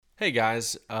Hey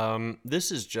guys,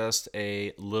 this is just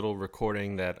a little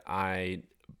recording that I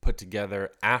put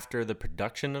together after the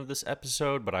production of this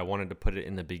episode, but I wanted to put it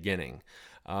in the beginning.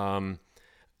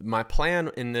 My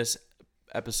plan in this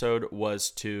episode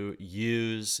was to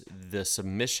use the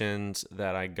submissions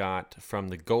that I got from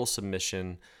the goal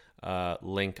submission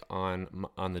link on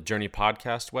the Journey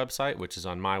Podcast website, which is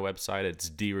on my website.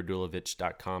 It's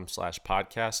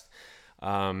dradulovich.com/podcast.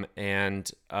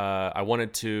 I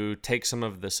wanted to take some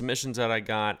of the submissions that I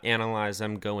got, analyze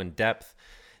them, go in depth,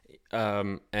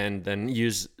 and then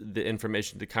use the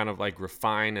information to kind of like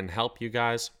refine and help you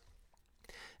guys.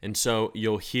 And so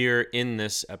you'll hear in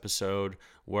this episode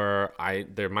where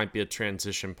there might be a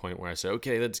transition point where I say,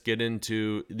 okay, let's get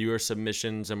into your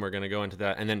submissions and we're going to go into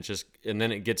that. And then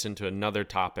it gets into another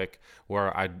topic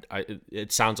where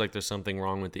it sounds like there's something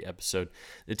wrong with the episode.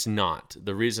 It's not.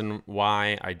 The reason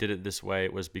why I did it this way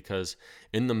was because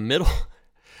in the middle,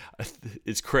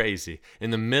 it's crazy. In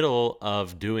the middle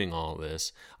of doing all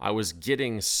this, I was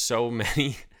getting so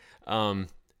many,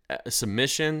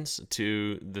 submissions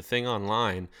to the thing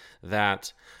online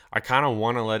that I kind of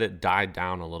want to let it die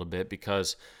down a little bit,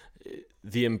 because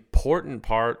the important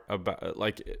part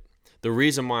about the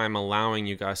reason why I'm allowing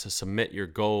you guys to submit your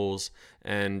goals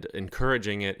and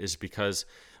encouraging it is because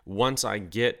once I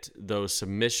get those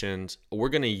submissions, we're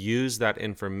going to use that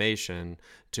information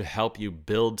to help you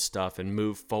build stuff and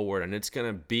move forward. And it's going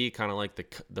to be kind of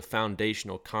like the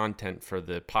foundational content for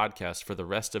the podcast for the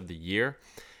rest of the year.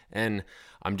 And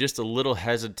I'm just a little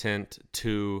hesitant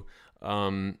to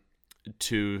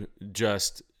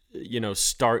just,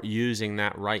 start using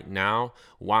that right now,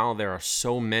 while there are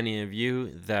so many of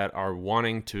you that are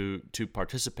wanting to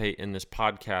participate in this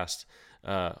podcast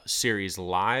series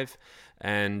live.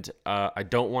 And I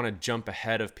don't want to jump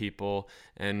ahead of people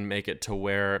and make it to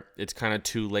where it's kind of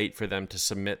too late for them to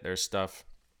submit their stuff,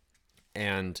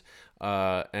 and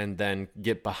then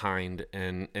get behind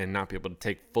and not be able to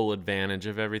take full advantage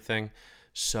of everything.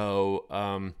 So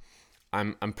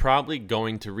I'm probably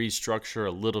going to restructure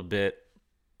a little bit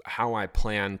how I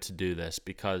plan to do this,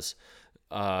 because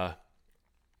the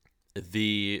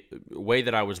way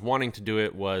that I was wanting to do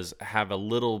it was have a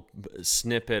little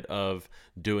snippet of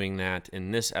doing that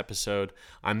in this episode.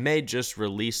 I may just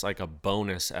release like a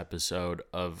bonus episode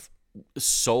of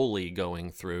solely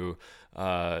going through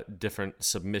different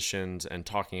submissions and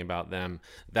talking about them.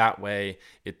 That way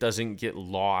it doesn't get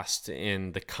lost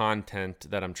in the content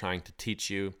that I'm trying to teach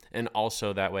you, and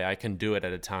also that way I can do it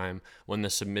at a time when the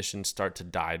submissions start to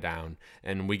die down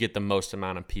and we get the most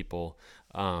amount of people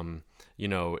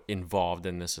involved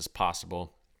in this as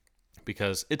possible.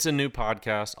 Because it's a new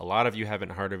podcast, a lot of you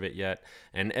haven't heard of it yet,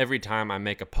 and every time I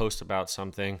make a post about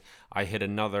something, I hit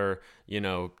another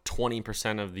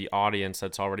 20% of the audience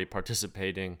that's already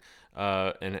participating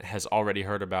and has already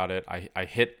heard about it. I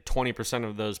hit 20%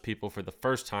 of those people for the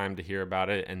first time to hear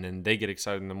about it, and then they get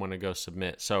excited and want to go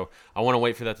submit. So I want to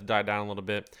wait for that to die down a little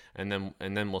bit, and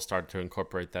then we'll start to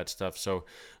incorporate that stuff. So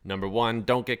number one,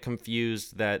 don't get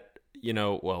confused that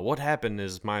what happened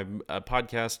is my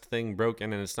podcast thing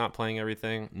broken and it's not playing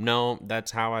everything. No, that's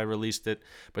how I released it.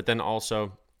 But then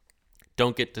also,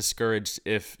 don't get discouraged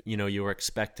if, you were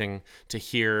expecting to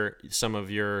hear some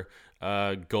of your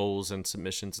goals and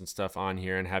submissions and stuff on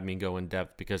here and have me go in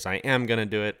depth, because I am going to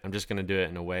do it. I'm just going to do it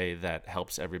in a way that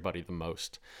helps everybody the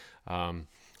most. On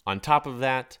top of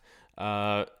that,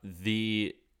 I'm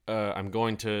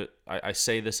going to, I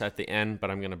say this at the end, but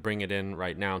I'm going to bring it in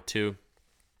right now too.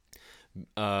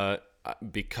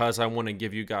 Because I want to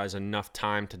give you guys enough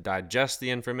time to digest the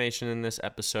information in this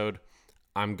episode,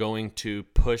 I'm going to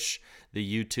push the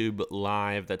YouTube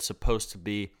live that's supposed to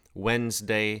be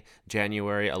Wednesday,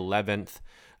 January 11th,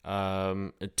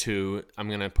 I'm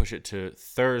going to push it to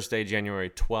Thursday, January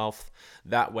 12th.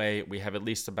 That way we have at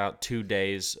least about 2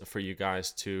 days for you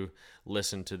guys to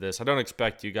listen to this. I don't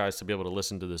expect you guys to be able to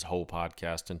listen to this whole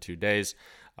podcast in 2 days,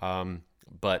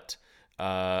 but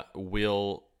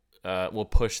we'll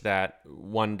push that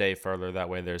 1 day further. That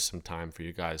way there's some time for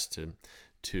you guys to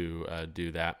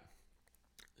do that.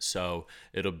 So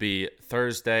it'll be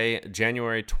Thursday,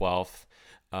 January 12th,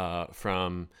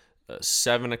 from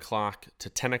 7 o'clock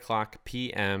to 10 o'clock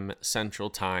p.m.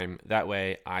 Central Time. That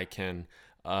way I can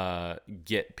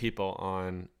get people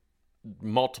on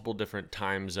multiple different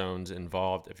time zones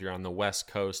involved. If you're on the West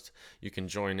Coast, you can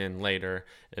join in later.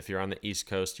 If you're on the East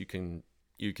Coast, you can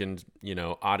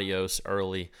adios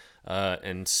early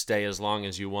and stay as long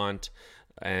as you want,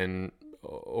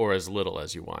 or as little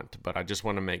as you want. But I just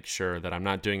want to make sure that I'm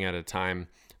not doing it at a time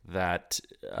that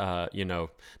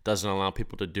doesn't allow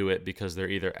people to do it because they're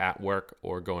either at work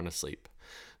or going to sleep.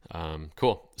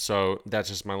 Cool. So that's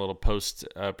just my little post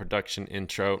production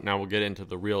intro. Now we'll get into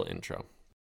the real intro.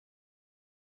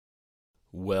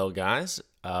 Well, guys,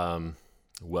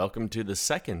 welcome to the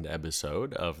second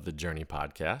episode of the Journey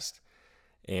Podcast.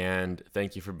 And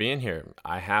thank you for being here.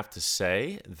 I have to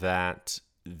say that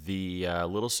the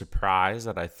little surprise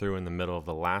that I threw in the middle of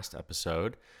the last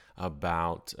episode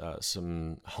about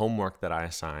some homework that I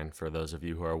assigned for those of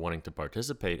you who are wanting to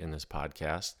participate in this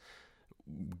podcast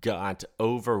got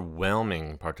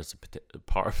overwhelming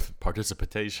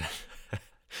participation.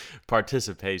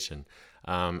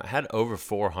 I had over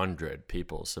 400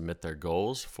 people submit their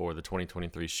goals for the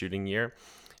 2023 shooting year.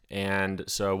 And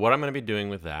so what I'm going to be doing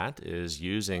with that is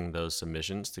using those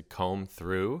submissions to comb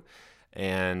through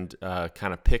and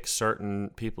kind of pick certain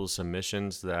people's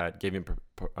submissions that gave me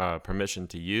permission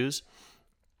to use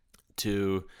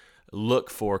to look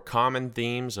for common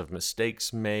themes of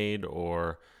mistakes made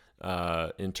or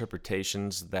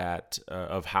interpretations that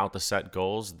of how to set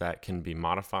goals that can be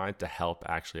modified to help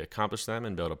actually accomplish them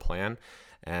and build a plan,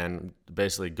 and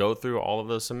basically go through all of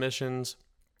those submissions,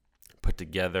 put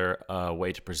together a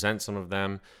way to present some of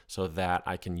them so that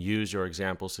I can use your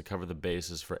examples to cover the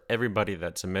bases for everybody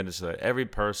that submitted, so that every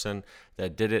person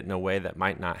that did it in a way that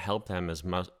might not help them as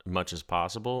much as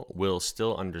possible will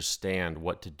still understand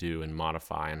what to do and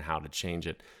modify and how to change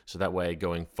it. So that way,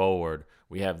 going forward,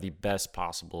 we have the best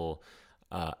possible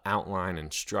outline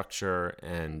and structure,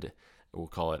 and we'll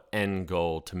call it end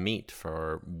goal to meet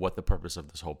for what the purpose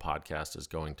of this whole podcast is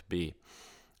going to be.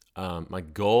 My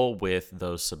goal with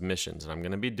those submissions, and I'm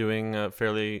going to be doing a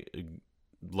fairly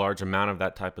large amount of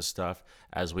that type of stuff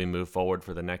as we move forward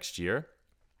for the next year,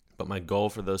 but my goal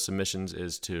for those submissions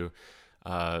is to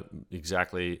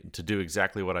do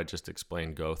exactly what I just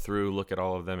explained. Go through, look at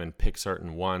all of them, and pick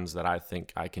certain ones that I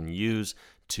think I can use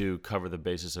to cover the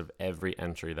basis of every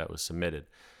entry that was submitted.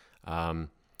 As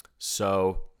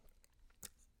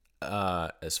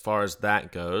far as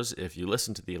that goes, if you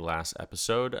listen to the last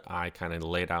episode, I kind of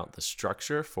laid out the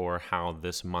structure for how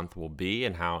this month will be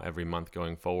and how every month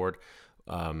going forward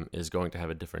is going to have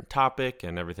a different topic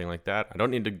and everything like that. I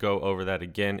don't need to go over that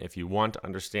again if you want to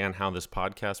understand how this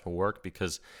podcast will work,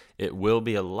 because it will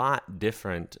be a lot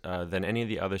different than any of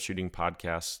the other shooting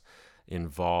podcasts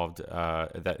involved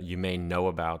that you may know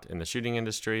about in the shooting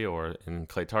industry or in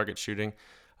clay target shooting.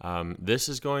 This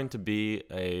is going to be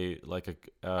a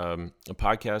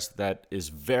podcast that is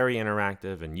very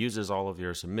interactive and uses all of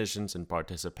your submissions and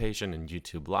participation in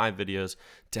YouTube live videos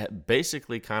to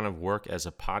basically kind of work as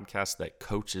a podcast that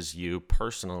coaches you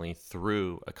personally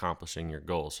through accomplishing your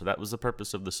goals. So that was the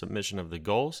purpose of the submission of the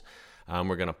goals.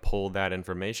 We're going to pull that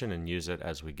information and use it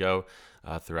as we go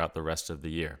throughout the rest of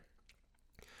the year.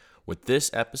 With this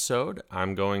episode,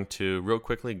 I'm going to real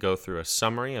quickly go through a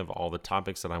summary of all the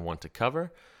topics that I want to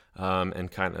cover, and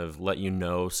kind of let you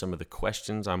know some of the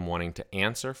questions I'm wanting to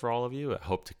answer for all of you. I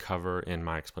hope to cover in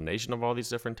my explanation of all these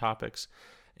different topics,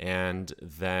 and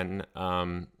then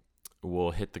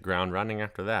we'll hit the ground running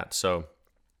after that. So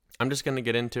I'm just going to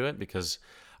get into it because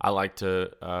I like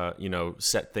to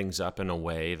set things up in a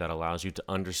way that allows you to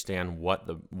understand what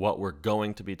we're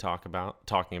going to be talking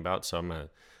about. So I'm going to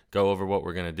go over what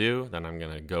we're going to do, then I'm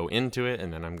going to go into it,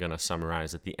 and then I'm going to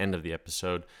summarize at the end of the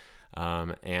episode.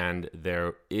 And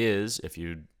there is, if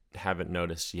you haven't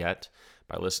noticed yet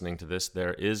by listening to this,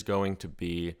 there is going to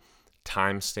be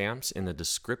timestamps in the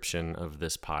description of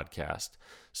this podcast,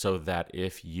 so that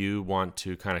if you want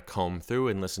to kind of comb through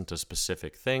and listen to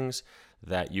specific things,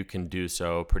 that you can do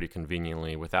so pretty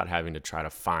conveniently without having to try to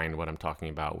find what I'm talking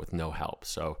about with no help.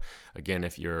 So again,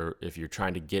 if you're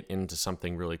trying to get into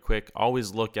something really quick,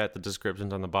 always look at the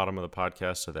descriptions on the bottom of the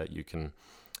podcast so that you can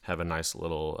have a nice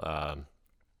little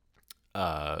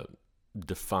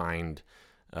defined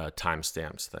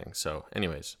timestamps thing. So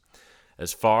anyways,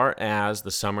 as far as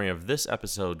the summary of this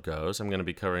episode goes, I'm going to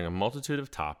be covering a multitude of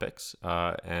topics,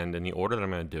 and in the order that I'm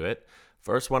going to do it,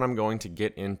 first one I'm going to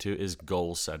get into is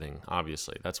goal setting.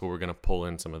 Obviously, that's where we're going to pull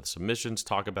in some of the submissions,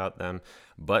 talk about them,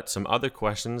 but some other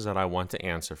questions that I want to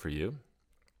answer for you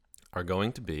are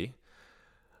going to be,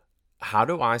 how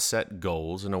do I set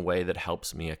goals in a way that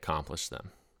helps me accomplish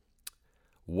them?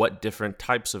 What different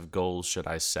types of goals should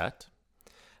I set?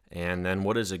 And then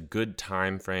what is a good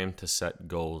time frame to set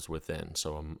goals within?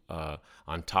 So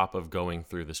on top of going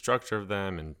through the structure of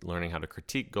them and learning how to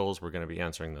critique goals, we're going to be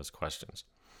answering those questions.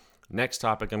 Next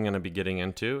topic I'm going to be getting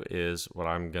into is what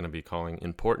I'm going to be calling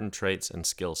important traits and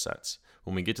skill sets.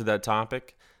 When we get to that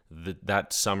topic,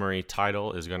 that summary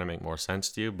title is going to make more sense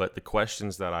to you, but the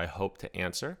questions that I hope to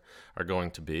answer are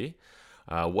going to be,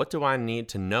 what do I need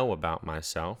to know about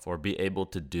myself or be able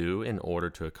to do in order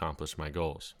to accomplish my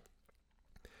goals?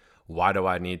 Why do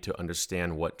I need to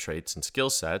understand what traits and skill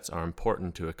sets are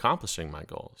important to accomplishing my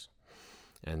goals?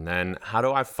 And then how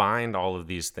do I find all of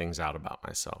these things out about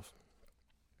myself?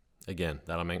 Again,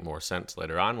 that'll make more sense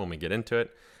later on when we get into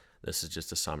it. This is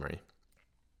just a summary.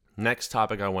 Next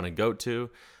topic I want to go to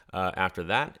after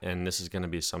that, and this is going to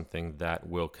be something that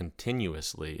will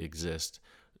continuously exist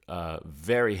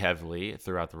very heavily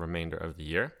throughout the remainder of the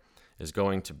year, is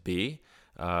going to be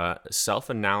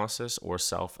self-analysis or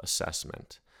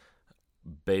self-assessment.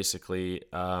 Basically,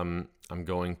 I'm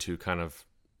going to kind of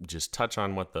just touch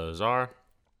on what those are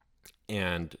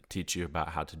and teach you about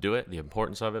how to do it, the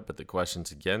importance of it. But the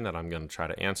questions, again, that I'm going to try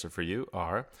to answer for you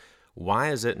are, why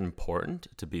is it important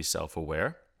to be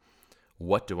self-aware?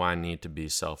 What do I need to be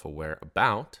self-aware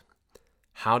about?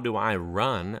 How do I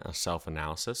run a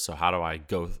self-analysis? So how do I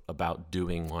go about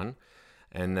doing one?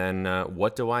 And then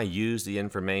what do I use the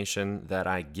information that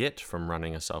I get from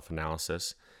running a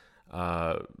self-analysis?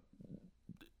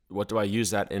 What do I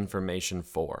use that information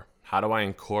for? How do I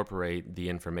incorporate the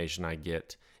information I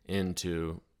get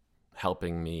into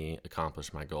helping me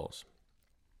accomplish my goals?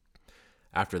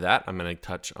 After that, I'm going to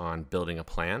touch on building a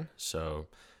plan. So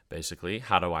basically,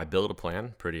 how do I build a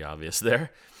plan? Pretty obvious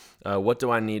there. What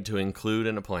do I need to include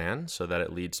in a plan so that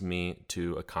it leads me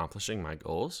to accomplishing my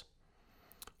goals?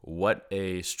 What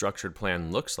a structured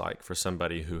plan looks like for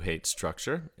somebody who hates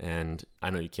structure. And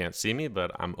I know you can't see me, but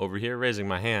I'm over here raising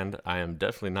my hand. I am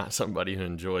definitely not somebody who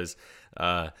enjoys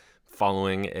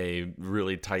following a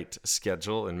really tight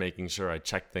schedule and making sure I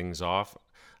check things off.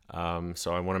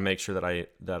 So I want to make sure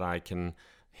that I can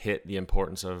hit the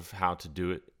importance of how to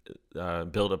do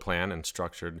it, build a plan and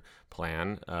structured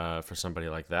plan for somebody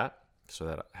like that. So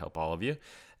that'll help all of you.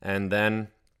 And then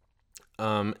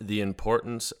the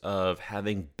importance of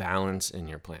having balance in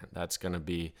your plan. That's going to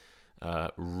be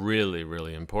really,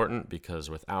 really important, because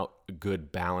without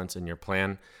good balance in your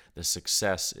plan, the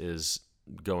success is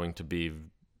going to be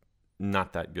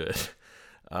not that good.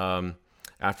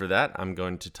 After that, I'm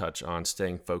going to touch on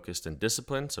staying focused and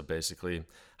disciplined. So basically,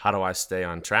 how do I stay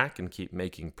on track and keep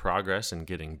making progress and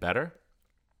getting better?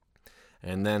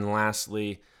 And then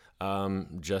lastly,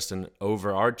 just an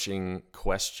overarching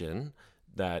question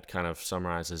that kind of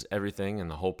summarizes everything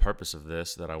and the whole purpose of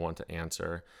this that I want to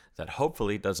answer, that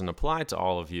hopefully doesn't apply to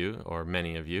all of you or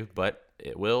many of you, but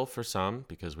it will for some,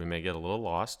 because we may get a little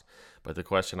lost. But the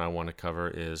question I want to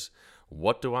cover is,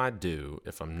 what do I do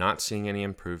if I'm not seeing any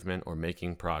improvement or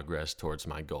making progress towards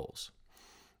my goals?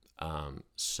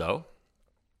 So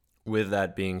with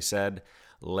that being said,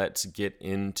 let's get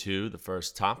into the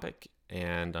first topic,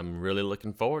 and I'm really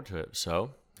looking forward to it.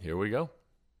 So here we go.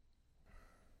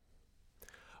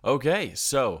 Okay,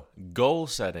 so goal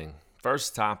setting,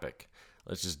 first topic.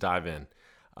 Let's just dive in.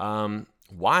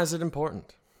 Why is it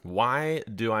important? Why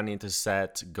do I need to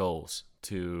set goals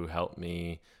to help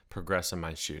me progress in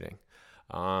my shooting?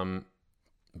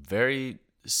 Very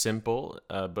simple,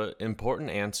 but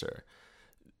important answer.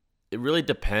 It really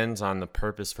depends on the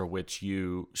purpose for which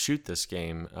you shoot this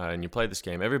game and you play this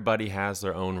game. Everybody has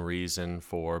their own reason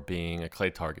for being a clay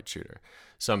target shooter.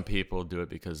 Some people do it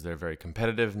because they're very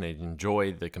competitive and they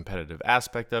enjoy the competitive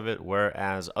aspect of it,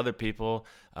 whereas other people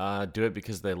do it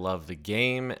because they love the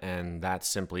game and that's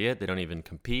simply it. They don't even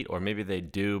compete, or maybe they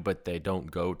do, but they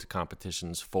don't go to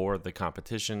competitions for the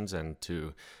competitions and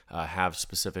to have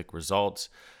specific results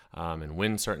and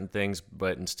win certain things,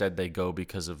 but instead they go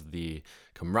because of the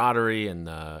camaraderie and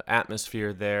the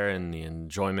atmosphere there and the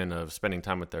enjoyment of spending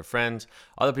time with their friends.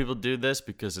 Other people do this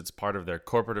because it's part of their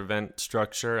corporate event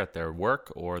structure at their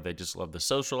work, or they just love the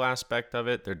social aspect of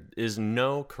it. There is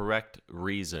no correct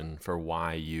reason for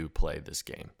why you play this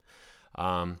game.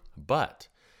 But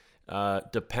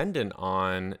dependent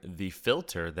on the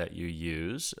filter that you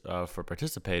use for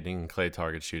participating in clay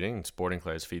target shooting, sporting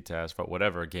clays, FITAS,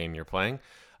 whatever game you're playing,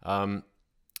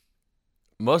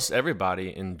 most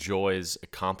everybody enjoys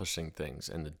accomplishing things,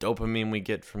 and the dopamine we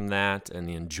get from that, and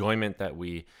the enjoyment that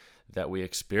we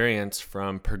experience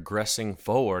from progressing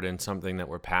forward in something that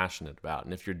we're passionate about.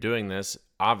 And if you're doing this,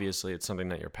 obviously it's something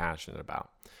that you're passionate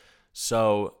about.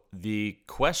 So the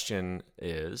question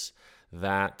is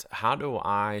that, how do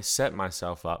I set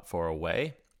myself up for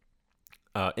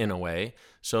in a way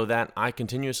so that I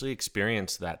continuously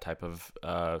experience that type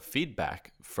of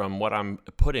feedback from what I'm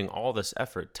putting all this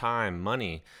effort, time,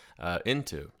 money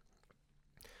into?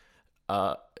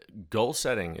 Goal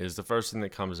setting is the first thing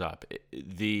that comes up.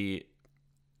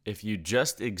 If you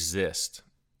just exist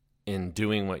in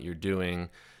doing what you're doing,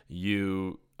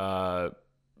 you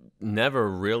never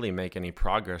really make any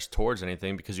progress towards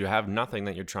anything, because you have nothing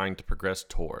that you're trying to progress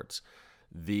towards.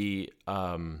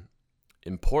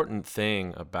 important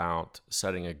thing about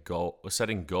setting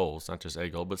goals, not just a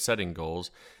goal, but setting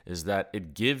goals, is that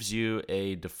it gives you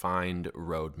a defined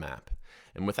roadmap.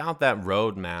 And without that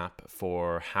roadmap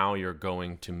for how you're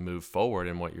going to move forward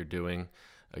in what you're doing,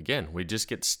 again, we just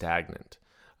get stagnant.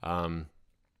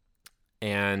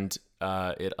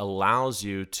 It allows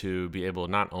you to be able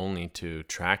not only to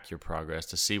track your progress,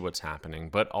 to see what's happening,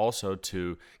 but also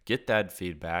to get that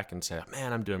feedback and say,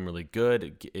 man, I'm doing really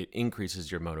good. It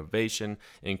increases your motivation,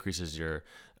 increases your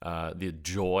the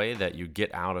joy that you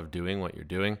get out of doing what you're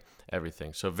doing,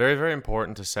 everything. So very, very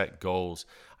important to set goals.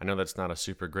 I know that's not a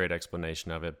super great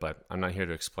explanation of it, but I'm not here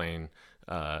to explain,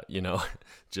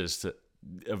 just a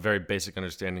very basic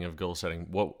understanding of goal setting.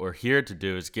 What we're here to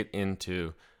do is get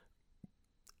into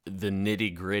the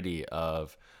nitty gritty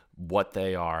of what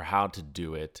they are, how to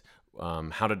do it,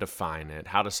 how to define it,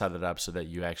 how to set it up so that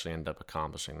you actually end up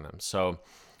accomplishing them. So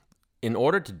in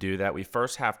order to do that, we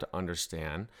first have to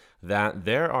understand that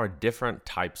there are different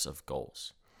types of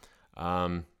goals.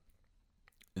 I'll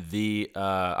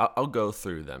go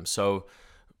through them. So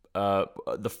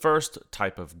the first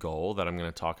type of goal that I'm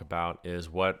going to talk about is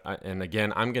and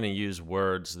again, I'm going to use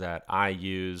words that I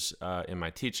use in my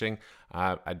teaching.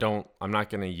 I'm not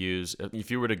going to use, if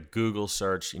you were to Google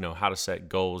search, how to set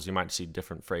goals, you might see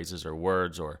different phrases or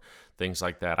words or things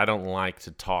like that. I don't like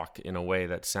to talk in a way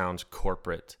that sounds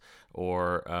corporate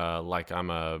or like I'm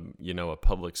a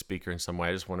public speaker in some way.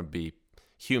 I just want to be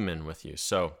human with you.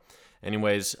 So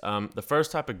anyways, the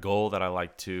first type of goal that I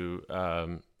like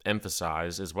to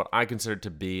emphasize is what I consider to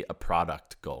be a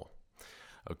product goal.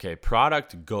 Okay,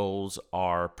 product goals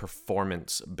are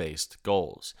performance-based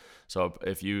goals. So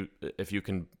if you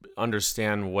can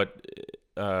understand what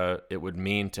it would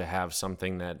mean to have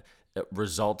something that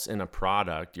results in a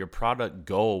product, your product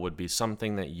goal would be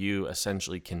something that you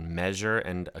essentially can measure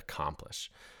and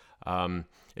accomplish.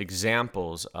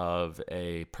 Examples of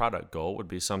a product goal would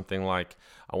be something like,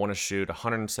 I want to shoot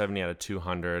 170 out of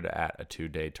 200 at a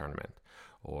 2-day tournament.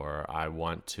 Or I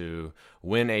want to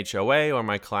win HOA or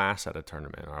my class at a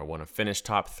tournament, or I want to finish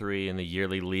top 3 in the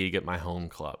yearly league at my home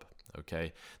club.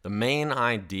 Okay. The main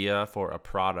idea for a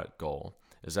product goal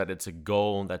is that it's a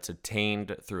goal that's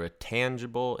attained through a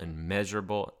tangible and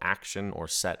measurable action or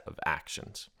set of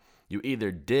actions. You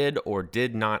either did or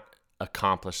did not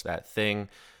accomplish that thing,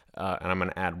 and I'm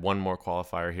going to add one more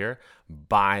qualifier here,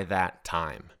 by that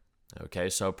time. Okay,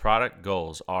 so product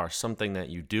goals are something that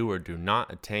you do or do not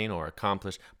attain or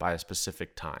accomplish by a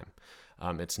specific time.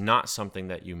 It's not something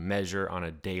that you measure on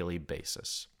a daily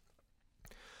basis.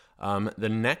 The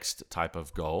next type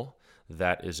of goal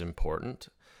that is important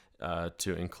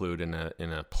to include in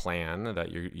a plan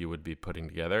that you would be putting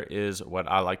together is what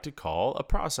I like to call a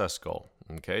process goal.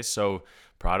 Okay, so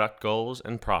product goals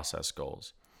and process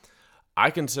goals.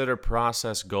 I consider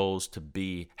process goals to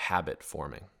be habit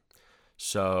forming.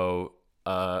 So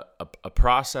a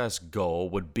process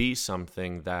goal would be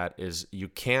something that is, you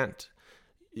can't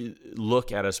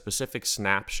look at a specific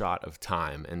snapshot of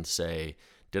time and say,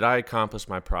 did I accomplish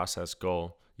my process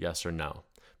goal? Yes or no?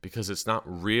 Because it's not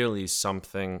really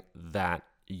something that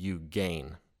you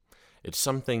gain. It's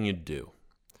something you do.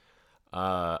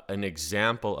 An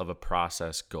example of a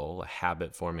process goal, a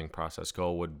habit-forming process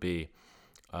goal, would be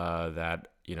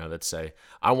let's say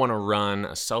I want to run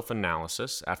a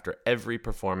self-analysis after every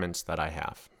performance that I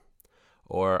have.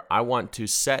 Or I want to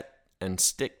set and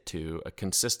stick to a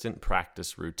consistent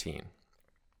practice routine.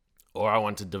 Or I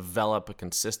want to develop a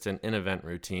consistent in-event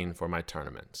routine for my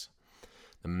tournaments.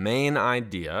 The main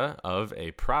idea of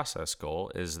a process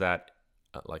goal is that,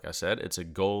 like I said, it's a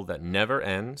goal that never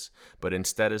ends, but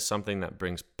instead is something that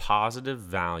brings positive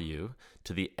value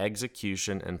to the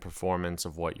execution and performance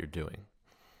of what you're doing.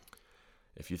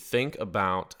 If you think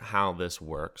about how this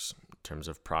works in terms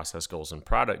of process goals and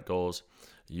product goals,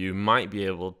 you might be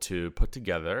able to put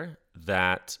together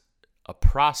that a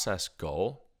process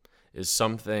goal is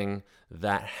something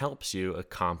that helps you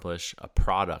accomplish a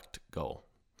product goal.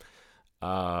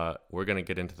 We're going to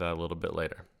get into that a little bit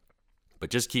later, but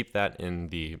just keep that in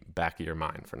the back of your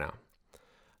mind for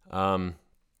now.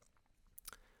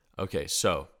 Okay,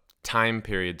 so time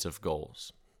periods of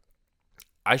goals.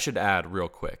 I should add real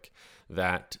quick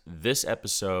that this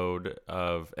episode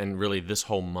and really this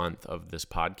whole month of this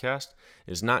podcast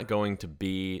is not going to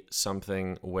be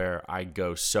something where I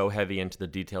go so heavy into the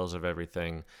details of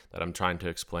everything that I'm trying to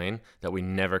explain that we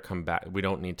never come back. We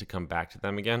don't need to come back to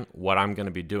them again. What I'm going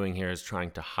to be doing here is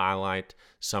trying to highlight,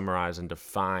 summarize, and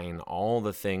define all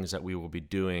the things that we will be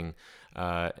doing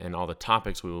and all the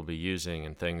topics we will be using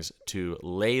and things to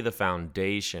lay the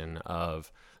foundation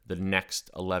of the next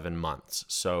 11 months.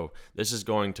 So this is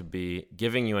going to be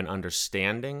giving you an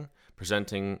understanding,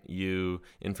 presenting you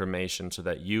information so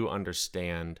that you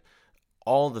understand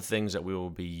all the things that we will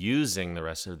be using the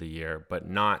rest of the year, but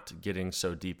not getting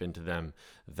so deep into them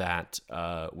that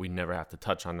we never have to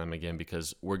touch on them again,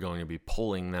 because we're going to be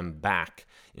pulling them back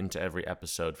into every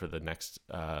episode for the next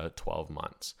 12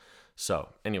 months. So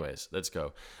anyways, let's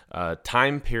go.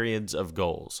 Time periods of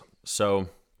goals. So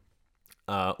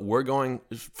we're going,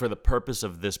 for the purpose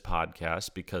of this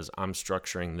podcast, because I'm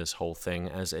structuring this whole thing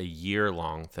as a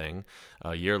year-long thing,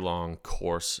 a year-long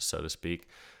course, so to speak,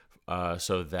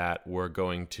 so that we're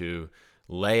going to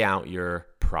lay out your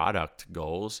product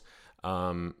goals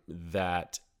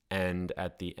that end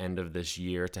at the end of this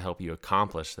year to help you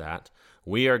accomplish that.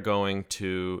 We are going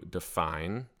to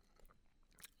define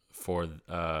for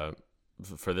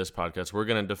this podcast, we're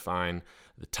going to define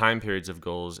the time periods of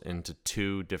goals into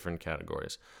two different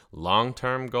categories: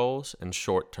 long-term goals and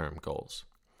short-term goals.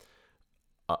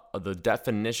 The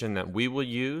definition that we will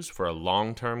use for a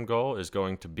long-term goal is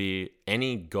going to be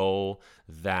any goal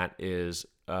that is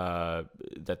that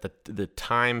the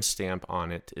time stamp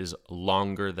on it is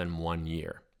longer than 1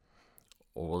 year.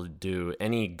 Or we'll do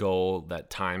any goal that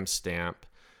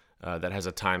that has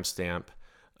a timestamp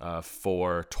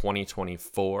for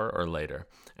 2024 or later.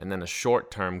 And then a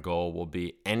short-term goal will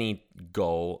be any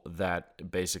goal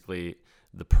that basically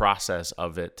the process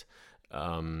of it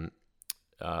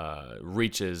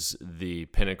reaches the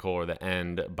pinnacle or the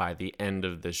end by the end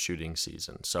of this shooting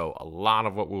season. So a lot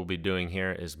of what we'll be doing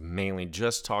here is mainly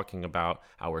just talking about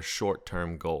our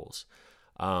short-term goals.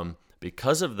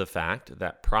 Because of the fact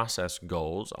that process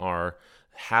goals are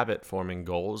habit-forming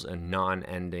goals and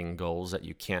non-ending goals that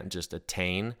you can't just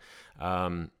attain,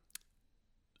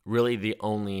 really the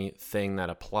only thing that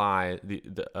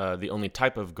the only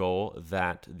type of goal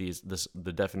that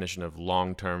the definition of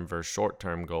long-term versus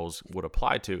short-term goals would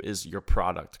apply to is your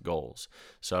product goals.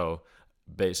 So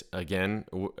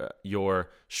your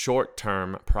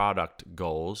short-term product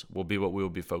goals will be what we will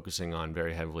be focusing on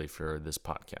very heavily for this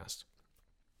podcast.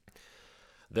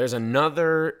 There's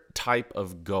another type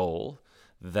of goal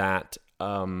that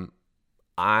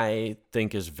I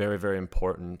think is very, very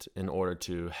important in order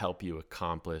to help you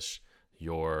accomplish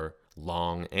your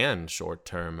long and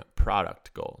short-term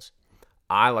product goals.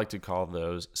 I like to call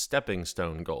those stepping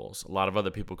stone goals. A lot of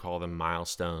other people call them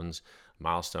milestones,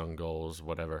 milestone goals,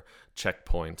 whatever,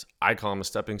 checkpoints. I call them a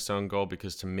stepping stone goal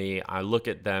because to me, I look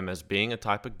at them as being a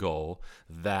type of goal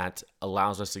that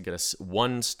allows us to get us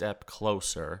one step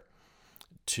closer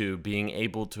to being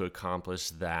able to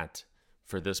accomplish that,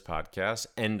 for this podcast,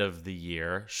 end of the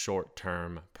year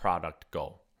short-term product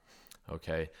goal.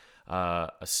 Okay, a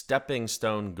stepping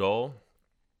stone goal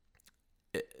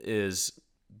is,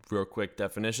 real quick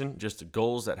definition, just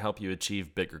goals that help you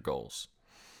achieve bigger goals.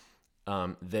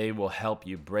 They will help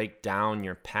you break down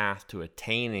your path to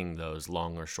attaining those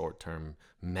long or short-term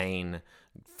main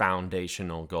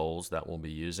foundational goals that we'll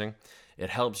be using. It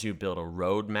helps you build a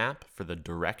roadmap for the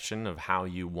direction of how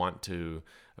you want to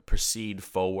proceed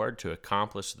forward to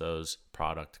accomplish those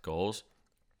product goals.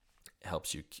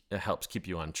 It helps keep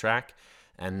you on track.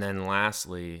 And then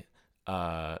lastly,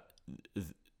 a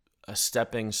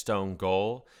stepping stone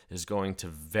goal is going to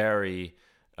very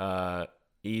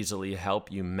easily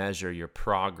help you measure your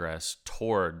progress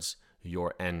towards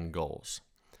your end goals.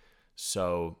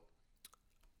 So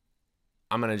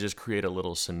I'm going to just create a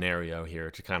little scenario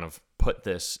here to kind of put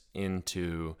this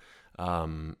into a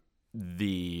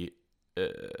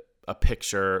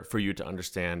picture for you to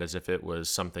understand as if it was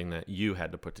something that you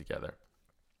had to put together.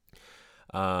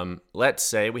 Let's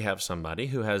say we have somebody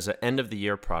who has an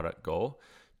end-of-the-year product goal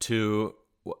to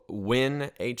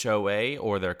win HOA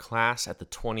or their class at the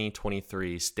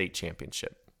 2023 state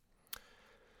championship.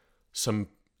 Some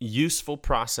useful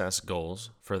process goals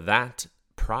for that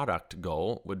product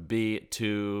goal would be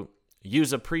to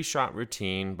use a pre-shot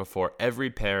routine before every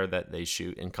pair that they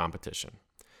shoot in competition.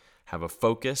 Have a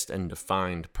focused and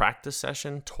defined practice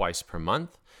session twice per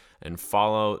month, and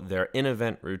follow their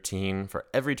in-event routine for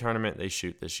every tournament they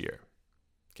shoot this year.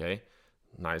 Okay,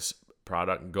 nice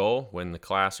product goal, win the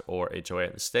class or HOA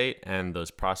at the state, and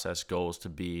those process goals to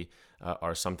be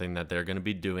are something that they're going to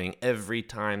be doing every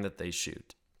time that they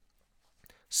shoot.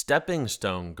 Stepping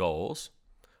stone goals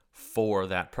for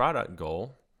that product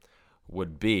goal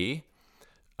would be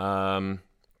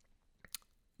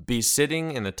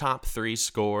sitting in the top 3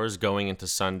 scores going into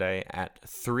Sunday at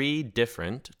 3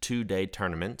 different 2-day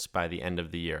tournaments by the end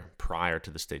of the year prior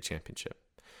to the state championship.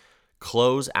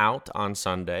 Close out on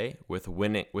Sunday with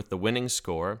the winning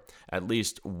score at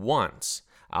least once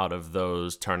out of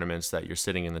those tournaments that you're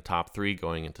sitting in the top 3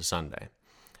 going into Sunday.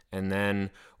 and then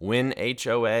win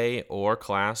HOA or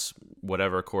class,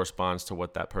 whatever corresponds to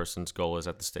what that person's goal is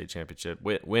at the state championship.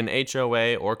 Win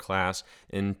HOA or class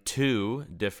in 2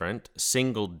 different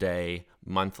single-day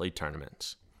monthly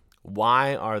tournaments.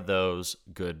 Why are those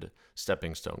good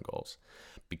stepping stone goals?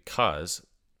 Because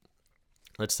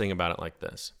let's think about it like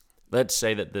this. Let's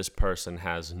say that this person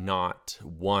has not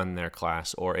won their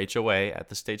class or HOA at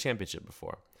the state championship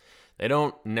before. They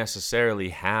don't necessarily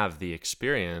have the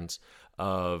experience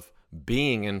of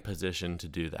being in position to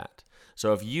do that.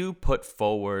 So if you put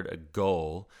forward a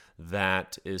goal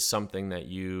that is something that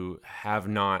you have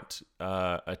not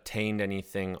attained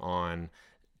anything on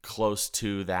close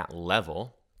to that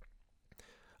level,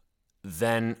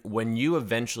 then when you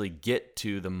eventually get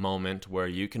to the moment where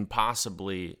you can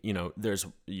possibly,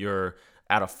 you're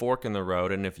at a fork in the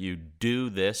road, and if you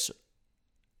do this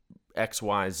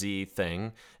XYZ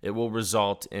thing, it will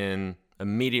result in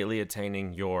immediately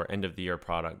attaining your end of the year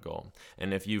product goal.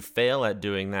 And if you fail at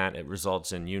doing that, it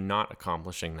results in you not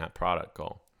accomplishing that product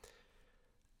goal.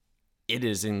 It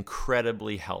is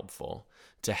incredibly helpful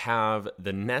to have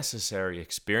the necessary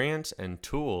experience and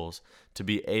tools to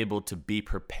be able to be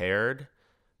prepared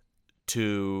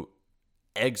to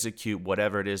execute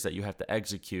whatever it is that you have to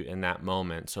execute in that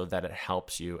moment, so that it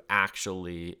helps you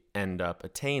actually end up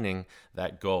attaining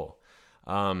that goal.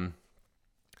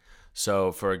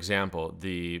 So, for example,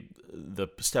 the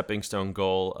stepping stone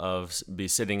goal of be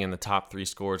sitting in the top 3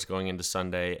 scores going into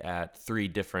Sunday at 3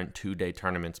 different 2-day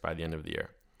tournaments by the end of the year.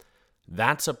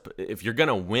 If you're going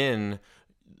to win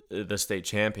the state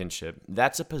championship,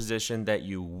 that's a position that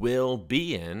you will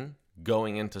be in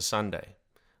going into Sunday,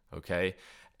 okay?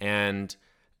 And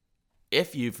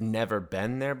if you've never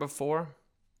been there before,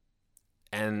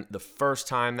 and the first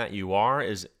time that you are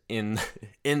is in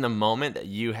the moment that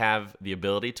you have the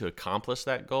ability to accomplish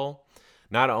that goal,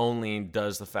 not only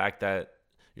does the fact that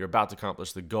you're about to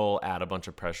accomplish the goal add a bunch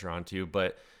of pressure onto you,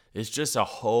 but it's just a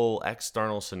whole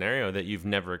external scenario that you've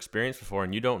never experienced before,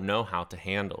 and you don't know how to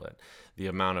handle it. The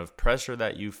amount of pressure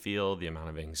that you feel, the amount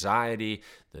of anxiety,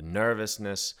 the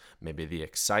nervousness, maybe the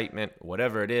excitement,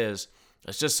 whatever it is,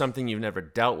 it's just something you've never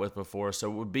dealt with before.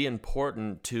 So it would be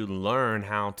important to learn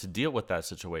how to deal with that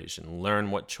situation, learn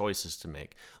what choices to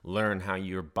make, learn how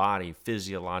your body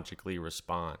physiologically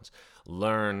responds,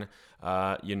 learn,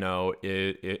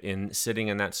 in sitting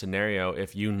in that scenario,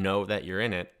 if you know that you're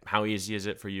in it, how easy is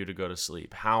it for you to go to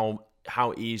sleep?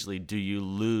 How easily do you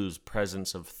lose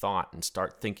presence of thought and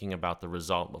start thinking about the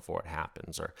result before it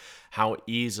happens? Or how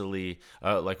easily,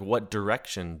 what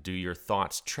direction do your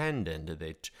thoughts trend in?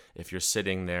 If you're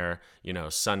sitting there,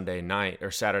 Sunday night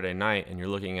or Saturday night and you're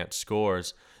looking at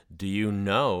scores, do you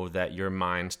know that your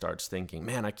mind starts thinking,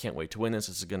 man, I can't wait to win this.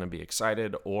 This is going to be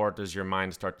excited. Or does your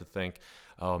mind start to think,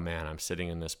 oh man, I'm sitting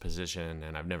in this position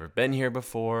and I've never been here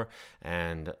before.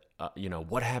 And,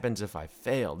 what happens if I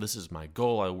fail? This is my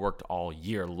goal. I worked all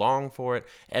year long for it.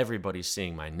 Everybody's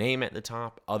seeing my name at the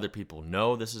top. Other people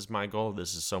know this is my goal.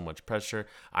 This is so much pressure.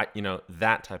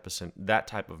 That type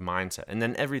of mindset. And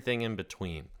then everything in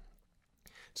between.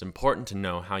 It's important to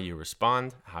know how you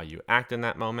respond, how you act in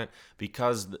that moment,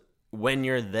 because when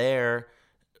you're there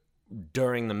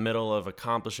during the middle of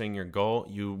accomplishing your goal,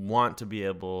 you want to be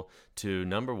able to,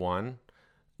 number one,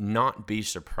 not be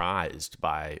surprised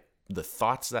by the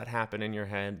thoughts that happen in your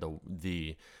head,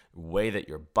 the way that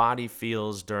your body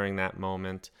feels during that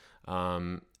moment,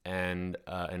 and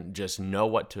just know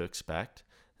what to expect.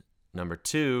 Number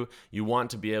two, you want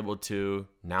to be able to,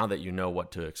 now that you know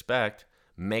what to expect,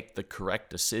 make the correct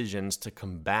decisions to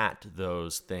combat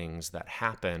those things that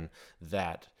happen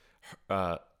that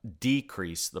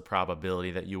decrease the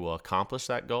probability that you will accomplish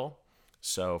that goal.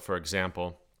 So, for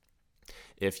example,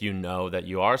 if you know that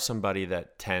you are somebody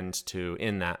that tends to,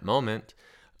 in that moment,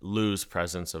 lose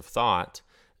presence of thought,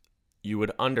 you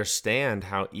would understand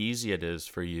how easy it is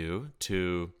for you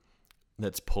to,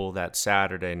 let's pull that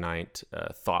Saturday night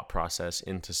thought process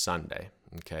into Sunday,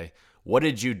 okay? What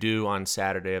did you do on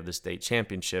Saturday of the state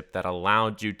championship that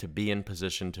allowed you to be in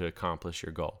position to accomplish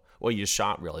your goal? Well, you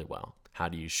shot really well. How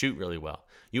do you shoot really well?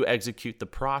 You execute the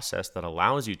process that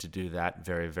allows you to do that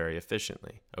very, very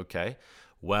efficiently, okay?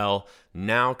 Well,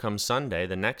 now comes Sunday,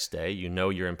 the next day, you know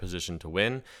you're in position to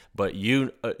win, but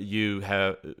you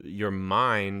have your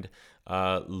mind,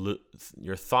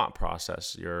 your thought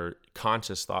process, your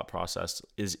conscious thought process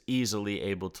is easily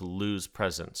able to lose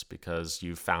presence because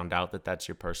you found out that that's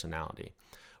your personality.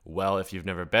 Well, if you've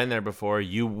never been there before,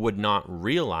 you would not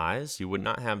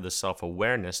have the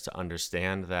self-awareness to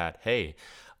understand that, hey,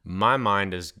 my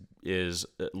mind is is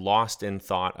lost in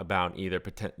thought about either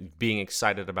being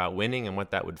excited about winning and what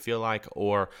that would feel like,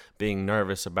 or being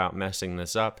nervous about messing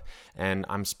this up. And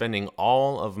I'm spending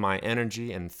all of my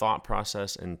energy and thought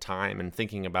process and time and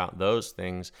thinking about those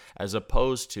things, as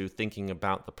opposed to thinking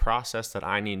about the process that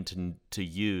I need to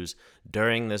use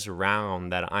during this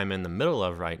round that I'm in the middle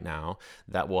of right now,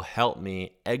 that will help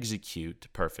me execute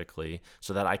perfectly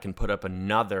so that I can put up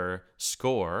another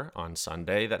score on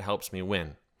Sunday that helps me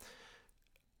win.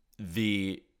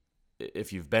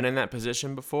 If you've been in that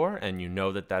position before and you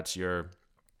know that that's your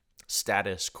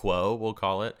status quo, we'll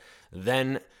call it,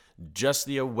 then just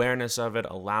the awareness of it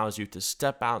allows you to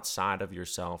step outside of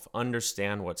yourself,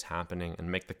 understand what's happening,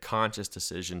 and make the conscious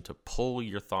decision to pull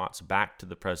your thoughts back to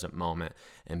the present moment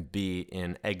and be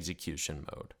in execution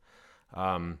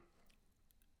mode.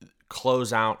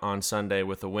 Close out on Sunday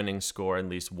with a winning score at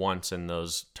least once in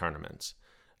those tournaments.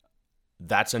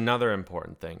 That's another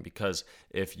important thing, because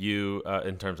if you,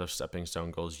 in terms of stepping stone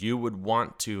goals, you would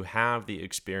want to have the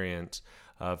experience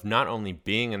of not only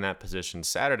being in that position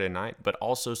Saturday night, but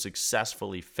also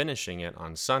successfully finishing it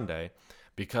on Sunday.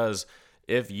 Because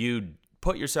if you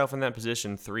put yourself in that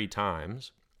position 3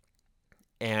 times,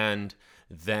 and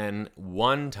then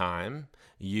one time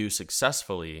you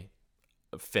successfully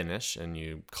finish and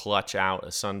you clutch out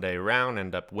a Sunday round,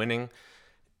 end up winning,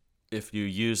 if you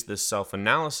use this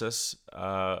self-analysis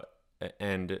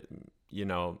and,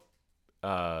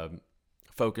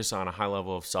 focus on a high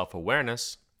level of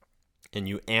self-awareness, and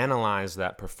you analyze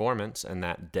that performance and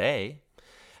that day,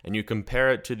 and you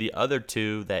compare it to the other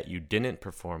 2 that you didn't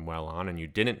perform well on and you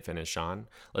didn't finish on.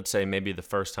 Let's say maybe the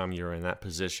first time you were in that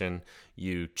position,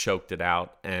 you choked it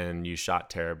out and you shot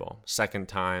terrible. Second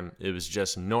time, it was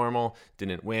just normal,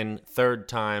 didn't win. Third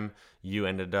time, you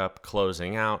ended up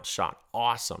closing out, shot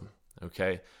awesome.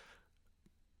 Okay,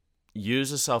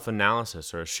 use a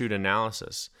self-analysis or a shoot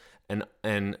analysis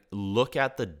and look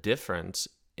at the difference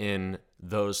in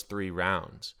those 3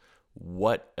 rounds.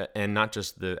 And not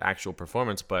just the actual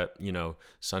performance, but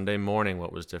Sunday morning,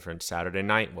 what was different? Saturday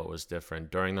night, what was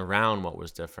different? During the round, what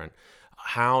was different?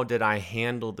 How did I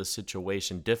handle the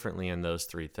situation differently in those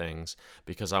 3 things?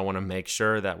 Because I want to make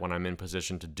sure that when I'm in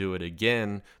position to do it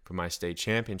again for my state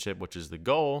championship, which is the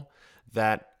goal,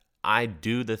 that I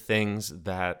do the things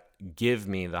that give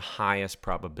me the highest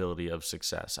probability of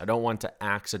success. I don't want to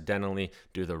accidentally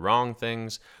do the wrong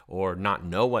things or not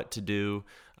know what to do,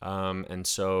 and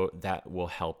so that will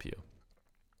help you.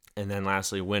 And then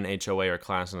lastly, win HOA or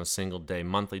class in a single day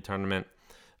monthly tournament.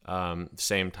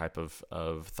 Same type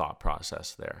of thought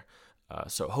process there.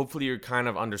 So hopefully you're kind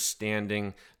of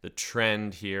understanding the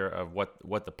trend here of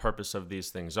what the purpose of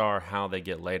these things are, how they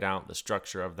get laid out, the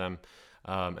structure of them.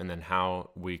 And then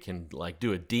how we can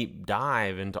do a deep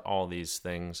dive into all these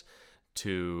things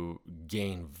to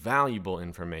gain valuable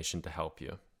information to help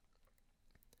you.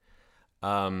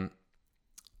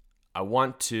 I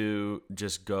want to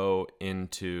just go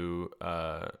into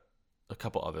a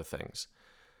couple other things.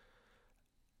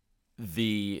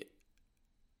 The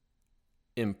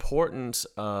importance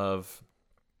of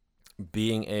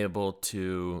being able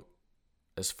to,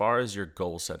 as far as your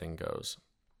goal setting goes,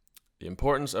 the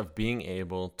importance of being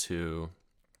able to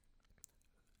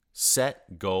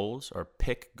set goals or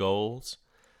pick goals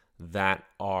that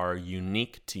are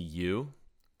unique to you.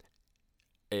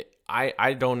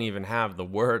 I don't even have the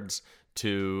words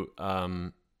to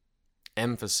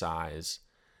emphasize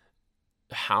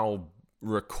how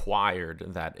required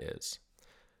that is.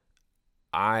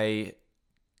 I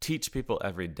teach people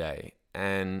every day,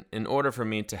 and in order for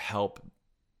me to help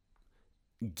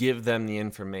give them the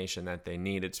information that they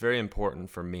need, it's very important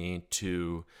for me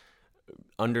to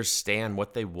understand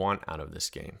what they want out of this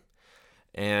game.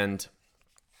 And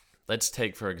let's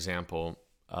take, for example,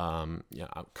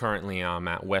 currently I'm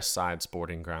at Westside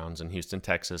Sporting Grounds in Houston,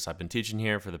 Texas. I've been teaching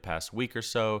here for the past week or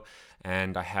so,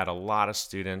 and I had a lot of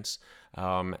students,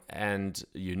 and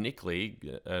uniquely,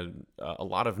 a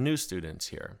lot of new students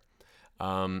here.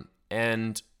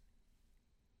 And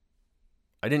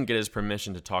I didn't get his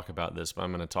permission to talk about this, but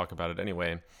I'm going to talk about it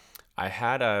anyway. I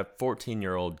had a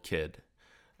 14-year-old kid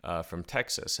from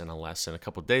Texas in a lesson a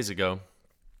couple days ago,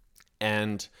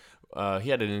 and he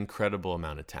had an incredible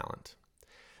amount of talent.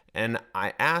 And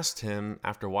I asked him,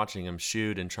 after watching him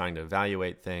shoot and trying to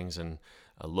evaluate things and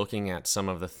looking at some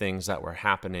of the things that were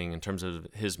happening in terms of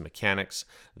his mechanics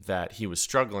that he was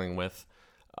struggling with,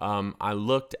 I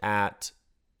looked at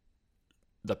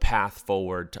the path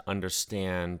forward to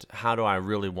understand, how do I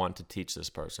really want to teach this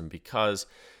person? Because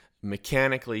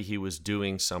mechanically he was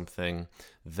doing something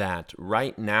that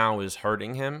right now is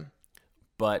hurting him,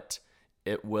 but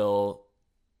it will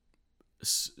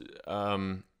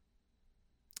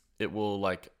it will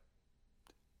like,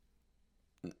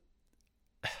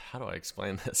 how do I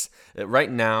explain this?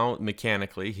 Right now,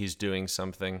 mechanically, he's doing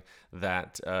something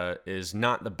that is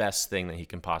not the best thing that he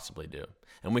can possibly do.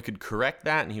 And we could correct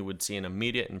that, and he would see an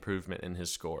immediate improvement in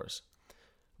his scores.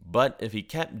 But if he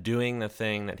kept doing the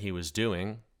thing that he was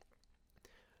doing,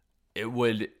 it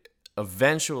would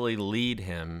eventually lead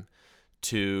him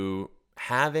to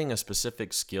having a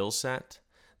specific skill set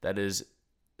that is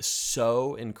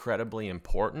so incredibly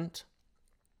important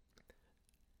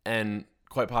and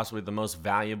quite possibly the most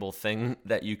valuable thing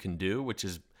that you can do, which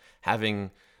is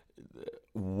having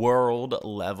world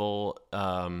level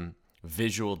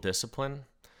visual discipline.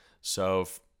 So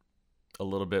a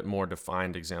little bit more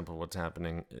defined example of what's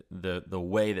happening, the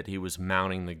way that he was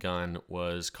mounting the gun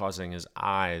was causing his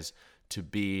eyes to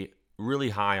be really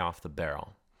high off the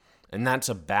barrel. And that's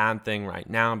a bad thing right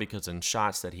now, because in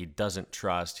shots that he doesn't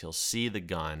trust, he'll see the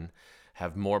gun,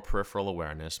 have more peripheral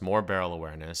awareness, more barrel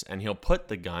awareness, and he'll put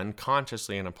the gun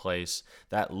consciously in a place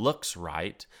that looks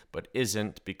right, but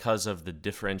isn't, because of the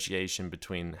differentiation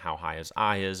between how high his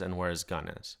eye is and where his gun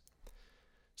is.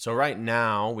 So right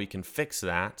now, we can fix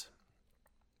that.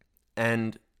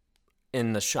 And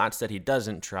in the shots that he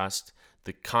doesn't trust,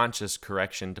 the conscious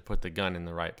correction to put the gun in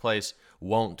the right place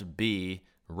won't be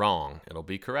wrong. It'll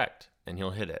be correct, and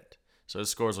he'll hit it. So his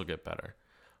scores will get better.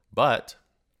 But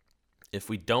if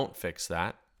we don't fix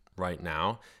that right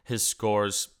now, his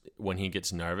scores, when he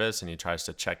gets nervous and he tries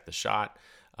to check the shot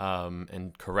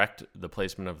and correct the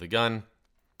placement of the gun,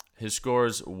 his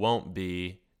scores won't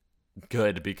be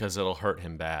good because it'll hurt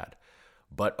him bad.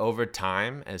 But over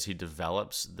time, as he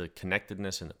develops the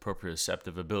connectedness and the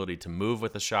proprioceptive ability to move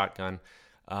with a shotgun,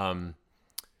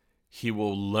 he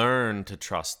will learn to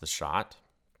trust the shot.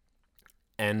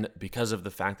 And because of the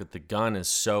fact that the gun is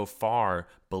so far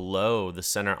below the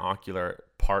center ocular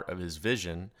part of his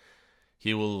vision,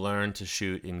 he will learn to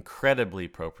shoot incredibly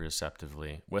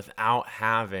proprioceptively without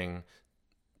having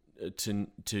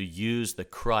to use the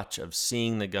crutch of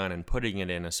seeing the gun and putting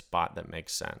it in a spot that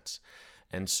makes sense.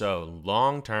 And so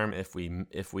long term, if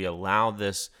we allow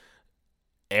this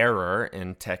error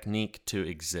in technique to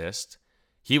exist,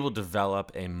 he will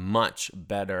develop a much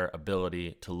better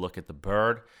ability to look at the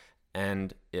bird.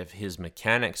 And if his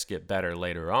mechanics get better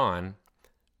later on,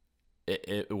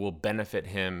 it will benefit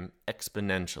him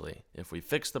exponentially. If we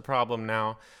fix the problem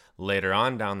now, later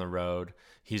on down the road,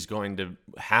 he's going to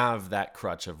have that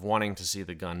crutch of wanting to see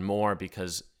the gun more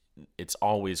because it's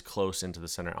always close into the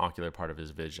center ocular part of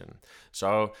his vision.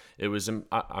 So it was,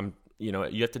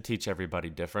 you have to teach everybody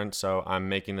different. So I'm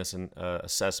making this an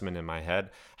assessment in my head.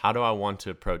 How do I want to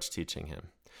approach teaching him?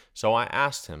 So I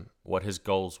asked him what his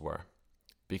goals were.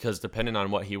 Because depending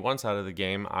on what he wants out of the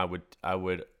game, I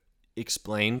would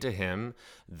explain to him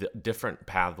the different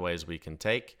pathways we can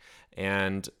take,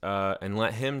 and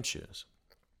let him choose.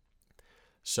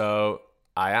 So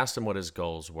I asked him what his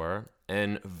goals were,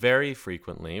 and very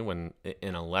frequently, when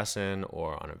in a lesson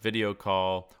or on a video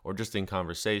call or just in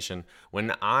conversation,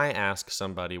 when I ask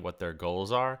somebody what their goals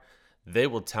are, they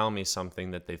will tell me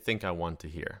something that they think I want to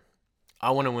hear. I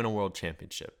want to win a world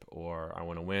championship, or I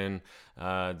want to win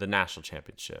the national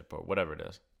championship, or whatever it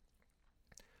is.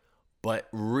 But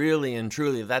really and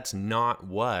truly, that's not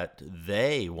what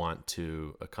they want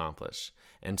to accomplish.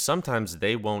 And sometimes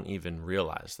they won't even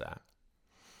realize that.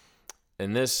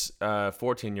 And this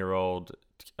 14-year-old,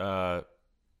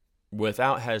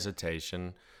 without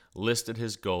hesitation, listed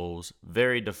his goals,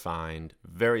 very defined,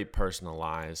 very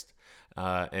personalized,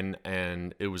 and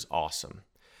it was awesome.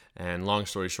 And long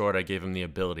story short, I gave him the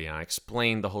ability, and I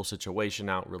explained the whole situation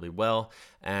out really well.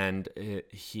 And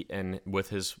he with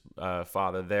his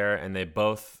father there, and they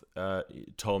both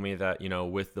told me that,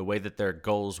 with the way that their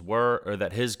goals were, or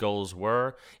that his goals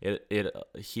were,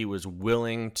 he was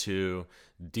willing to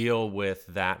deal with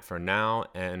that for now,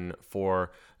 and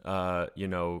for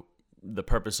the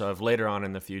purpose of later on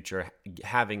in the future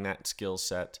having that skill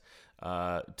set.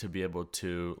 To be able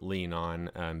to lean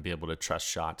on and be able to trust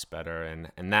shots better.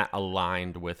 And that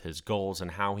aligned with his goals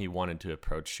and how he wanted to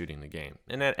approach shooting the game.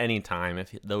 And at any time,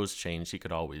 if those changed, he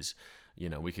could always,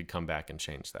 we could come back and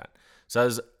change that. So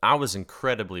I was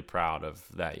incredibly proud of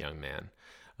that young man.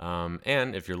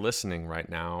 And if you're listening right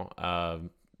now,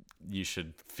 you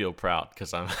should feel proud,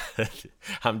 because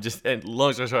I'm just, and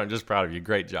long story short, I'm just proud of you.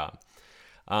 Great job.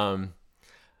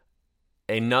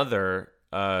 Another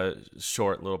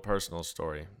short little personal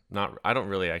story. I don't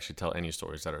really actually tell any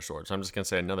stories that are short, so I'm just gonna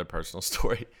say another personal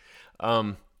story.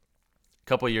 A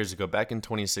couple of years ago, back in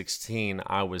 2016,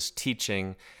 I was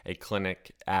teaching a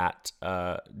clinic at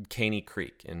Caney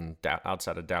Creek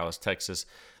outside of Dallas, Texas,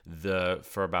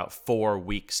 for about 4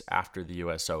 weeks after the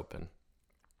U.S. Open.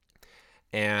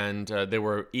 and they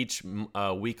were each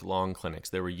week-long clinics.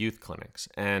 They were youth clinics,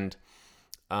 and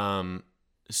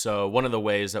so one of the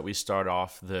ways that we start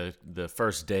off the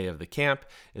first day of the camp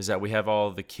is that we have all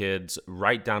of the kids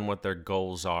write down what their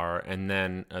goals are, and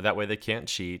then that way they can't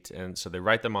cheat, and so they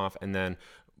write them off, and then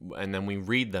we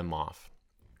read them off.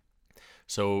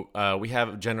 So we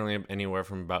have generally anywhere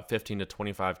from about 15 to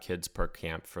 25 kids per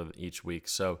camp for each week.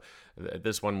 So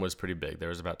this one was pretty big. There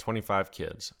was about 25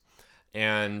 kids.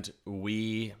 And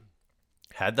we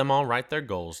had them all write their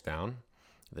goals down.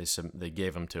 They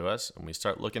gave them to us, and we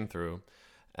start looking through.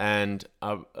 And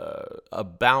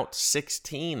about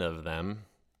 16 of them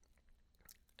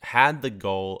had the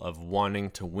goal of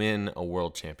wanting to win a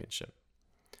world championship.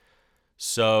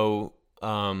 So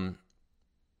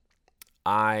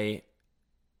I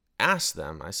asked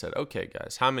them, I said, okay,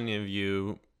 guys, how many of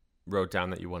you wrote down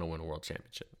that you want to win a world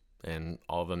championship? And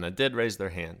all of them that did raise their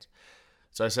hands.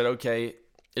 So I said, okay,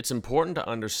 it's important to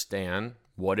understand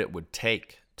what it would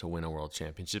take to win a world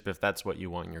championship if that's what you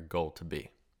want your goal to be.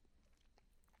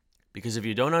 Because if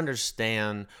you don't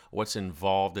understand what's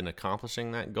involved in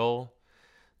accomplishing that goal,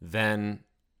 then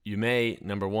you may,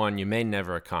 number one, you may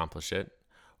never accomplish it,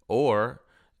 or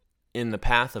in the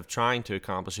path of trying to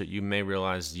accomplish it, you may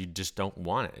realize you just don't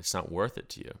want it. It's not worth it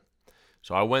to you.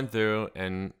 So I went through,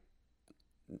 and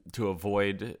to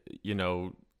avoid,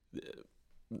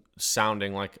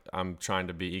 sounding like I'm trying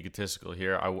to be egotistical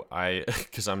here, I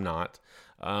because I'm not,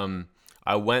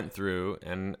 I went through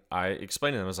and I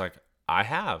explained to them, I was like, I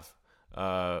have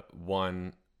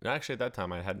won. Actually, at that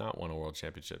time, I had not won a world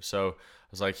championship. So I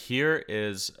was like, here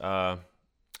is,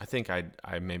 I think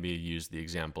I maybe used the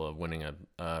example of winning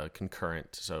a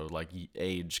concurrent, so like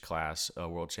age class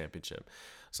world championship.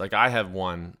 It's like I have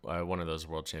won one of those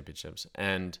world championships,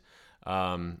 and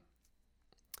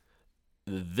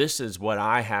this is what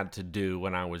I had to do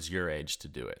when I was your age to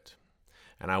do it.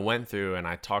 And I went through and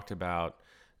I talked about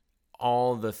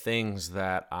all the things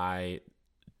that I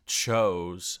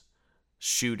chose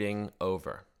shooting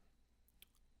over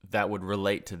that would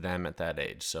relate to them at that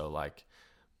age. So like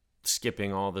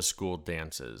skipping all the school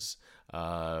dances,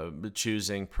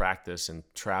 choosing practice and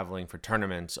traveling for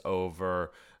tournaments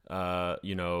over,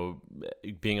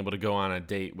 being able to go on a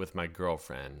date with my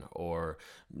girlfriend, or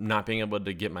not being able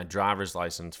to get my driver's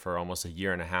license for almost a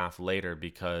year and a half later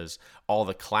because all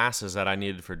the classes that I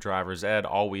needed for driver's ed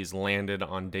always landed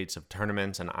on dates of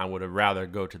tournaments, and I would have rather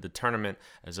go to the tournament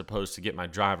as opposed to get my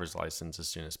driver's license as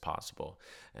soon as possible.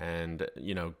 And,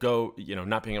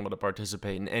 not being able to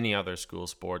participate in any other school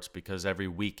sports because every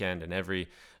weekend and every,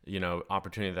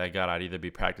 opportunity that I got, I'd either be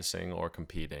practicing or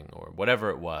competing or whatever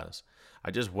it was. I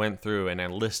just went through and I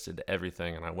listed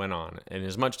everything, and I went on in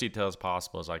as much detail as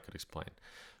possible as I could explain.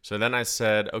 So then I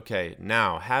said, okay,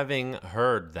 now having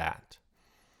heard that,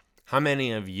 how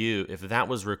many of you, if that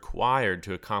was required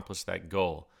to accomplish that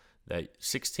goal that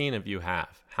 16 of you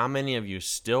have, how many of you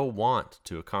still want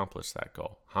to accomplish that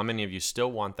goal? How many of you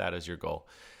still want that as your goal?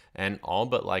 And all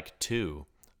but like 2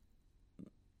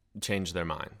 changed their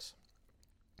minds.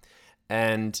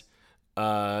 And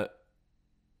I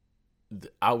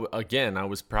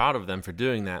was proud of them for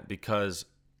doing that, because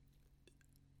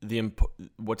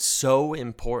what's so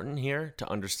important here to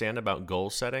understand about goal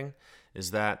setting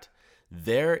is that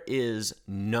there is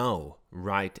no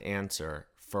right answer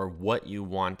for what you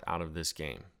want out of this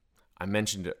game. I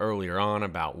mentioned it earlier on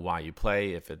about why you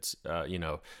play, if it's,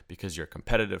 because you're a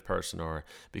competitive person, or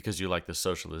because you like the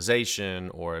socialization,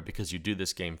 or because you do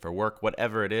this game for work,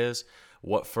 whatever it is,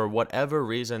 for whatever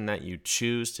reason that you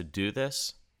choose to do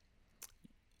this,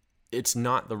 it's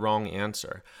not the wrong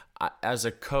answer. As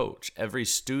a coach, every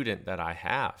student that I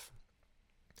have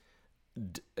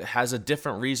has a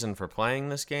different reason for playing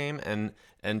this game,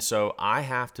 and so I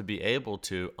have to be able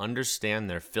to understand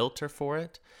their filter for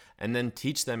it and then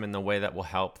teach them in the way that will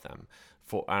help them.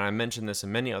 And I mentioned this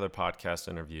in many other podcast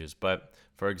interviews, but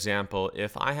for example,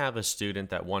 if I have a student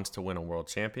that wants to win a world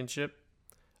championship,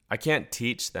 I can't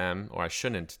teach them, or I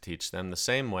shouldn't teach them, the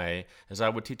same way as I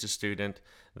would teach a student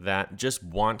that just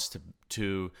wants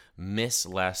to miss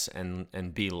less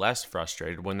and be less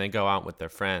frustrated when they go out with their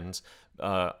friends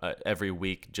every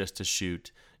week just to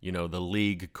shoot, the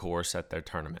league course at their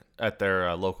tournament, at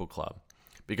their local club.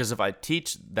 Because if I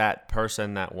teach that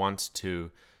person that wants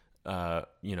to,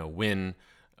 win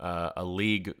a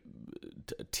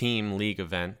team league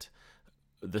event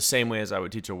the same way as I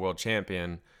would teach a world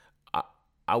champion,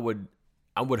 I would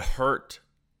hurt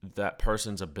that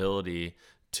person's ability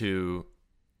to,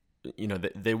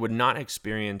 they would not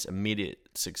experience immediate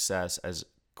success as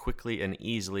quickly and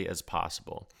easily as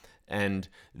possible. and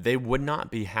they would not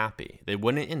be happy. They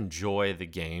wouldn't enjoy the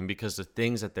game because the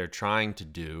things that they're trying to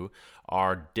do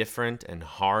are different and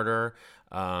harder,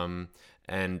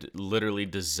 and literally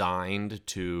designed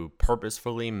to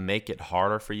purposefully make it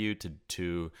harder for you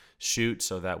to shoot,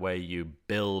 so that way you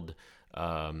build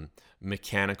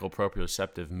mechanical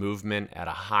proprioceptive movement at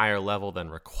a higher level than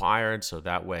required, so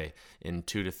that way in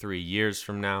 2 to 3 years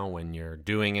from now, when you're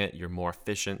doing it, you're more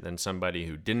efficient than somebody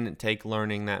who didn't take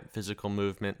learning that physical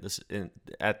movement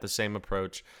at the same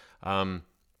approach. I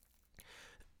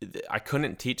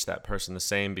couldn't teach that person the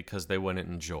same because they wouldn't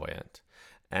enjoy it.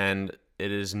 And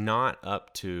it is not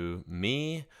up to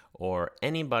me or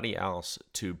anybody else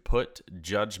to put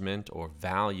judgment or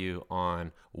value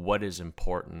on what is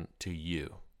important to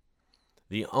you.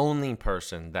 The only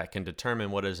person that can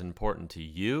determine what is important to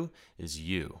you is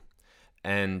you.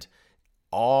 And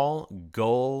all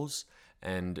goals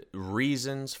and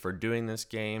reasons for doing this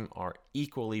game are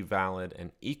equally valid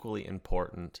and equally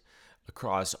important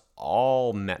across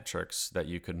all metrics that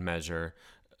you could measure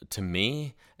to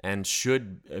me, and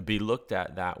should be looked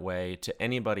at that way to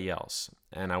anybody else.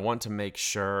 And I want to make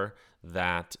sure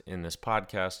that in this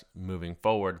podcast moving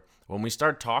forward, when we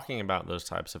start talking about those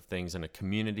types of things in a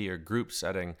community or group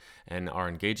setting and are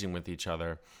engaging with each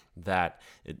other, that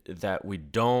we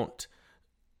don't,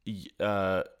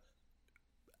 out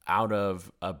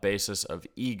of a basis of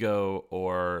ego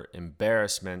or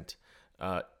embarrassment,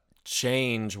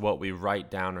 change what we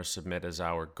write down or submit as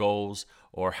our goals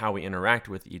or how we interact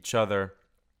with each other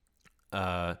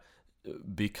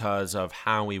because of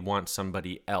how we want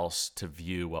somebody else to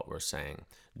view what we're saying.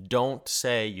 Don't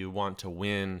say you want to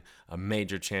win a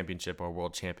major championship or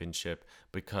world championship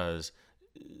because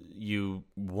you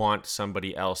want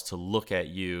somebody else to look at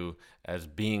you as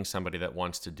being somebody that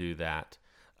wants to do that.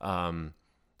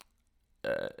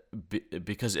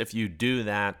 Because if you do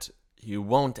that, you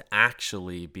won't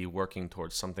actually be working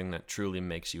towards something that truly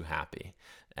makes you happy.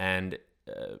 And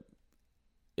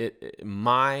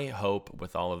my hope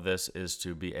with all of this is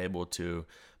to be able to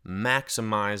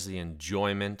maximize the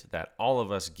enjoyment that all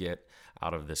of us get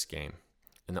out of this game.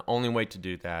 And the only way to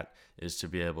do that is to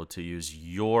be able to use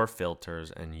your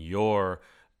filters and your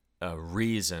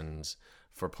reasons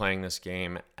for playing this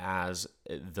game as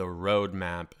the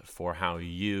roadmap for how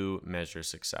you measure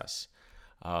success.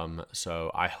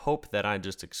 So I hope that I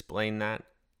just explained that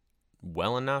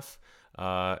well enough,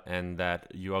 and that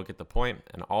you all get the point.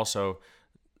 And also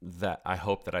that I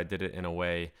hope that I did it in a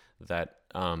way that,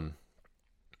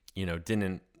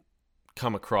 didn't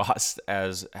come across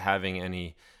as having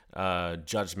any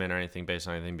judgment or anything based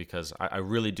on anything, because I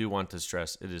really do want to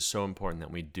stress it is so important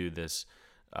that we do this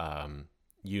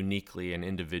uniquely and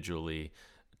individually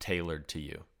tailored to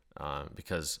you,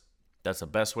 because that's the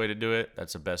best way to do it.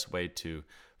 That's the best way to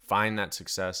find that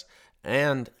success.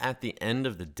 And at the end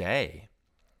of the day,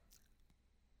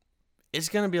 it's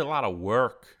going to be a lot of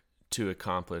work to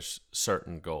accomplish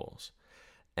certain goals.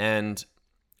 And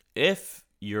if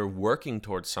you're working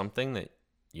towards something that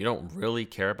you don't really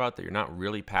care about, that you're not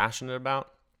really passionate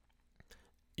about,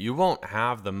 you won't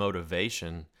have the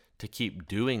motivation to keep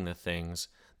doing the things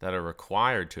that are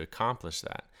required to accomplish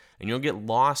that. And you'll get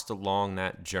lost along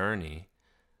that journey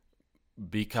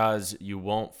because you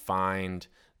won't find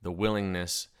the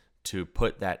willingness to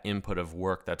put that input of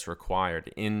work that's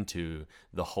required into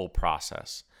the whole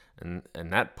process. And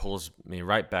that pulls me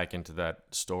right back into that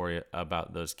story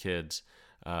about those kids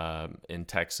in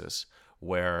Texas,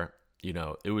 where,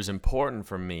 it was important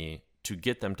for me to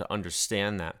get them to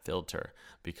understand that filter,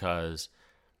 because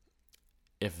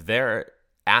if they're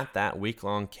at that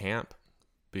week-long camp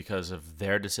because of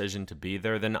their decision to be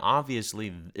there, then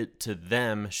obviously to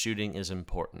them, shooting is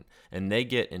important. And they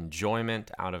get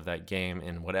enjoyment out of that game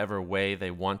in whatever way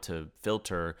they want to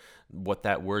filter what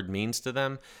that word means to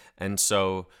them. And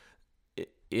so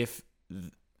if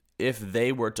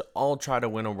they were to all try to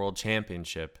win a world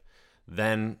championship,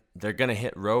 then they're going to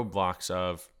hit roadblocks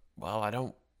of, well, I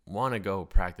don't want to go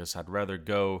practice. I'd rather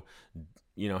go,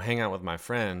 hang out with my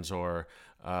friends, or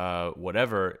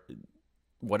whatever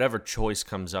choice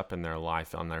comes up in their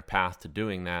life on their path to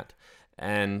doing that.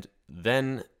 And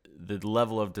then the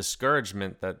level of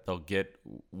discouragement that they'll get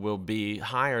will be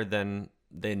higher than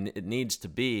it needs to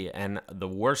be. And the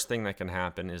worst thing that can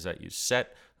happen is that you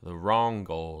set the wrong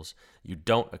goals, you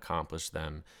don't accomplish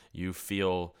them, you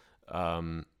feel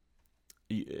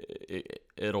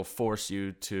it'll force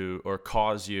you to, or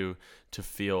cause you to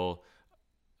feel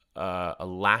a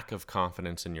lack of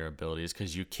confidence in your abilities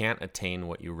because you can't attain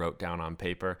what you wrote down on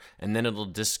paper, and then it'll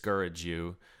discourage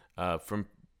you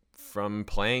from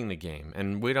playing the game.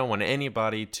 And we don't want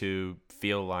anybody to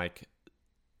feel like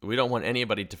We don't want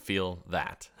anybody to feel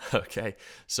that. Okay,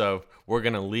 so we're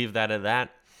gonna leave that at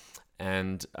that,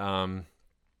 and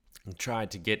try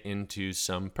to get into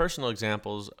some personal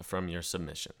examples from your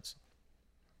submissions.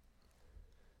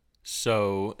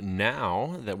 So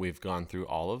now that we've gone through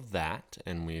all of that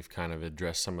and we've kind of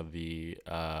addressed some of the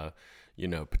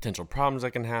potential problems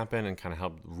that can happen and kind of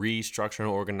help restructure and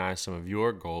organize some of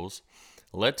your goals,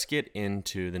 let's get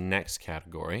into the next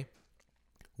category,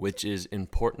 which is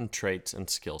important traits and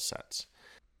skill sets.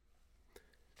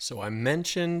 So I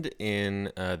mentioned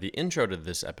in the intro to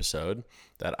this episode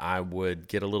that I would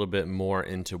get a little bit more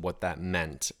into what that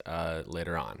meant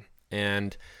later on.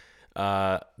 And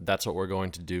that's what we're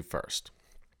going to do first.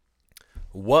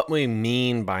 What we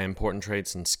mean by important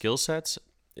traits and skill sets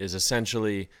is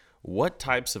essentially what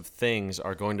types of things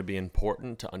are going to be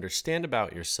important to understand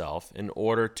about yourself in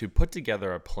order to put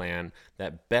together a plan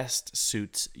that best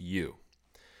suits you.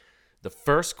 The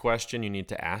first question you need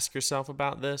to ask yourself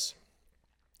about this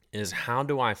is, how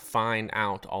do I find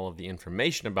out all of the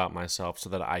information about myself so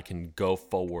that I can go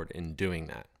forward in doing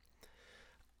that?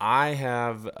 I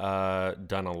have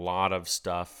done a lot of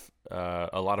stuff,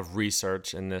 a lot of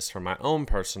research in this for my own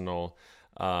personal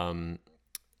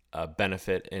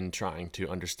benefit in trying to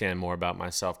understand more about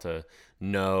myself, to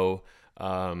know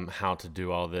how to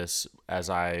do all this as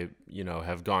I,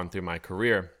 have gone through my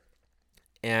career.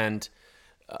 And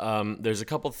there's a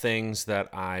couple things that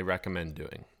I recommend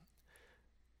doing.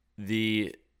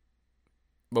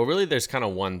 Really, there's kind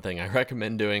of one thing I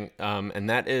recommend doing, and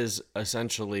that is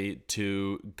essentially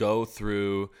to go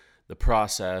through the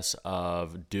process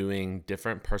of doing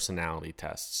different personality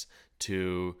tests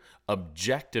to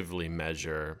objectively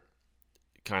measure,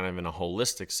 kind of in a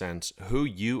holistic sense, who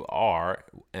you are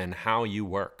and how you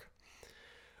work.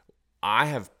 I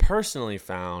have personally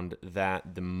found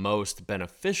that the most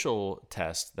beneficial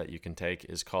test that you can take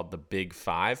is called the Big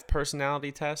Five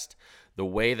personality test. The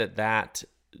way that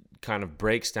kind of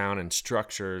breaks down and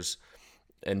structures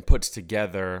and puts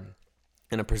together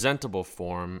in a presentable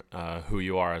form who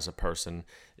you are as a person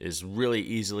is really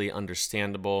easily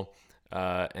understandable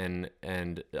and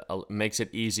makes it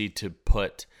easy to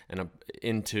put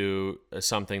into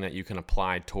something that you can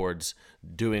apply towards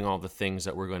doing all the things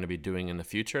that we're going to be doing in the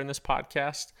future in this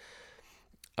podcast.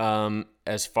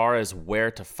 As far as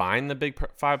where to find the Big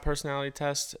Five personality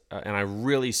test, and I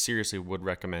really seriously would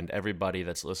recommend everybody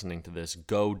that's listening to this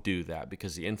go do that,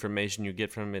 because the information you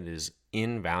get from it is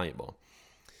invaluable.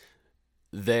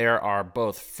 There are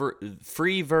both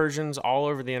free versions all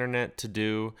over the internet to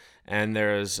do, and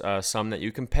there's some that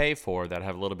you can pay for that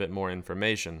have a little bit more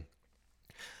information.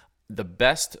 The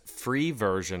best free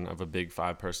version of a Big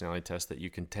Five personality test that you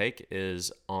can take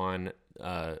is on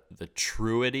the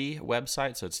Truity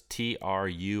website. So it's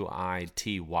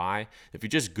Truity. If you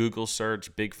just Google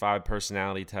search Big Five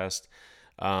personality test,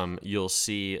 you'll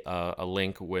see a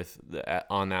link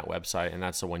on that website, and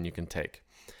that's the one you can take.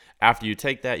 After you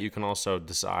take that, you can also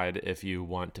decide if you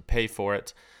want to pay for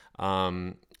it,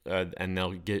 and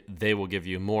they will give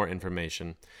you more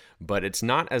information. But it's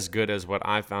not as good as what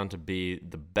I found to be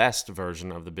the best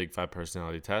version of the Big Five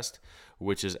personality test,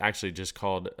 which is actually just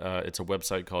called, it's a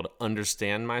website called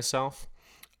Understand Myself.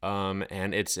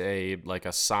 And it's a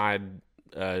side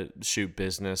shoot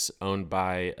business owned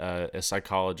by a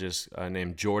psychologist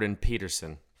named Jordan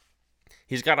Peterson.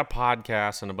 He's got a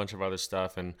podcast and a bunch of other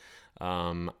stuff, and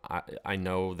I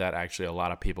know that actually a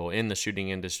lot of people in the shooting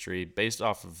industry, based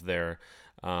off of their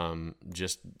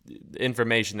just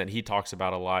information that he talks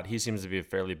about a lot, he seems to be a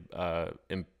fairly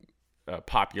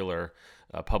popular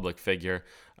public figure,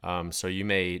 so you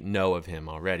may know of him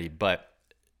already. But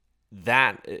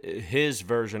his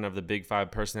version of the Big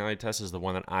Five personality test is the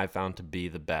one that I found to be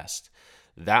the best.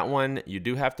 That one you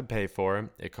do have to pay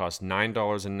for. It costs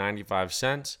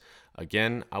 $9.95.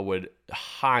 Again, I would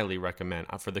highly recommend.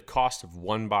 For the cost of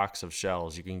one box of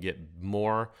shells, you can get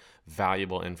more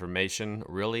valuable information,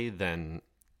 really, than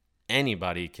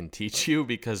anybody can teach you,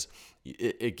 because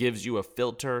it gives you a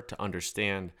filter to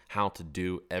understand how to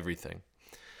do everything.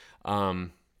 So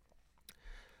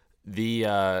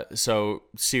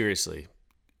seriously,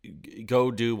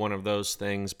 go do one of those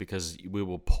things, because we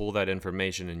will pull that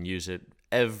information and use it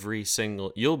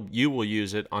you will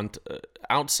use it on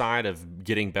outside of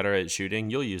getting better at shooting.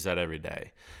 You'll use that every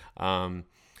day.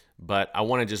 But I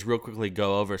want to just real quickly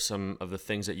go over some of the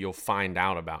things that you'll find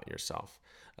out about yourself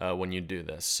when you do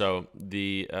this. So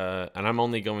and I'm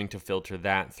only going to filter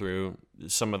that through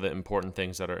some of the important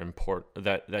things that are important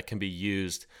that can be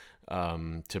used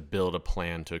to build a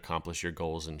plan to accomplish your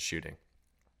goals in shooting.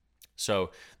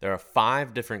 So there are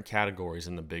 5 different categories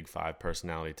in the Big Five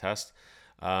personality test.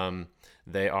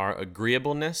 They are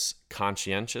agreeableness,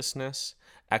 conscientiousness,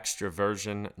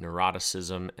 extroversion,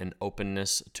 neuroticism, and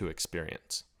openness to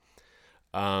experience.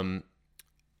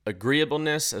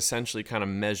 Agreeableness essentially kind of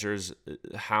measures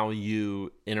how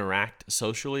you interact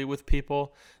socially with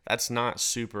people. That's not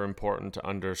super important to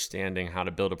understanding how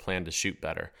to build a plan to shoot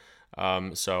better.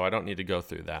 So I don't need to go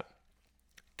through that.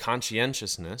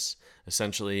 Conscientiousness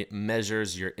essentially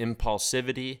measures your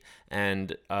impulsivity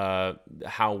and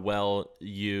how well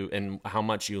you and how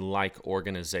much you like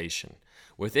organization.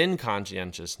 Within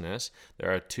conscientiousness,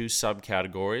 there are two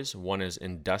subcategories. One is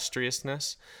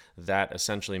industriousness, that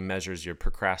essentially measures your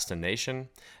procrastination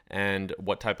and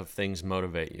what type of things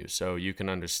motivate you. So you can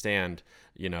understand,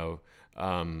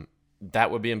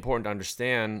 that would be important to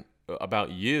understand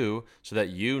about you so that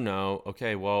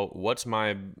okay, well, what's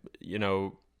my,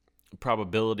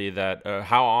 probability that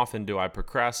how often do I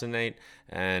procrastinate?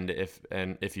 And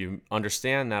if you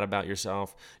understand that about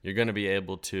yourself, you're going to be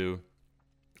able to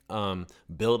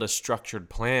build a structured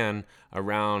plan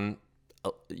around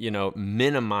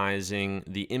minimizing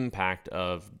the impact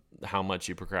of how much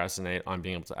you procrastinate on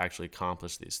being able to actually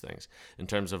accomplish these things. In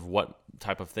terms of what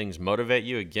type of things motivate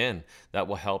you, again, that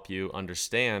will help you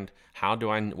understand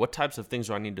what types of things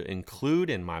do I need to include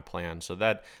in my plan so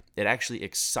that it actually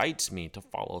excites me to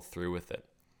follow through with it.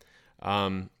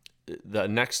 The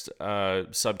next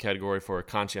subcategory for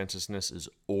conscientiousness is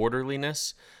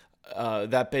orderliness.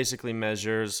 That basically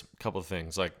measures a couple of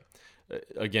things. Like,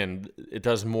 again, it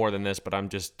does more than this, but I'm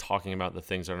just talking about the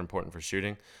things that are important for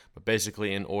shooting. But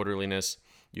basically, in orderliness,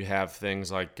 you have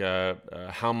things like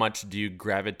how much do you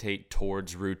gravitate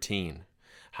towards routine?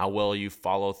 How well you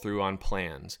follow through on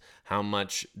plans? How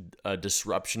much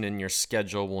disruption in your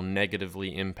schedule will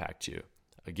negatively impact you?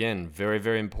 Again, very,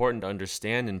 very important to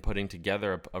understand in putting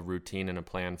together a routine and a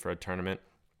plan for a tournament.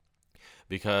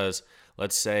 Because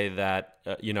let's say that,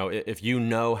 if you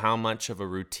know how much of a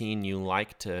routine you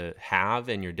like to have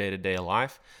in your day-to-day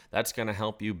life, that's going to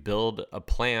help you build a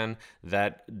plan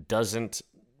that doesn't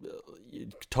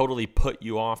totally put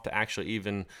you off to actually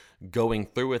even going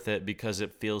through with it because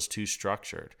it feels too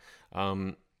structured.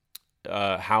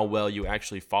 How well you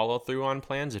actually follow through on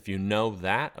plans, if you know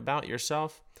that about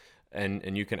yourself,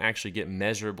 and you can actually get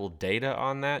measurable data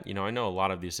on that. I know a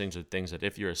lot of these things are things that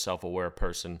if you're a self-aware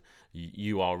person,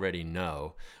 you already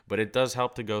know, but it does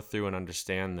help to go through and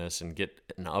understand this and get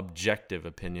an objective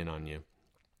opinion on you.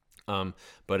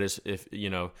 But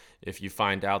if you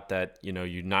find out that,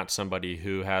 you're not somebody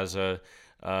who has a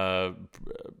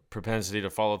propensity to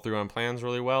follow through on plans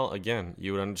really well, again,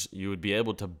 you would be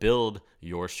able to build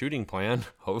your shooting plan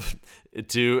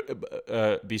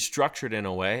to be structured in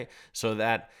a way so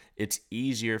that it's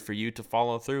easier for you to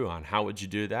follow through on. How would you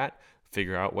do that?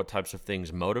 Figure out what types of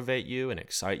things motivate you and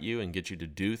excite you and get you to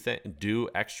do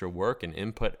extra work and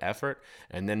input effort,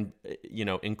 and then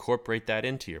incorporate that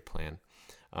into your plan.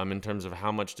 In terms of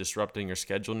how much disrupting your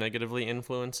schedule negatively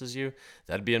influences you,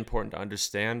 that'd be important to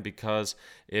understand, because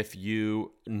if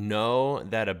you know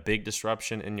that a big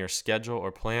disruption in your schedule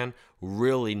or plan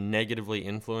really negatively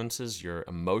influences your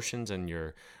emotions and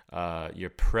your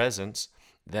presence,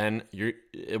 then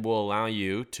it will allow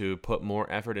you to put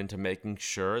more effort into making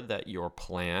sure that your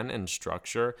plan and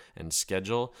structure and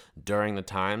schedule during the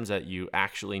times that you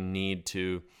actually need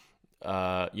to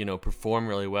perform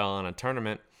really well on a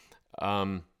tournament,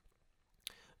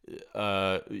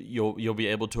 you'll be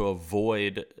able to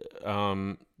avoid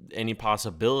any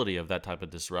possibility of that type of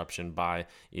disruption by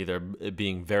either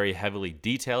being very heavily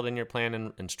detailed in your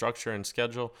plan and structure and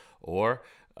schedule, or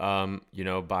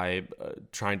by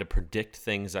trying to predict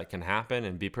things that can happen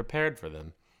and be prepared for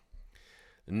them.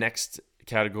 The next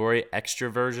category,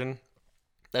 extroversion.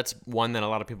 That's one that a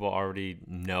lot of people already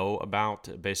know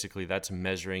about. Basically, that's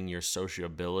measuring your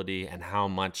sociability and how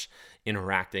much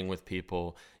interacting with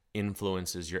people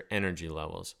influences your energy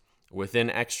levels. Within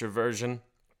extroversion,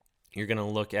 you're going to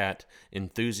look at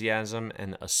enthusiasm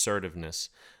and assertiveness.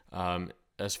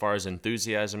 As far as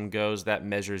enthusiasm goes, that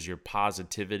measures your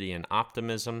positivity and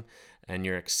optimism and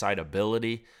your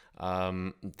excitability.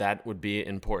 That would be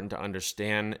important to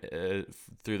understand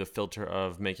through the filter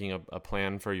of making a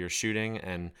plan for your shooting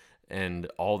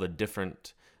and all the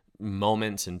different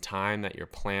moments in time that your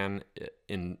plan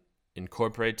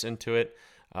incorporates into it.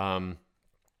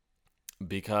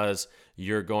 Because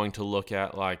you're going to look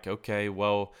at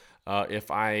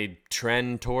if I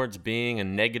trend towards being a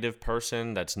negative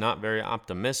person that's not very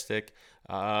optimistic,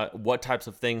 what types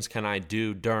of things can I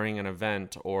do during an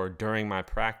event or during my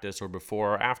practice or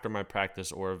before or after my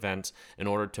practice or events in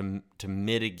order to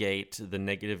mitigate the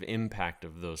negative impact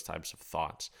of those types of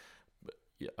thoughts?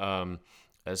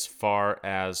 As far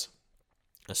as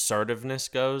assertiveness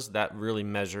goes, that really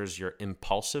measures your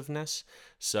impulsiveness.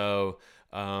 So,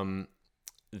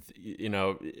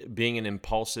 being an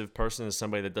impulsive person is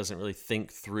somebody that doesn't really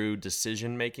think through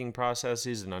decision-making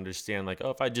processes and understand, like, oh,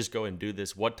 if I just go and do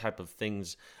this, what type of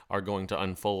things are going to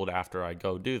unfold after I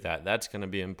go do that? That's going to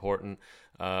be important,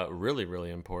 really, really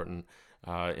important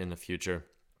in the future.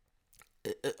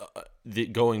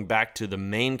 Going back to the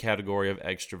main category of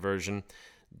extroversion,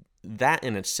 that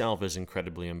in itself is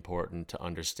incredibly important to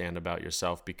understand about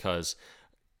yourself, because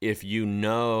if you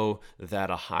know that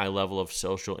a high level of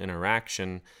social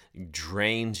interaction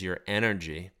drains your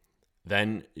energy,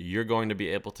 then you're going to be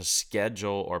able to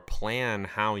schedule or plan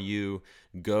how you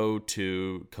go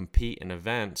to compete in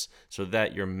events so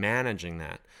that you're managing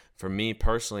that. For me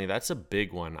personally, that's a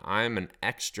big one. I'm an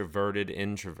extroverted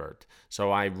introvert. So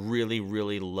I really,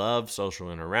 really love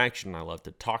social interaction. I love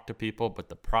to talk to people, but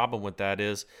the problem with that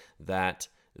is that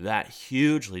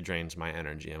hugely drains my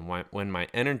energy. And when my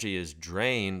energy is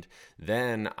drained,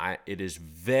 then it is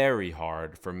very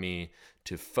hard for me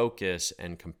to focus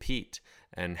and compete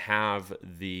and have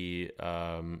the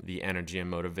energy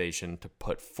and motivation to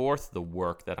put forth the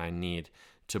work that I need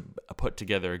to put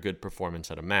together a good performance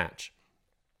at a match.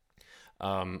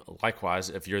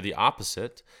 Likewise, if you're the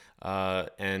opposite,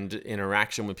 and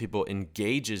interaction with people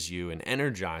engages you and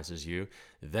energizes you,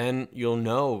 then you'll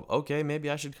know, okay,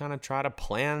 maybe I should kind of try to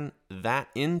plan that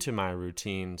into my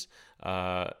routines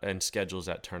and schedules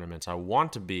at tournaments. I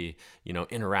want to be,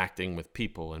 interacting with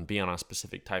people and be on a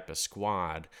specific type of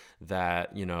squad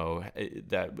that,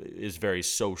 that is very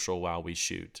social while we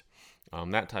shoot,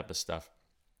 that type of stuff.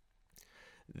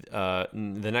 The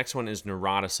next one is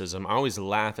neuroticism. I always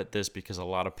laugh at this because a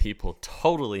lot of people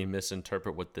totally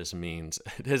misinterpret what this means.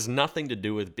 It has nothing to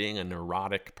do with being a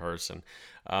neurotic person.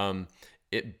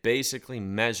 It basically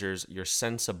measures your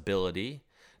sensibility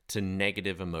to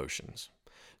negative emotions.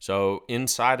 So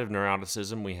inside of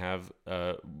neuroticism, we have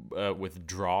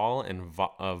withdrawal and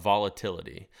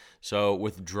volatility. So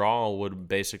withdrawal would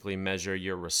basically measure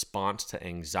your response to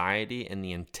anxiety and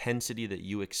the intensity that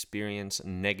you experience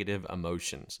negative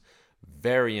emotions.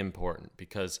 Very important,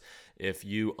 because if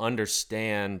you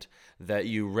understand that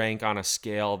you rank on a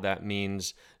scale, that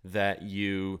means that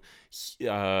you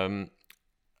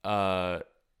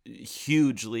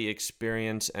hugely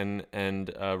experience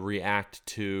and react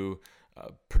to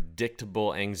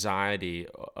predictable anxiety,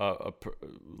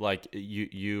 like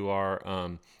you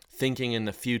are thinking in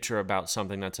the future about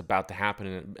something that's about to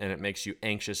happen, and it makes you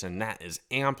anxious, and that is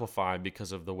amplified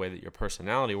because of the way that your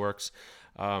personality works,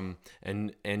 and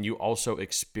you also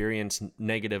experience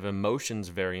negative emotions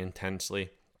very intensely.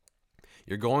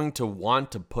 You're going to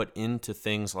want to put into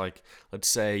things like, let's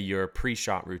say, your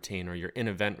pre-shot routine or your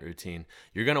in-event routine.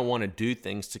 You're going to want to do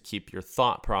things to keep your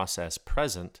thought process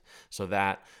present so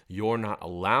that you're not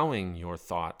allowing your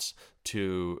thoughts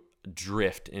to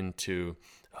drift into,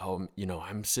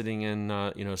 I'm sitting in,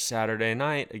 Saturday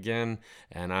night again,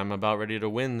 and I'm about ready to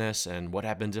win this, and what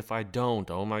happens if I don't?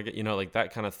 Oh my God, like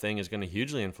that kind of thing is going to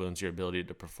hugely influence your ability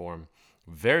to perform.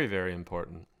 Very, very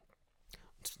important.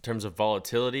 In terms of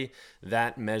volatility,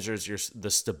 that measures the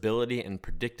stability and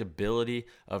predictability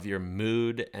of your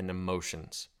mood and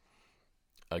emotions.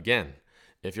 Again,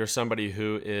 if you're somebody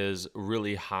who is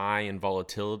really high in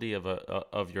volatility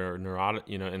of your neurotic,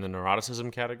 in the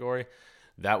neuroticism category,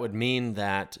 that would mean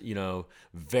that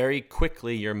very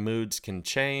quickly your moods can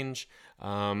change,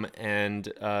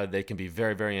 and they can be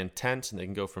very, very intense, and they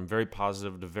can go from very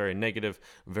positive to very negative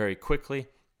very quickly.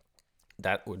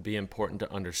 That would be important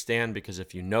to understand, because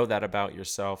if you know that about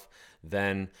yourself,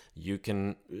 then you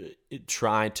can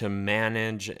try to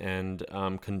manage and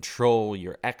control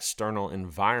your external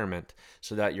environment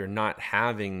so that you're not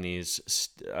having these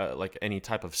like any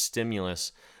type of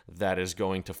stimulus that is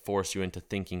going to force you into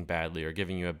thinking badly or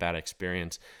giving you a bad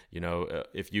experience.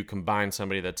 If you combine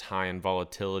somebody that's high in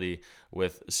volatility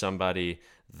with somebody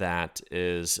that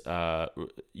is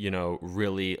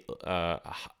really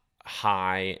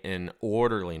high in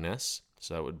orderliness,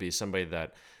 so that would be somebody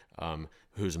that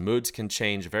whose moods can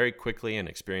change very quickly and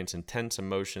experience intense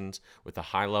emotions, with a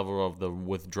high level of the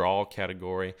withdrawal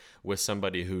category, with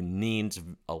somebody who needs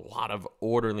a lot of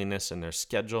orderliness in their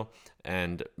schedule,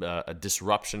 and a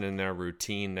disruption in their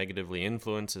routine negatively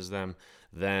influences them,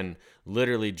 then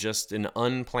literally just an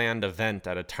unplanned event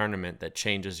at a tournament that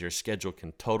changes your schedule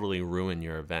can totally ruin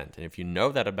your event. And if you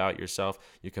know that about yourself,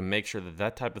 you can make sure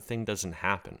that type of thing doesn't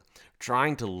happen.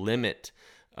 Trying to limit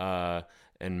and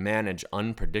manage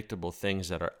unpredictable things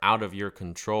that are out of your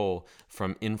control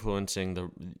from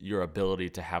influencing your ability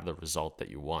to have the result that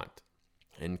you want.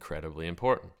 Incredibly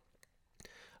important.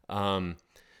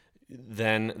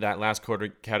 then that last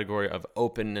category of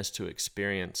openness to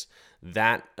experience,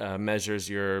 that measures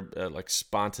your like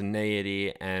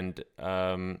spontaneity and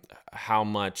how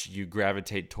much you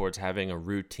gravitate towards having a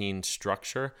routine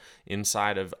structure.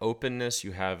 Inside of openness,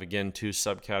 you have, again, two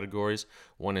subcategories.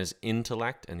 One is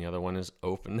intellect and the other one is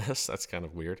openness. That's kind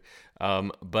of weird.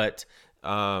 But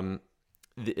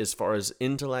as far as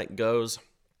intellect goes,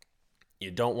 you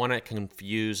don't want to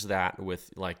confuse that with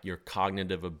like your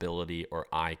cognitive ability or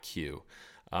IQ.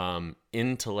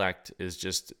 Intellect is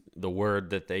just the word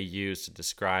that they use to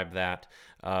describe that,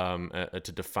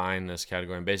 to define this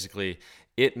category. And basically,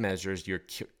 it measures your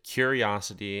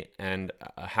curiosity and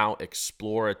how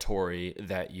exploratory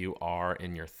that you are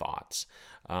in your thoughts,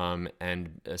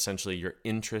 and essentially your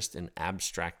interest in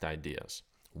abstract ideas.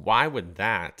 Why would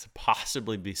that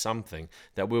possibly be something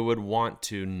that we would want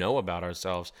to know about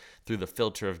ourselves through the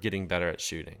filter of getting better at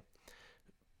shooting?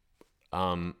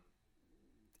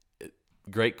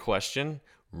 Great question.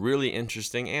 Really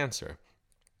interesting answer.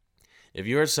 If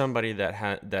you're somebody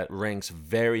that ranks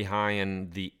very high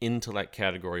in the intellect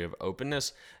category of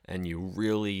openness, and you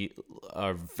really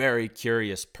are a very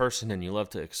curious person and you love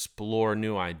to explore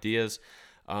new ideas,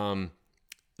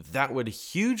 that would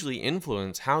hugely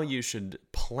influence how you should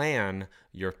plan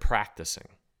your practicing.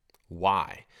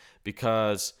 Why?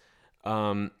 Because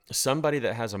somebody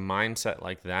that has a mindset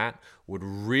like that would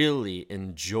really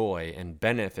enjoy and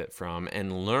benefit from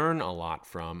and learn a lot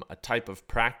from a type of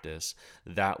practice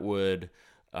that would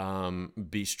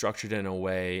be structured in a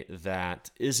way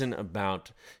that isn't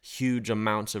about huge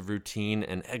amounts of routine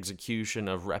and execution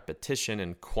of repetition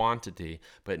and quantity,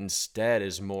 but instead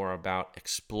is more about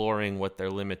exploring what their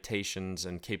limitations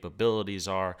and capabilities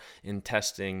are in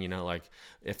testing. Like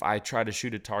if I try to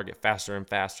shoot a target faster and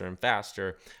faster and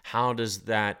faster, how does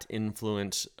that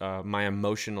influence my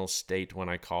emotional state when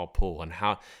I call pull? And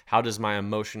how does my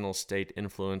emotional state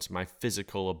influence my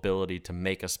physical ability to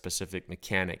make a specific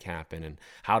mechanic happen? And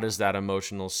how does that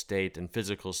emotional state and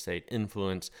physical state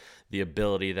influence the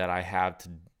ability that I have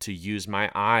to use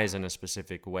my eyes in a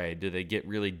specific way? Do they get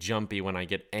really jumpy when I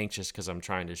get anxious because I'm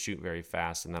trying to shoot very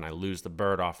fast and then I lose the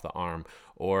bird off the arm?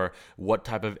 Or what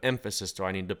type of emphasis do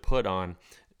I need to put on,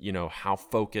 how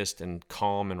focused and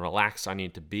calm and relaxed I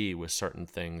need to be with certain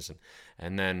things?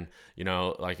 And then,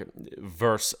 like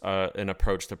verse an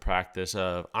approach to practice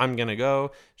of, I'm going to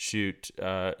go shoot,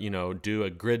 do a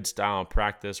grid style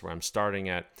practice where I'm starting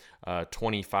at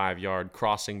 25-yard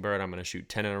crossing bird. I'm going to shoot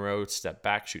 10 in a row, step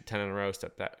back, shoot 10 in a row,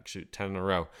 step back, shoot 10 in a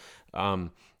row.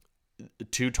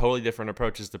 Two totally different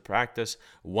approaches to practice.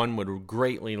 One would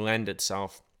greatly lend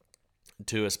itself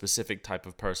to a specific type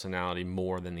of personality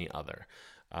more than the other.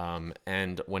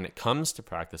 And when it comes to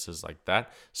practices like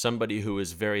that, somebody who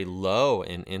is very low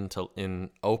in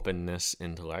openness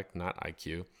intellect, not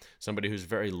IQ, somebody who's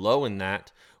very low in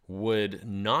that would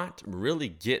not really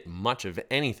get much of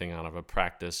anything out of a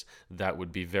practice that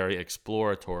would be very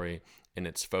exploratory in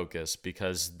its focus,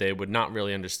 because they would not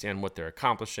really understand what they're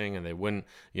accomplishing, and they wouldn't,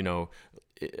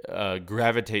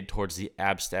 gravitate towards the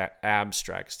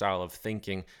abstract style of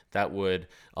thinking that would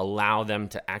allow them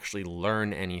to actually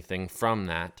learn anything from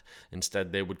that.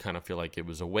 Instead, they would kind of feel like it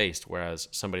was a waste. Whereas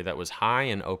somebody that was high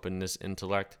in openness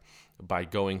intellect, by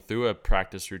going through a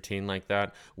practice routine like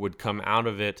that, would come out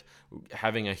of it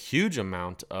having a huge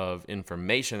amount of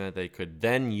information that they could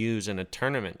then use in a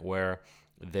tournament where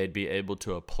they'd be able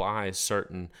to apply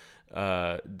certain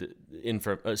amounts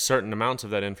of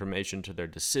that information to their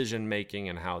decision making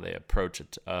and how they approach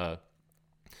a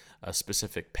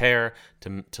specific pair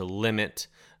to limit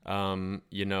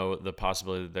the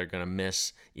possibility that they're going to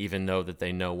miss, even though that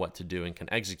they know what to do and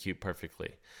can execute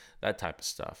perfectly. That type of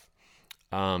stuff.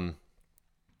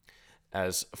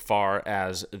 As far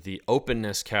as the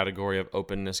openness category of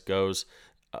openness goes,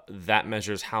 that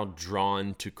measures how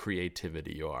drawn to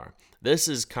creativity you are. This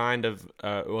is kind of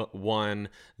one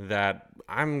that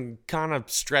I'm kind of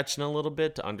stretching a little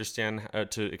bit to understand,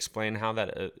 to explain how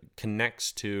that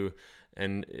connects to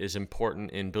and is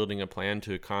important in building a plan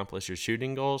to accomplish your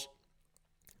shooting goals.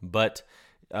 But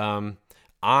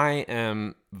I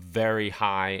am very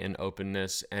high in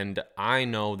openness, and I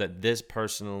know that this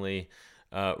personally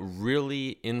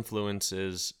really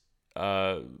influences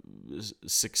a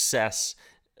successful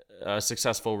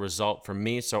result for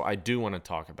me, so I do want to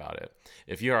talk about it.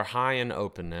 If you are high in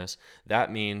openness,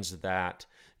 that means that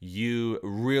you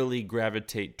really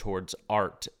gravitate towards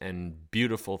art and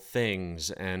beautiful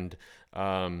things, and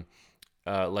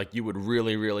like you would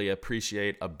really, really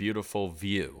appreciate a beautiful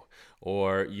view,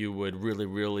 or you would really,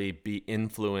 really be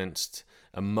influenced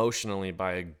emotionally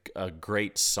by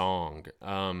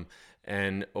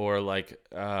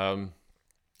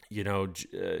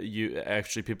you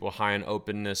actually, people high in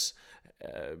openness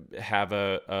have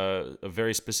a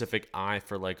very specific eye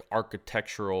for like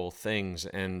architectural things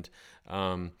and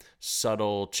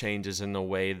subtle changes in the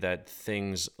way that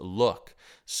things look.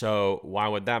 So why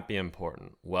would that be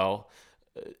important? Well,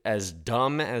 as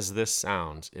dumb as this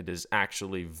sounds, it is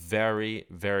actually very,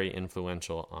 very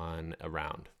influential on a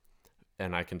round.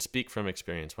 And I can speak from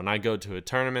experience. When I go to a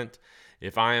tournament,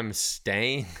 if I am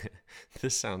staying,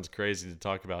 this sounds crazy to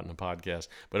talk about in a podcast,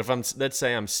 but let's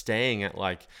say I'm staying at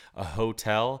like a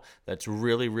hotel that's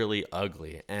really, really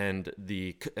ugly, and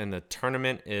the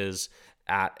tournament is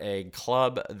at a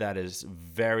club that is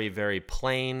very, very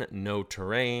plain, no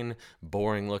terrain,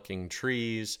 boring looking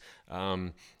trees,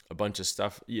 a bunch of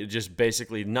stuff, just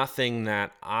basically nothing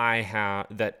that I have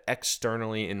that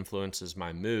externally influences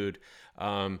my mood.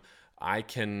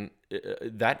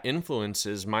 That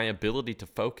influences my ability to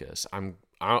focus.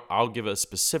 I'll give a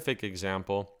specific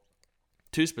example,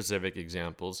 two specific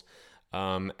examples,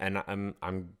 and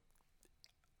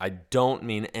I don't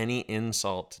mean any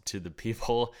insult to the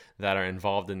people that are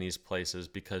involved in these places,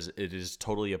 because it is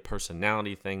totally a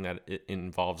personality thing that it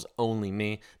involves only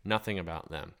me, nothing about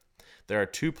them. There are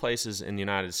two places in the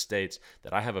United States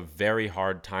that I have a very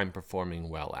hard time performing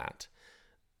well at.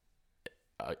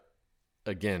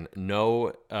 Again,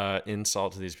 no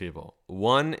insult to these people.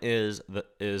 One is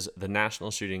the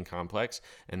National Shooting Complex,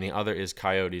 and the other is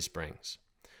Coyote Springs.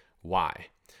 Why?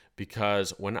 Because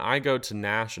when I go to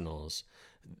nationals,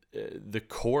 the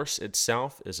course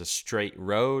itself is a straight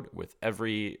road with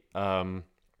every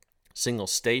single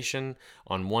station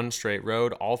on one straight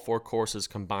road. All four courses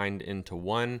combined into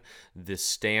one. The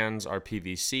stands are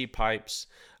PVC pipes.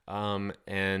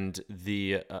 And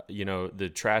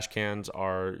the trash cans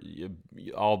are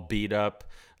all beat up.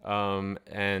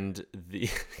 And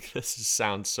this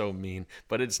sounds so mean,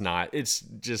 but it's not. It's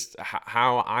just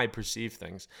how I perceive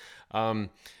things.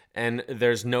 And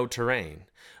there's no terrain.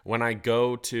 When I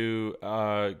go to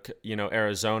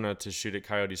Arizona to shoot at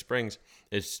Coyote Springs,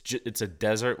 it's a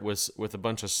desert with a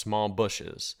bunch of small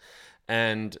bushes,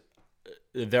 and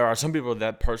there are some people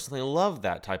that personally love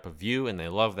that type of view and they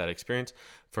love that experience.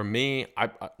 For me,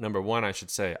 number one, I should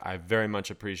say, I very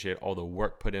much appreciate all the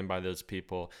work put in by those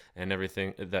people and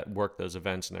everything that work those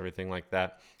events and everything like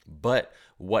that. But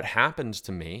what happens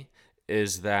to me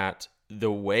is that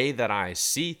the way that I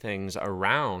see things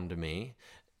around me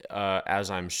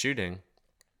as I'm shooting,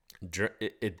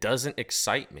 it doesn't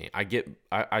excite me. I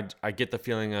get the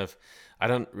feeling of I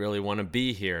don't really want to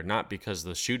be here, not because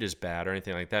the shoot is bad or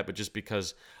anything like that, but just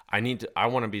because I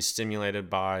want to be stimulated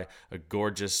by a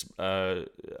gorgeous a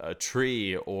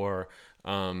tree or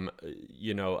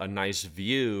a nice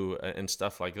view and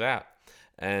stuff like that.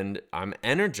 And I'm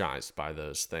energized by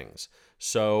those things.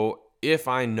 So if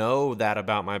I know that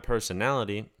about my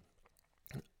personality,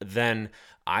 then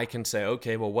I can say,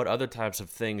 okay, well, what other types of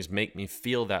things make me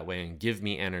feel that way and give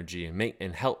me energy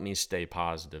and help me stay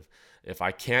positive? If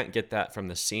I can't get that from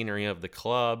the scenery of the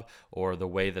club or the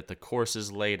way that the course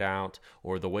is laid out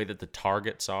or the way that the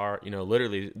targets are,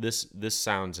 literally this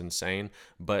sounds insane.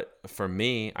 But for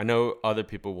me, I know other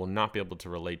people will not be able to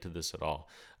relate to this at all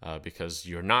because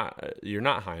you're not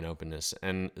high in openness,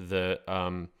 and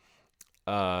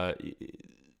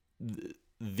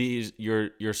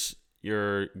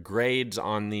your grades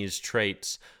on these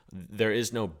traits, there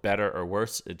is no better or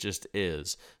worse, it just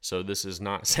is. So this is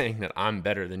not saying that I'm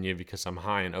better than you because I'm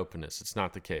high in openness. It's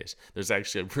not the case. There's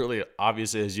actually really,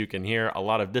 obviously, as you can hear, a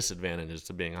lot of disadvantages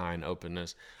to being high in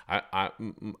openness.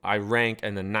 I rank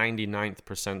in the 99th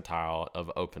percentile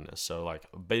of openness, so like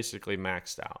basically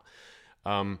maxed out.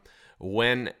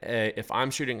 If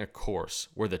I'm shooting a course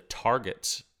where the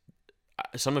targets,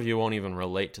 some of you won't even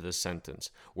relate to this sentence,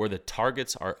 where the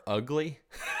targets are ugly.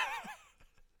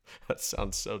 That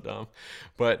sounds so dumb.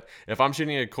 But if I'm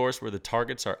shooting a course where the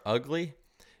targets are ugly,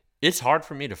 it's hard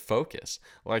for me to focus.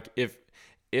 Like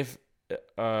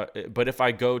but if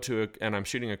I go to and I'm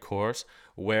shooting a course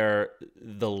where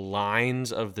the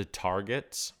lines of the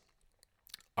targets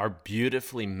are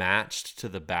beautifully matched to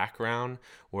the background,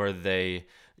 where they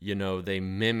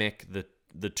mimic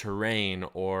the terrain,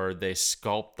 or they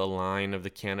sculpt the line of the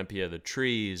canopy of the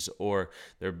trees, or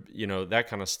they're that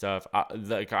kind of stuff.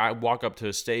 I walk up to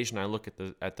a station, I look at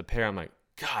the pair, I'm like,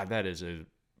 God,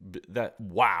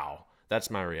 wow, that's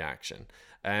my reaction,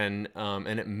 and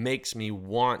it makes me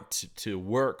want to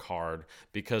work hard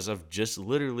because of just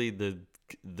literally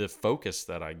the focus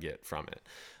that I get from it.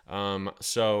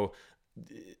 So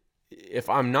if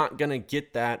I'm not going to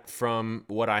get that from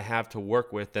what I have to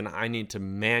work with, then I need to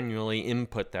manually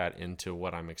input that into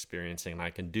what I'm experiencing. And I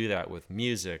can do that with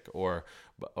music or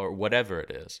whatever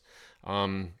it is.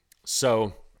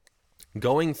 So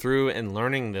going through and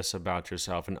learning this about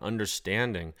yourself and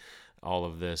understanding all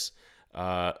of this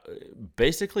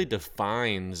basically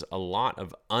defines a lot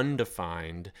of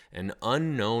undefined and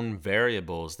unknown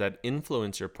variables that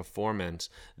influence your performance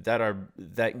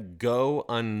that go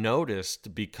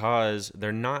unnoticed because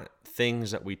they're not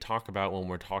things that we talk about when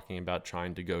we're talking about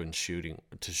trying to go and shoot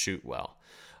well.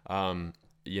 When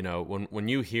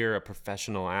you hear a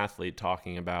professional athlete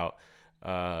talking about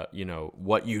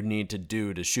what you need to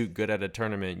do to shoot good at a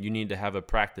tournament. You need to have a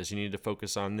practice. You need to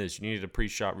focus on this. You need a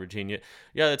pre-shot routine. Yeah,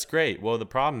 that's great. Well, the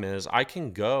problem is I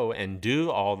can go and do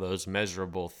all those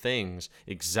measurable things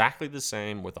exactly the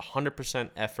same with 100%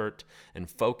 effort and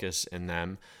focus in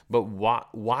them. But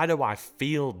why do I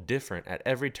feel different at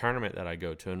every tournament that I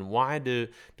go to? And why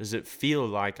does it feel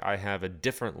like I have a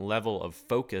different level of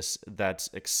focus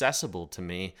that's accessible to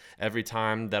me every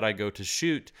time that I go to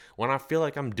shoot when I feel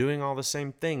like I'm doing all the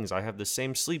same things? I have the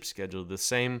same sleep schedule, the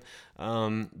same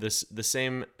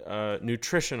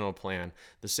nutritional plan,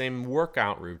 the same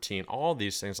workout routine, all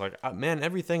these things. Like, man,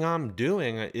 everything I'm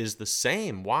doing is the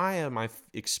same. Why am I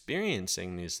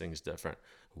experiencing these things different?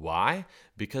 Why?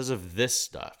 Because of this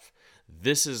stuff.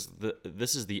 This is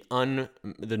the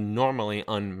normally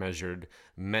unmeasured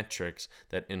metrics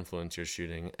that influence your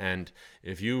shooting. And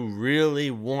if you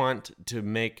really want to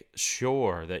make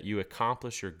sure that you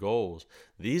accomplish your goals,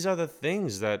 these are the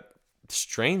things that,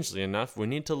 strangely enough, we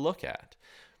need to look at.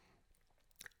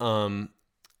 I'll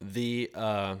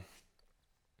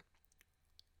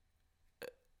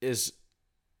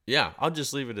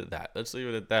just leave it at that. Let's leave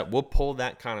it at that. We'll pull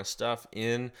that kind of stuff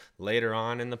in later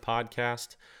on in the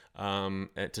podcast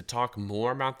to talk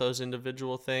more about those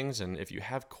individual things. And if you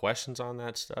have questions on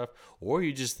that stuff, or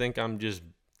you just think I'm just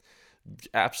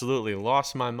absolutely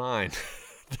lost my mind,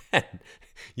 then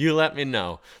you let me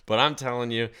know. But I'm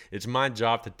telling you, it's my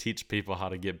job to teach people how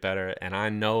to get better. And I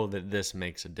know that this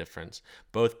makes a difference,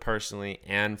 both personally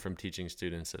and from teaching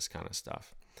students this kind of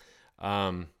stuff.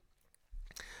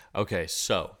 Okay,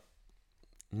 so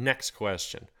next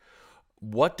question.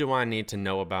 What do I need to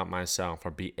know about myself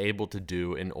or be able to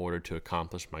do in order to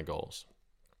accomplish my goals?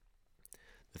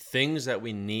 The things that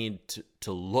we need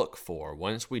to look for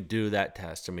once we do that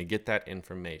test and we get that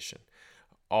information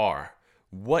are: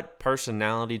 what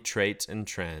personality traits and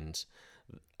trends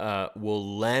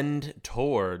will lend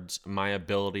towards my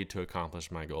ability to accomplish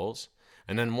my goals?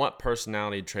 And then what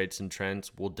personality traits and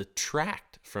trends will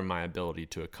detract from my ability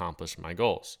to accomplish my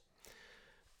goals?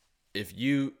 If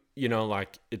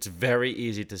it's very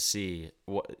easy to see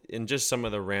in just some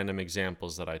of the random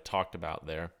examples that I talked about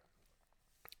there,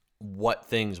 what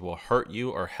things will hurt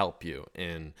you or help you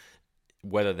in,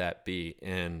 whether that be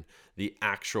in the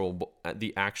actual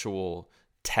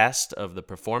test of the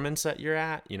performance that you're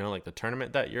at, like the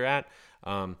tournament that you're at.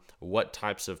 What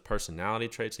types of personality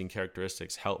traits and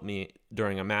characteristics help me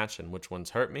during a match and which ones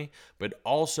hurt me, but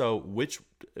also which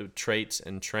traits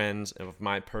and trends of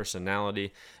my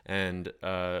personality and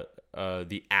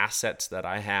the assets that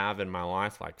I have in my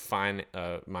life, like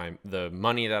the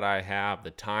money that I have, the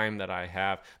time that I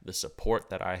have, the support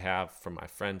that I have from my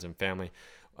friends and family.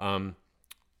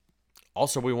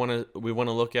 Also, we want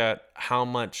to look at how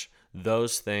much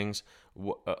those things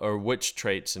or which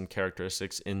traits and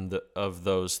characteristics of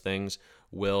those things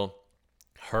will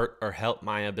hurt or help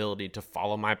my ability to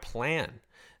follow my plan,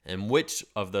 and which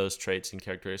of those traits and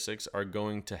characteristics are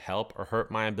going to help or hurt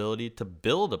my ability to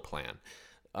build a plan.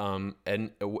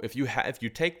 And if you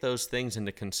take those things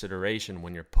into consideration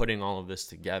when you're putting all of this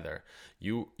together,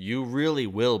 you really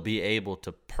will be able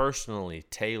to personally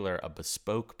tailor a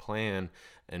bespoke plan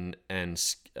and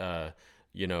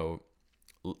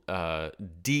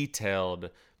detailed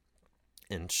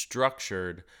and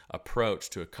structured approach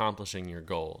to accomplishing your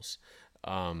goals,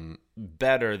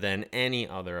 better than any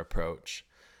other approach.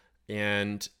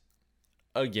 And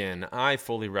again, I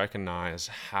fully recognize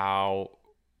how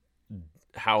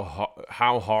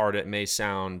hard it may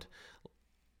sound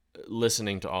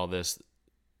listening to all this,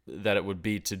 that it would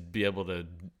be to be able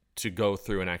to go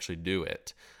through and actually do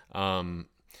it.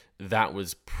 That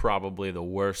was probably the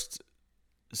worst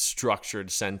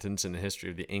structured sentence in the history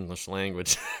of the English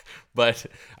language, but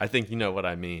I think you know what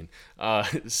I mean.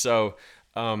 So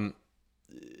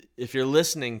if you're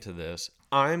listening to this,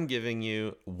 I'm giving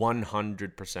you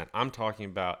 100%. I'm talking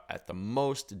about at the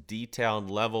most detailed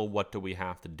level, what do we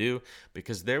have to do?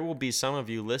 Because there will be some of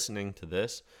you listening to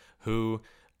this who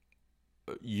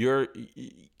you're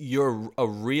a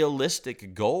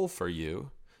realistic goal for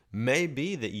you may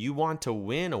be that you want to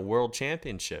win a world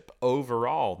championship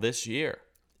overall this year.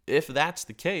 If that's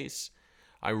the case,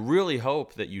 I really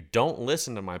hope that you don't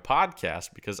listen to my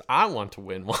podcast because I want to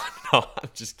win one. No, I'm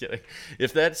just kidding.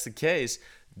 If that's the case,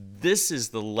 this is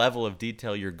the level of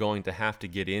detail you're going to have to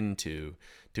get into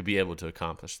to be able to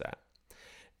accomplish that.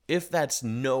 If that's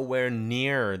nowhere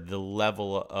near the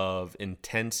level of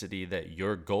intensity that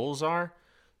your goals are,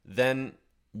 then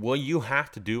will you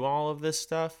have to do all of this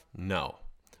stuff? No.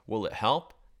 Will it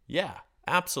help? Yeah,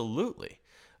 absolutely.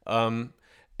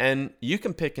 And you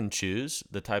can pick and choose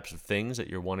the types of things that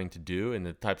you're wanting to do and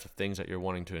the types of things that you're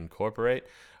wanting to incorporate.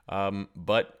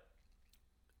 But,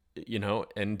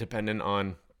 and depending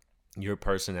on your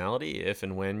personality, if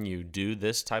and when you do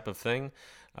this type of thing,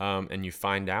 and you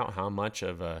find out how much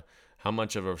of a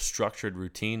structured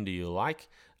routine do you like,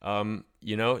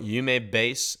 you may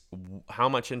base how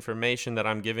much information that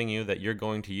I'm giving you that you're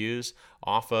going to use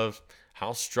off of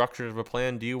how structured of a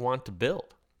plan do you want to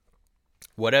build.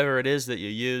 Whatever it is that you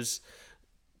use,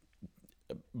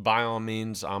 by all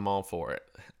means, I'm all for it.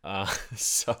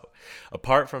 So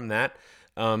apart from that,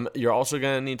 you're also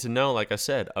going to need to know, like I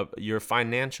said, your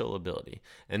financial ability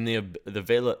and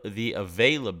the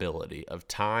availability of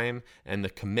time and the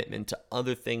commitment to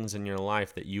other things in your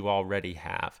life that you already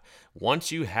have.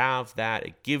 Once you have that,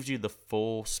 it gives you the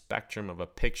full spectrum of a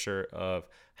picture of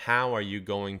how are you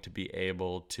going to be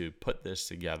able to put this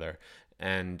together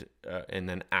and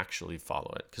then actually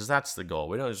follow it, because that's the goal.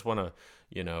 We don't just want to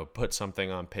put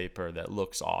something on paper that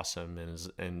looks awesome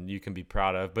and you can be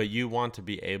proud of, but you want to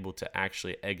be able to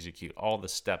actually execute all the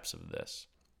steps of this.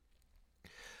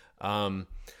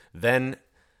 Then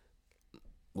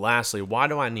lastly, why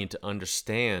do I need to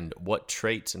understand what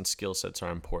traits and skill sets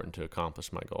are important to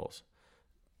accomplish my goals?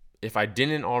 If I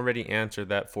didn't already answer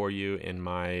that for you in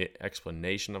my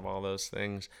explanation of all those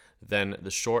things, then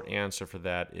the short answer for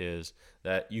that is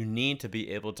that you need to be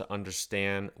able to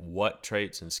understand what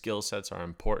traits and skill sets are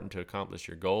important to accomplish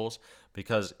your goals,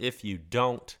 because if you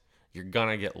don't, you're going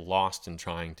to get lost in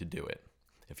trying to do it.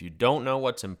 If you don't know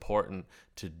what's important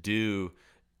to do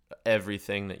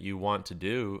everything that you want to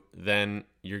do, then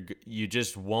you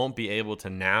just won't be able to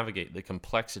navigate the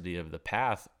complexity of the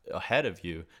path ahead of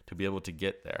you to be able to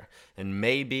get there. And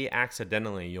maybe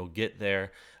accidentally you'll get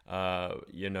there,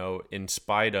 in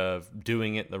spite of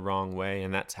doing it the wrong way,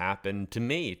 and that's happened to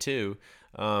me too.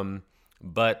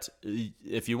 But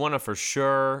if you want to for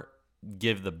sure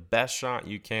give the best shot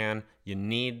you can, you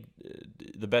need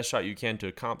the best shot you can to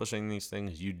accomplishing these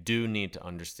things. You do need to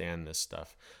understand this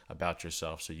stuff about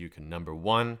yourself so you can, number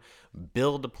one,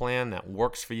 build a plan that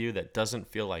works for you, that doesn't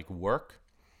feel like work,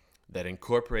 that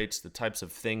incorporates the types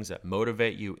of things that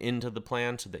motivate you into the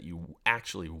plan so that you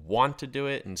actually want to do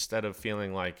it instead of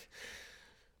feeling like,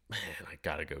 man, I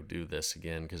gotta go do this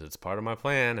again because it's part of my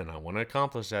plan and I want to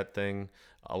accomplish that thing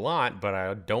a lot, but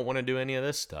I don't want to do any of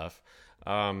this stuff.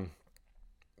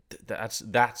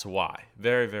 That's why.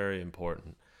 Very, very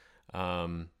important.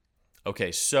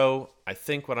 Okay, so I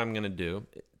think what I'm going to do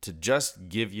to just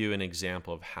give you an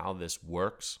example of how this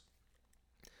works,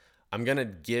 I'm going to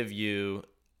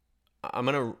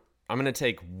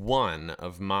take one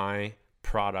of my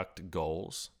product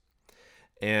goals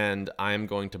and I'm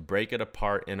going to break it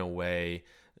apart in a way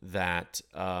that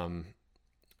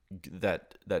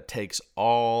that takes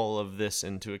all of this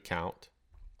into account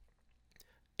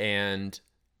and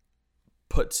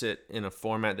puts it in a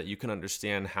format that you can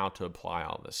understand how to apply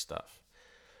all this stuff.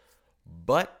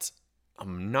 But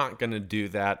I'm not going to do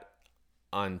that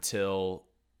until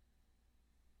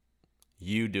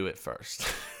you do it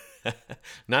first.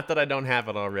 Not that I don't have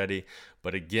it already,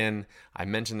 but again, I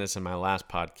mentioned this in my last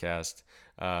podcast,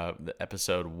 the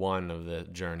episode 1 of the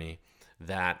journey,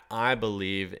 that I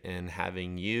believe in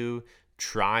having you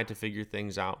try to figure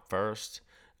things out first,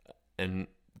 and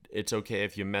it's okay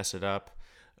if you mess it up,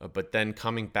 but then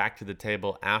coming back to the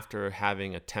table after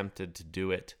having attempted to do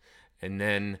it, and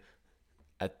then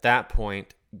at that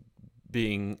point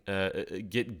being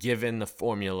get given the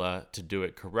formula to do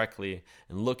it correctly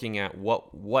and looking at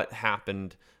what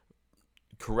happened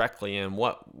correctly and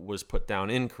what was put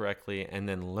down incorrectly, and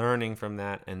then learning from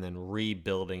that and then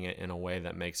rebuilding it in a way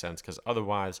that makes sense. Because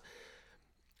otherwise,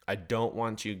 I don't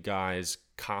want you guys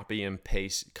copying and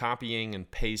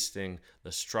pasting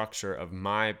the structure of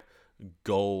my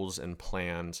goals and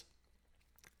plans,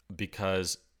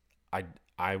 because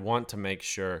I want to make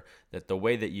sure that the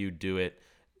way that you do it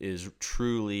is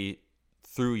truly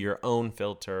through your own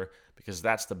filter, because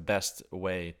that's the best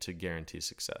way to guarantee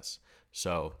success.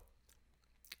 So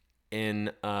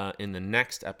in the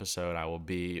next episode, I will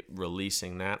be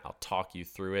releasing that. I'll talk you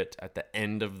through it at the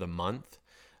end of the month.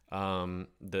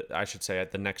 I should say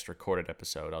at the next recorded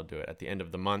episode, I'll do it at the end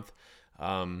of the month.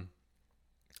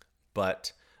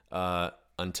 But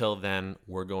until then,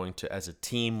 we're going to, as a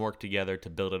team, work together to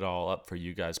build it all up for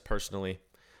you guys personally,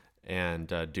 and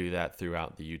do that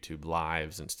throughout the YouTube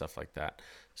lives and stuff like that.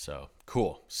 So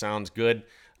cool. Sounds good.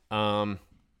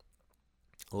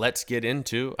 Let's get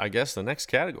into, I guess, the next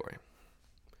category.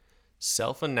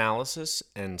 Self-analysis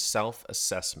and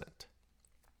self-assessment.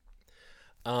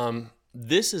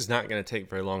 This is not going to take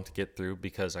very long to get through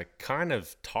because I kind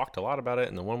of talked a lot about it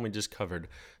in the one we just covered.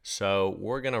 So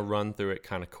we're going to run through it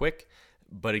kind of quick.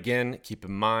 But again, keep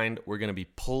in mind, we're going to be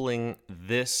pulling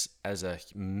this as a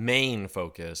main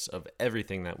focus of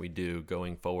everything that we do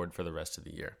going forward for the rest of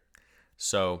the year.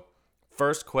 So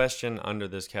first question under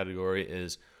this category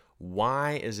is,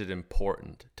 why is it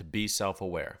important to be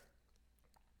self-aware?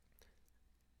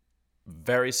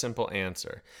 Very simple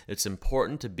answer. It's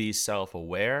important to be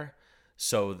self-aware.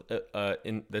 So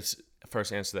in this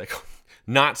first answer, that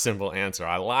not simple answer.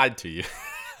 I lied to you.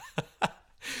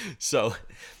 So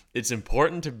it's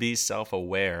important to be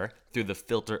self-aware through the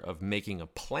filter of making a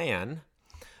plan,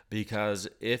 because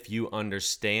if you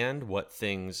understand what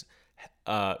things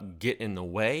get in the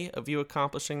way of you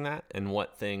accomplishing that and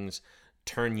what things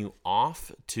turn you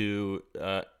off to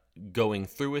going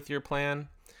through with your plan,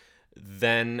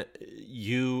 then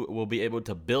you will be able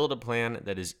to build a plan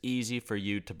that is easy for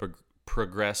you to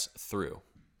progress through,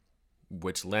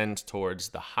 which lends towards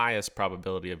the highest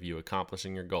probability of you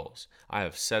accomplishing your goals. I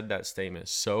have said that statement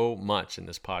so much in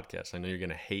this podcast. I know you're going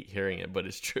to hate hearing it, but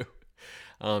it's true.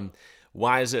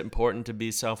 Why is it important to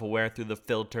be self-aware through the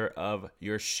filter of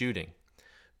your shooting?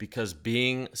 Because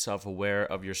being self-aware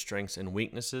of your strengths and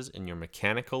weaknesses in your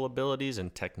mechanical abilities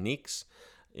and techniques,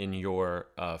 in your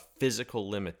physical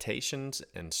limitations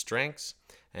and strengths,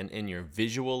 and in your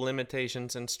visual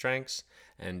limitations and strengths,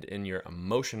 and in your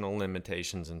emotional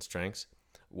limitations and strengths,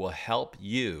 will help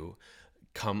you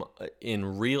come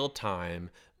in real time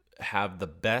have the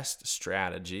best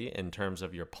strategy in terms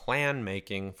of your plan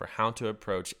making for how to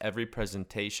approach every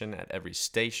presentation at every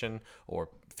station or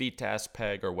FTAS,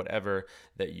 PEG, or whatever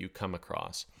that you come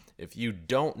across. If you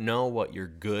don't know what you're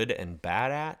good and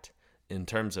bad at in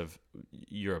terms of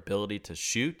your ability to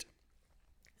shoot,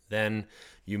 then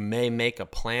you may make a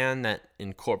plan that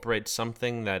incorporates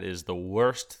something that is the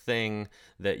worst thing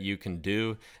that you can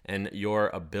do, and your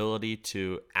ability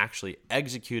to actually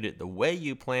execute it the way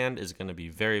you planned is going to be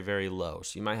very, very low.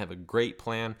 So you might have a great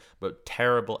plan, but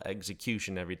terrible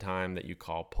execution every time that you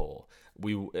call pull.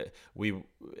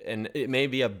 And it may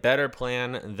be a better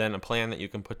plan than a plan that you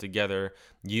can put together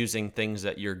using things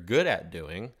that you're good at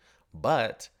doing,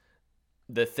 but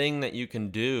the thing that you can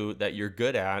do that you're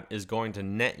good at is going to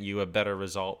net you a better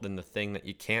result than the thing that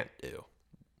you can't do.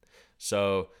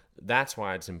 So that's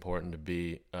why it's important to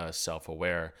be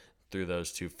self-aware through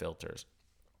those two filters.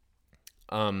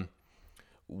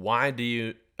 What do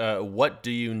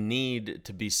you need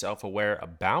to be self-aware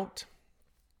about?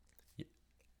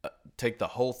 Take the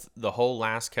whole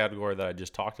last category that I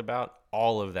just talked about,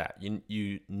 all of that.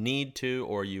 You need to,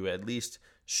 or you at least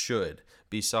should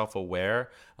be self-aware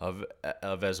of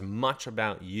as much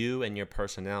about you and your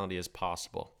personality as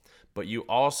possible. But you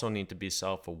also need to be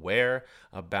self-aware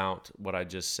about what I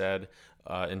just said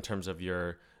in terms of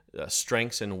your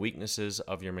strengths and weaknesses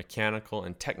of your mechanical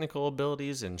and technical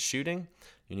abilities in shooting.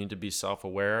 You need to be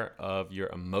self-aware of your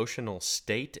emotional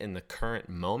state in the current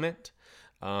moment.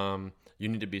 You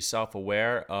need to be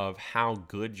self-aware of how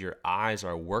good your eyes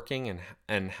are working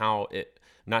and how it,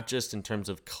 not just in terms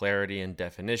of clarity and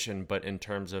definition, but in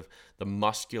terms of the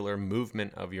muscular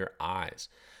movement of your eyes.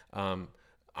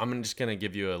 I'm just going to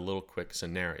give you a little quick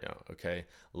scenario, okay?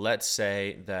 Let's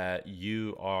say that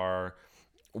you are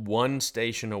one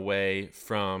station away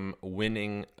from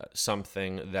winning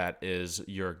something that is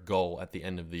your goal at the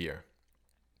end of the year,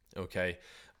 okay?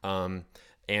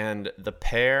 And the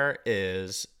pair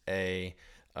is a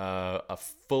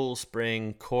full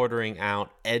spring, quartering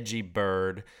out, edgy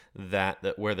bird that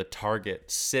where the target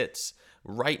sits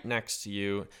right next to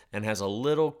you and has a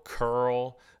little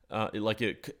curl,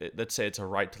 let's say it's a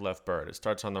right to left bird. It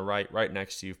starts on the right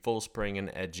next to you, full spring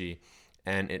and edgy,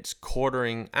 and it's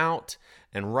quartering out.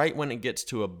 And right when it gets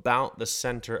to about the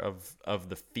center of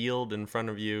the field in front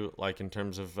of you, like in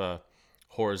terms of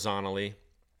horizontally,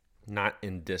 not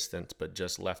in distance, but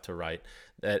just left to right,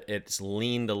 that it's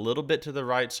leaned a little bit to the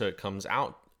right, so it comes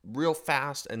out real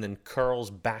fast and then curls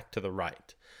back to the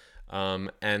right.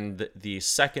 And the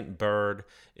second bird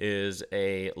is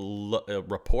a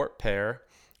report pair,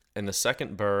 and the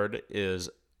second bird is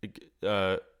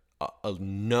a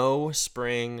no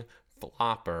spring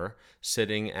flopper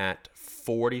sitting at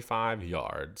 45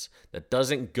 yards that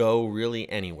doesn't go really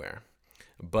anywhere.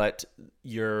 But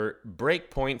your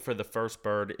break point for the first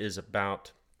bird is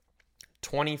about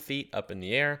 20 feet up in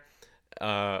the air,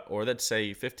 or let's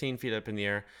say 15 feet up in the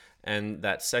air, and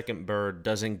that second bird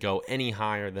doesn't go any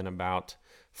higher than about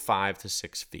 5 to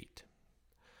 6 feet.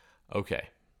 Okay.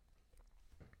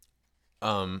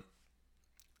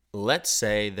 Let's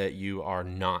say that you are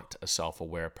not a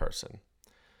self-aware person.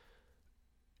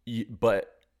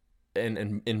 But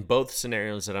in both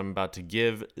scenarios that I'm about to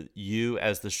give, you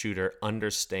as the shooter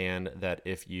understand that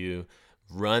if you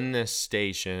run this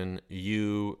station,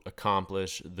 you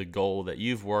accomplish the goal that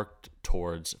you've worked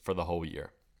towards for the whole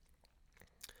year.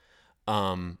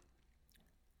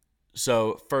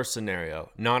 So first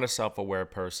scenario, not a self-aware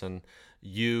person.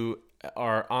 You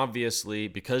are obviously,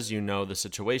 because you know the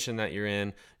situation that you're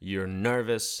in, you're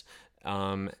nervous,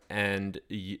 and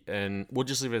we'll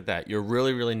just leave it at that. You're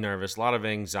really, really nervous, a lot of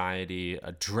anxiety,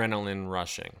 adrenaline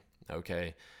rushing,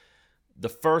 okay? The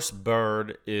first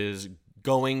bird is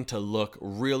going to look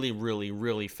really, really,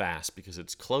 really fast because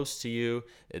it's close to you.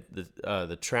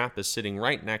 The trap is sitting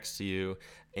right next to you,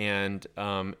 and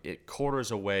it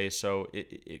quarters away, so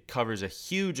it covers a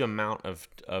huge amount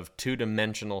of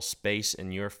two-dimensional space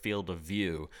in your field of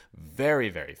view very,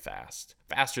 very fast.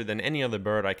 Faster than any other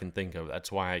bird I can think of.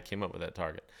 That's why I came up with that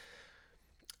target.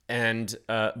 And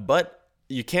but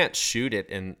you can't shoot it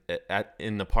in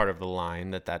the part of the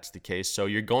line that's the case. So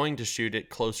you're going to shoot it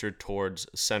closer towards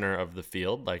center of the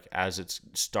field, like as it's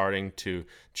starting to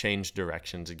change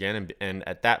directions again. And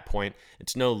at that point,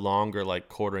 it's no longer like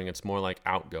quartering; it's more like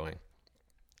outgoing.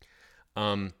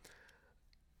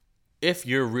 If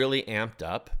you're really amped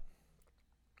up,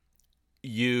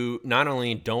 you not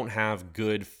only don't have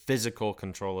good physical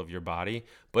control of your body,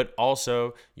 but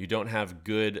also you don't have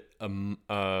good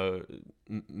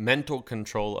mental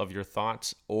control of your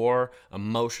thoughts or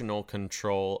emotional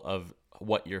control of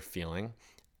what you're feeling.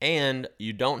 And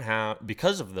you don't have,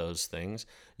 because of those things,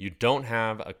 you don't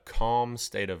have a calm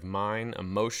state of mind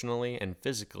emotionally and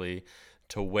physically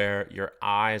to where your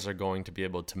eyes are going to be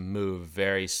able to move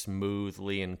very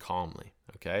smoothly and calmly,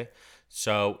 okay?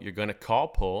 So you're going to call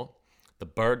pull. The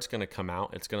bird's going to come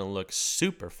out. It's going to look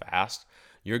super fast.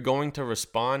 You're going to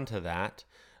respond to that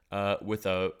with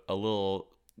a little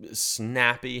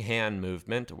snappy hand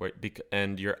movement,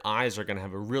 and your eyes are going to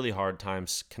have a really hard time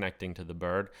connecting to the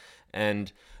bird,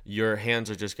 and your hands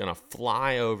are just going to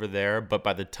fly over there. But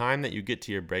by the time that you get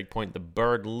to your break point, the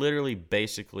bird literally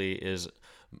basically is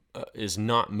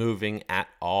not moving at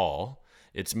all.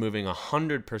 It's moving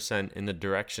 100% in the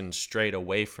direction straight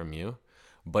away from you,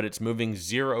 but it's moving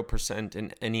 0%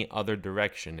 in any other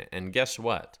direction. And guess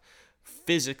what?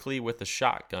 Physically, with a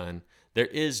shotgun, there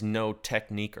is no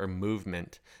technique or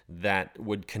movement that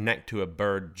would connect to a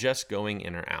bird just going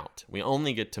in or out. We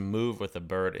only get to move with a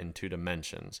bird in 2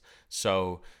 dimensions.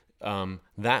 So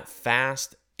that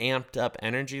fast, amped up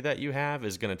energy that you have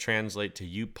is going to translate to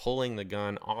you pulling the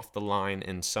gun off the line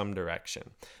in some direction,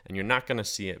 and you're not going to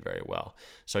see it very well.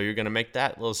 So you're going to make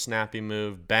that little snappy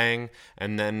move, bang,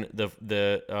 and then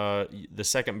the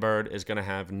second bird is going to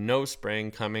have no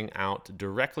spring coming out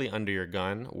directly under your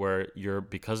gun, where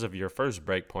because of your first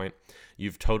break point,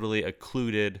 you've totally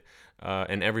occluded.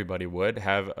 And everybody would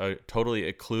have totally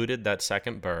occluded that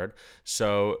second bird.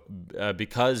 So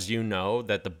because you know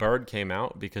that the bird came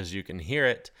out, because you can hear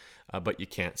it, but you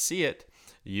can't see it,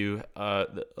 you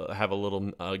have a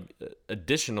little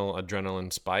additional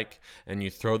adrenaline spike, and you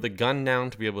throw the gun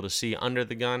down to be able to see under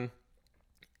the gun.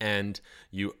 And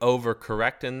you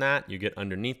overcorrect in that, you get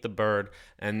underneath the bird,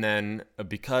 and then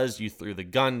because you threw the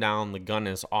gun down, the gun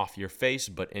is off your face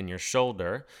but in your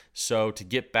shoulder. So to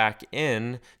get back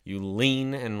in, you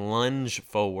lean and lunge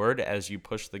forward as you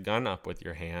push the gun up with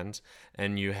your hands,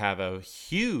 and you have a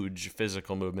huge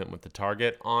physical movement with the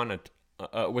target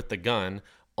with the gun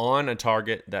on a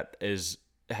target that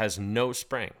has no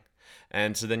spring.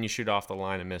 And so then you shoot off the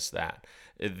line and miss that.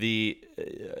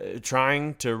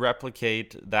 Trying to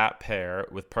replicate that pair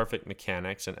with perfect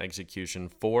mechanics and execution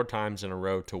 4 times in a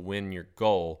row to win your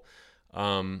goal,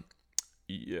 the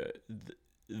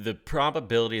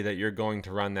probability that you're going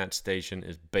to run that station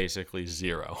is basically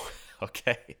 0.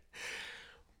 Okay?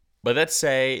 But let's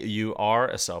say you are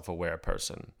a self-aware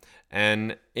person,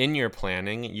 and in your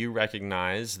planning, you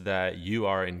recognize that you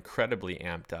are incredibly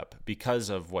amped up because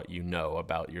of what you know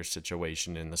about your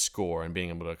situation and the score and being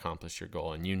able to accomplish your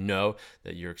goal. And you know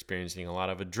that you're experiencing a lot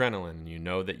of adrenaline, and you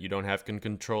know that you don't have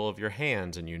control of your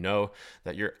hands, and you know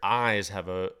that your eyes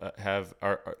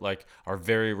are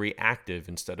very reactive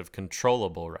instead of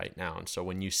controllable right now. And so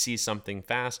when you see something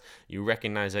fast, you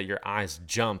recognize that your eyes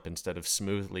jump instead of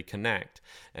smoothly connect,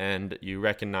 and you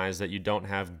recognize that you don't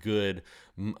have good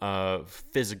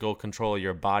physical control of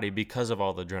your body because of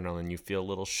all the adrenaline. You feel a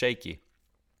little shaky.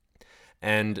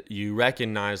 And you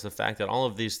recognize the fact that all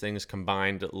of these things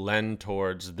combined lend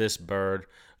towards this bird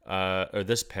or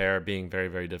this pair being very,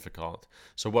 very difficult.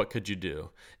 So what could you do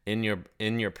in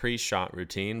your pre-shot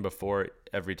routine before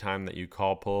every time that you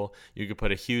call pull? You could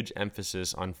put a huge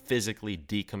emphasis on physically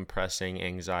decompressing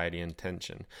anxiety and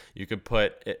tension. You could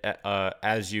put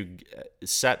as you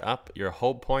set up your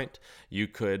hold point, you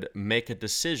could make a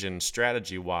decision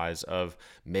strategy-wise of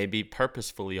maybe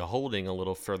purposefully holding a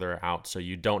little further out so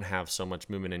you don't have so much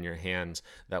movement in your hands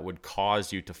that would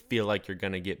cause you to feel like you're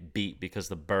going to get beat because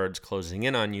the bird's closing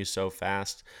in on you so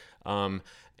fast.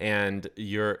 And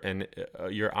your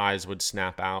eyes would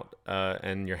snap out,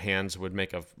 and your hands would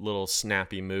make a little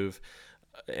snappy move,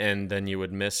 and then you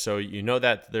would miss. So you know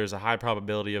that there's a high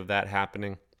probability of that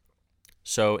happening.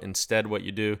 So instead, what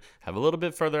you do, have a little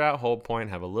bit further out hold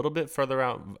point, have a little bit further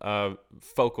out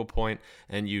focal point,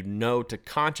 and you know to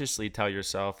consciously tell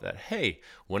yourself that, hey,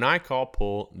 when I call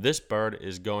pull, this bird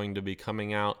is going to be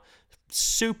coming out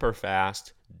super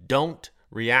fast. Don't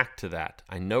react to that.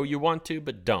 I know you want to,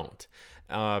 but don't.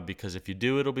 Because if you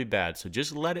do, it'll be bad. So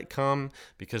just let it come,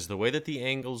 because the way that the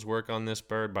angles work on this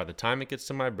bird, by the time it gets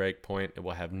to my break point, it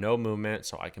will have no movement,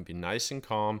 so I can be nice and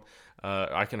calm.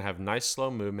 I can have nice slow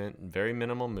movement, very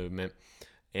minimal movement,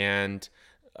 and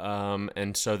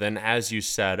so then as you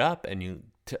set up and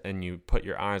you put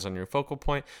your eyes on your focal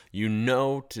point, you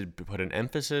know to put an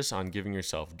emphasis on giving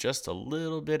yourself just a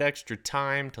little bit extra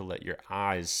time to let your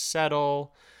eyes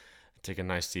settle. Take a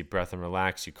nice deep breath and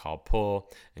relax. You call pull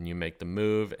and you make the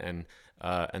move, and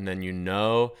then you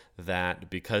know that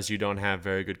because you don't have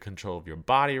very good control of your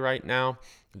body right now,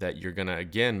 that you're gonna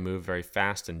again move very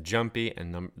fast and jumpy,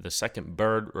 and the second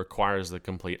bird requires the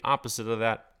complete opposite of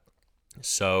that.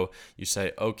 So you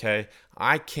say, okay,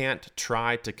 I can't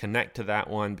try to connect to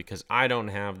that one because I don't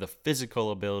have the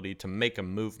physical ability to make a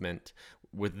movement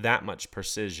with that much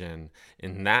precision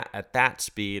at that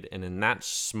speed and in that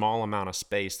small amount of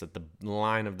space that the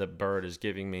line of the bird is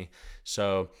giving me.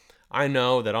 So I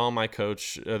know that my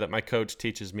coach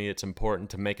teaches me it's important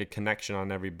to make a connection on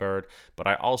every bird, but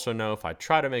I also know if I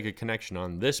try to make a connection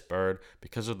on this bird,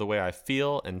 because of the way I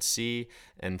feel and see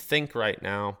and think right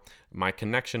now, my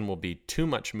connection will be too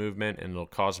much movement and it'll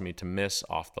cause me to miss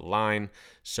off the line.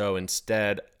 So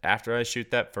instead, after I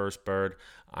shoot that first bird,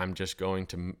 I'm just going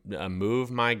to move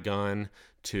my gun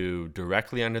to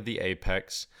directly under the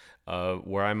apex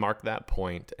where I mark that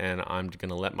point, and I'm going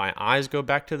to let my eyes go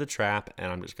back to the trap, and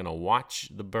I'm just going to watch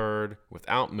the bird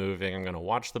without moving. I'm going to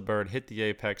watch the bird hit the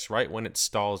apex. Right when it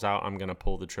stalls out, I'm going to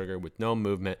pull the trigger with no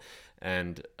movement,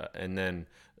 and then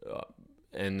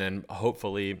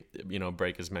hopefully,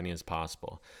 break as many as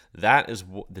possible. That is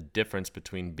the difference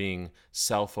between being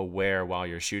self-aware while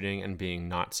you're shooting and being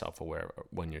not self-aware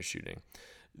when you're shooting.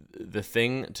 The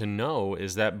thing to know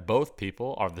is that both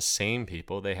people are the same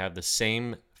people. They have the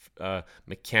same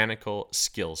mechanical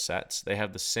skill sets. They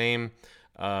have the same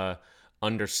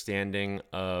understanding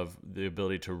of the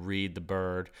ability to read the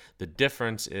bird. The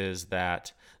difference is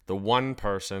that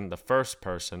the first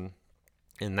person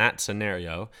in that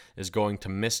scenario is going to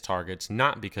miss targets,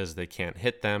 not because they can't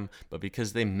hit them, but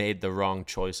because they made the wrong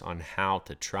choice on how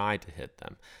to try to hit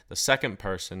them. The second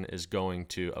person is going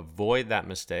to avoid that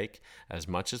mistake as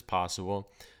much as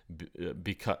possible,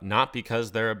 not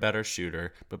because they're a better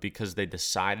shooter, but because they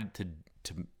decided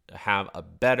to have a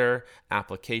better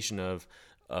application of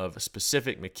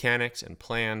specific mechanics and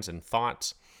plans and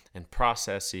thoughts and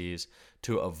processes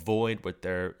to avoid what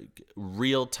their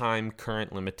real-time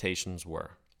current limitations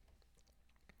were.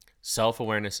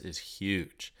 Self-awareness is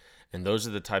huge, and those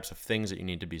are the types of things that you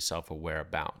need to be self-aware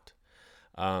about.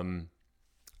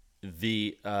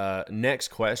 The next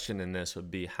question in this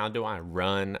would be, how do I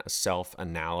run a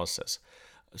self-analysis?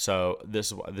 So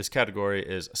this category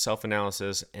is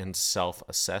self-analysis and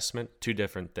self-assessment, two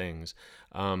different things.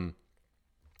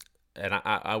 And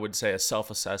I would say a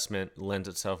self-assessment lends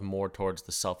itself more towards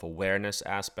the self-awareness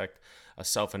aspect. A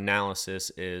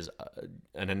self-analysis is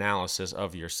an analysis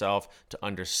of yourself to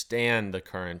understand the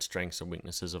current strengths and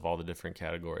weaknesses of all the different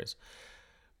categories.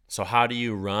 So how do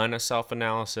you run a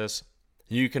self-analysis?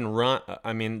 You can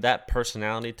that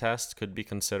personality test could be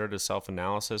considered a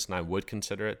self-analysis, and I would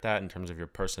consider it that in terms of your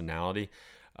personality.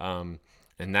 And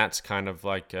that's kind of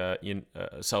like a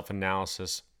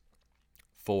self-analysis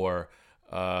for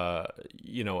a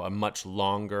much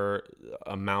longer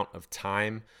amount of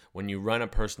time. When you run a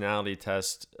personality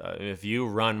test, if you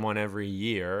run one every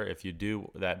year, if you do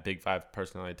that Big Five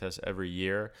personality test every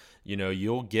year,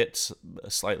 you'll get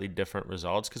slightly different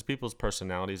results because people's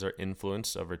personalities are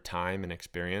influenced over time and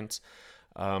experience.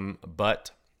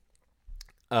 But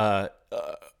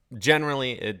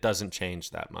generally, it doesn't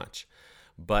change that much.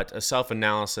 but a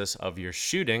self-analysis of your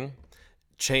shooting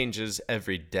changes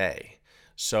every day.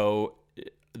 So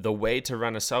the way to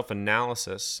run a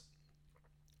self-analysis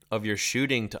of your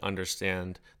shooting to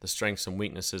understand the strengths and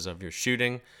weaknesses of your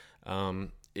shooting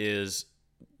is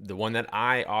the one that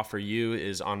I offer you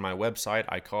is on my website.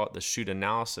 I call it the Shoot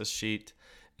Analysis Sheet,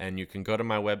 and you can go to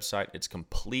my website. It's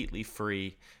completely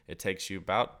free. It takes you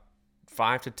about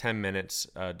 5 to 10 minutes,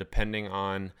 depending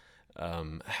on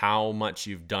how much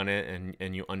you've done it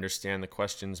and you understand the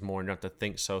questions more and you don't have to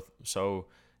think so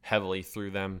heavily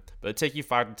through them. But it takes you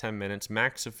 5 to 10 minutes,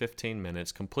 max of 15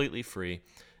 minutes, completely free.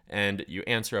 And you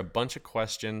answer a bunch of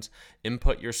questions,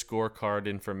 input your scorecard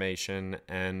information,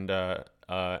 and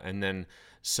then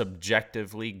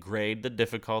subjectively grade the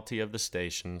difficulty of the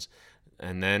stations.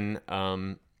 And then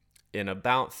in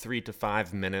about 3 to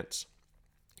 5 minutes,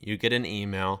 you get an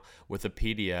email with a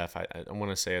PDF. I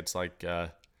want to say it's like,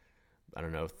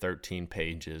 13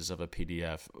 pages of a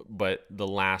PDF. But the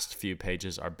last few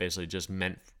pages are basically just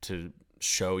meant to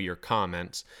show your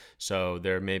comments. So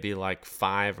there may be like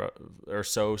 5 or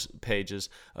so pages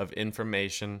of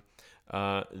information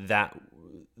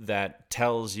that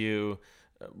tells you,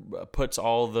 puts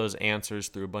all of those answers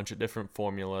through a bunch of different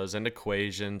formulas and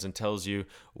equations and tells you,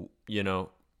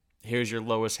 here's your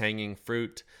lowest hanging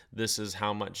fruit. This is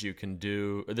how much you can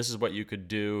do. This is what you could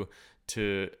do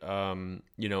to,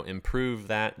 improve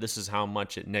that. This is how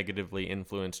much it negatively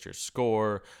influenced your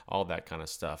score, all that kind of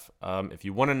stuff. If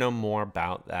you want to know more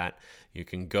about that, you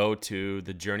can go to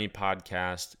the Journey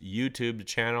Podcast YouTube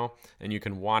channel and you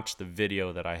can watch the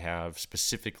video that I have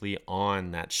specifically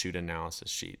on that shoot analysis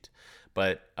sheet.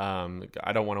 But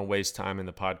I don't want to waste time in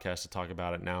the podcast to talk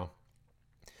about it now,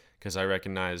 because I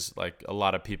recognize like a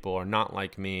lot of people are not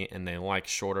like me and they like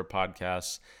shorter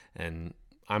podcasts, and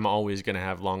I'm always going to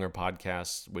have longer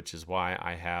podcasts, which is why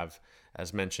I have,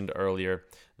 as mentioned earlier,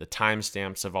 the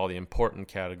timestamps of all the important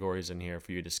categories in here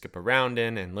for you to skip around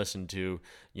in and listen to,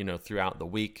 throughout the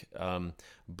week.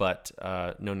 But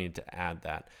no need to add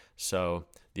that. So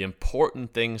the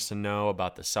important things to know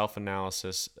about the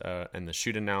self-analysis and the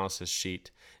shoot analysis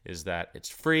sheet is that it's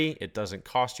free. It doesn't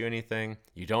cost you anything.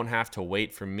 You don't have to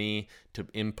wait for me to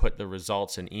input the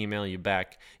results and email you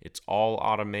back. It's all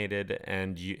automated,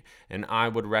 and I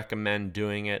would recommend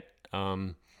doing it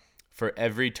for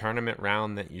every tournament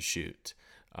round that you shoot.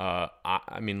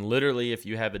 I mean, literally, if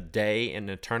you have a day in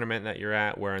a tournament that you're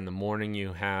at where in the morning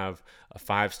you have a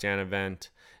 5-stand event,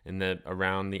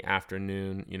 around the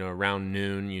afternoon, around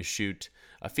noon, you shoot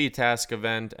a FITASC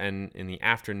event, and in the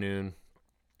afternoon,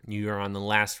 you are on the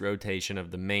last rotation of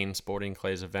the main Sporting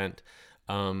Clays event.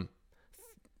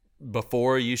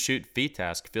 Before you shoot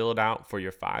FITASC, fill it out for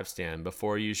your 5-stand.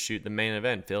 Before you shoot the main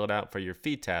event, fill it out for your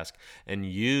FITASC, and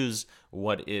use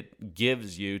what it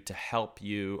gives you to help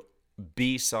you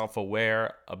be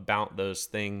self-aware about those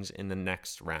things in the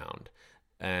next round.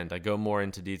 And I go more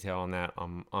into detail on that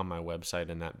on my website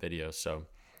in that video, so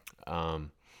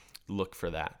look for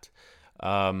that.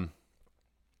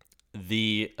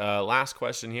 The last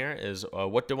question here is,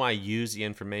 what do I use the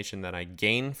information that I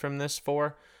gain from this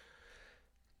for?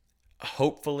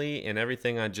 Hopefully, in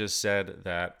everything I just said,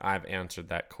 that I've answered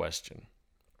that question.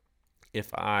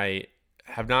 If I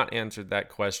have not answered that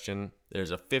question,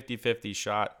 there's a 50-50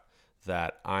 shot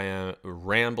that I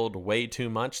rambled way too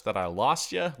much, that I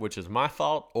lost you, which is my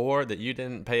fault, or that you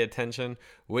didn't pay attention,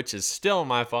 which is still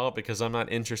my fault because I'm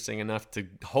not interesting enough to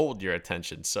hold your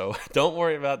attention. So don't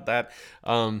worry about that.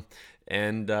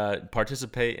 And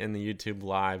participate in the YouTube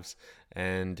lives,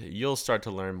 and you'll start to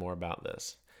learn more about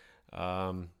this.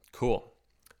 Cool.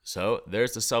 So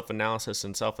there's the self-analysis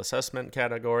and self-assessment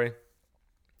category.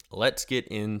 Let's get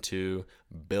into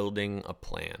building a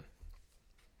plan.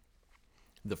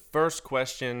 The first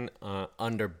question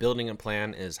under building a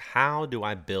plan is, how do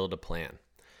I build a plan?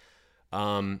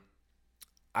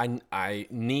 I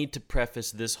need to preface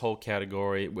this whole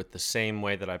category with the same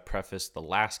way that I prefaced the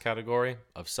last category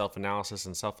of self-analysis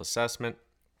and self-assessment,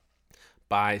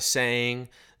 by saying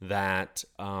that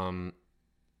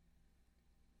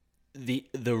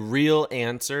the real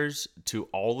answers to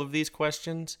all of these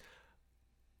questions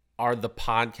are the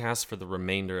podcasts for the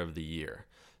remainder of the year.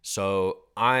 So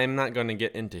I'm not going to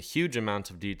get into huge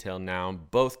amounts of detail now,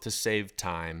 both to save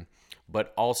time,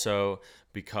 but also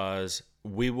because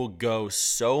we will go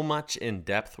so much in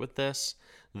depth with this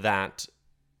that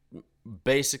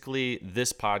basically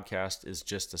this podcast is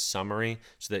just a summary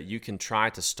so that you can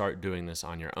try to start doing this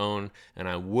on your own. And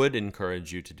I would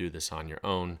encourage you to do this on your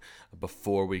own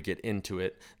before we get into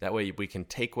it. That way we can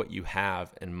take what you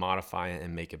have and modify it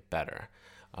and make it better.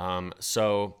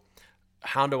 So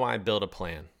how do I build a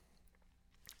plan?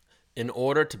 In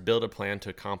order to build a plan to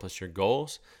accomplish your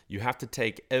goals, you have to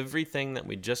take everything that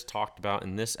we just talked about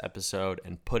in this episode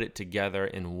and put it together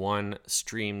in one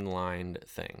streamlined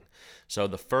thing. So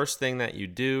the first thing that you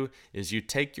do is you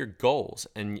take your goals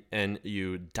and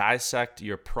you dissect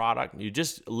your product. You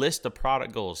just list the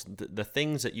product goals, the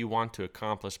things that you want to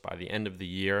accomplish by the end of the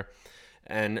year,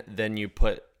 and then you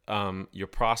put your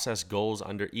process goals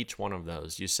under each one of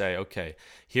those. You say, okay,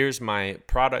 here's my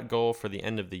product goal for the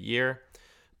end of the year.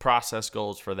 Process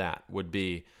goals for that would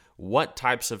be, what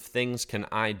types of things can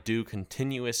I do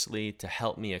continuously to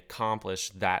help me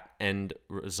accomplish that end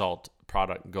result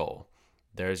product goal?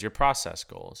 There's your process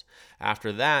goals.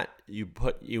 After that,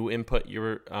 you input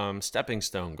your stepping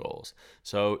stone goals.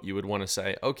 So you would want to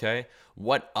say, okay,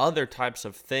 what other types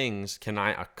of things can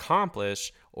I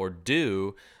accomplish or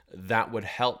do that would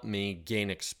help me gain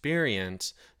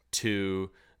experience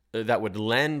that would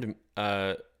lend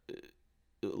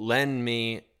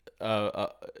me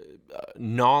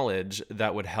knowledge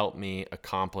that would help me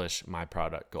accomplish my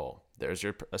product goal. There's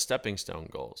your stepping stone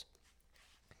goals.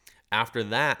 After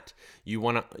that, you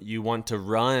want to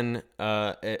run,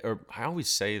 or I always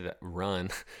say that run,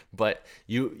 but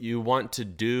you want to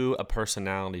do a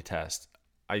personality test.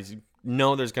 I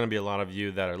know there's going to be a lot of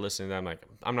you that are listening to that. I'm like,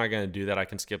 I'm not going to do that. I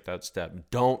can skip that step.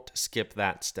 Don't skip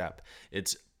that step.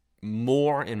 It's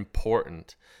more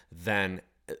important than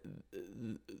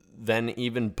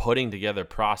even putting together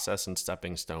process and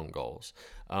stepping stone goals.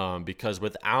 Because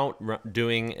without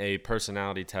doing a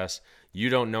personality test, you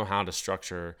don't know how to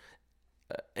structure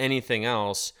anything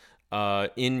else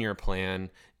in your plan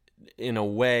in a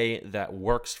way that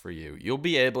works for you. You'll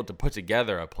be able to put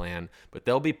together a plan, but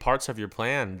there'll be parts of your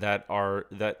plan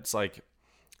that's like,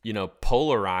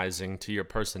 polarizing to your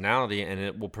personality, and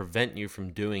it will prevent you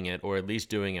from doing it, or at least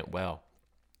doing it well.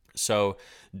 So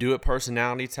do a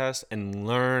personality test and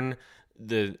learn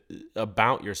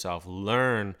about yourself.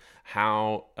 Learn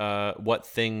what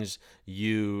things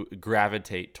you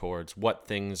gravitate towards, what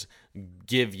things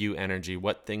give you energy,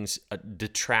 what things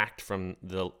detract from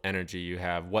the energy you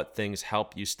have, what things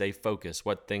help you stay focused,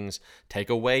 what things take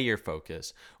away your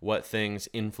focus, what things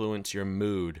influence your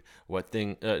mood, what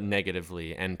thing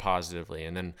negatively and positively,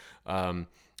 and then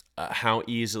how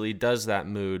easily does that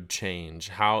mood change?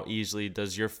 How easily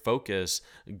does your focus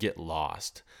get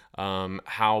lost?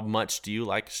 How much do you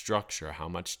like structure? How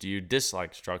much do you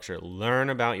dislike structure? Learn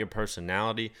about your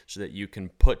personality so that you can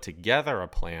put together a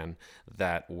plan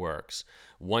that works.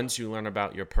 Once you learn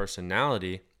about your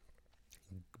personality,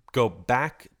 go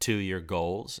back to your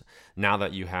goals. Now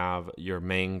that you have your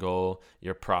main goal,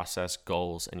 your process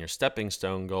goals, and your stepping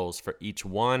stone goals for each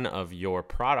one of your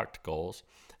product goals,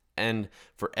 and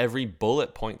for every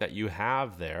bullet point that you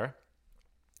have there,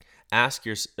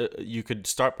 you could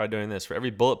start by doing this. For every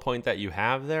bullet point that you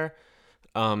have there,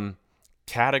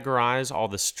 categorize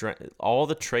all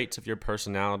the traits of your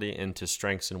personality into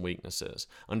strengths and weaknesses.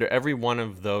 Under every one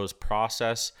of those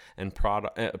process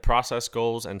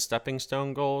goals and stepping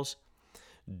stone goals,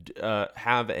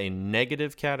 have a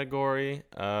negative category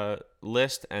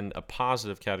list and a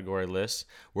positive category list,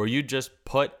 where you just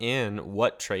put in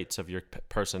what traits of your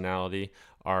personality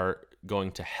are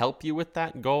going to help you with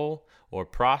that goal or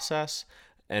process,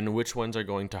 and which ones are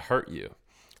going to hurt you.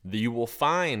 You will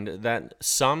find that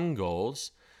some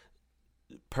goals,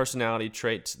 personality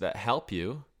traits that help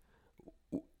you,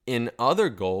 in other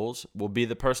goals will be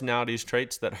the personality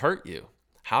traits that hurt you.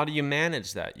 How do you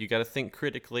manage that? You got to think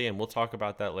critically, and we'll talk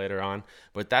about that later on.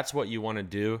 But that's what you want to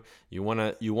do. You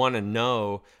want to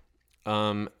know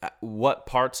what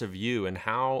parts of you and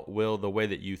how will the way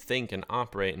that you think and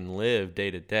operate and live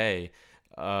day to day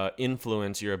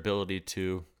influence your ability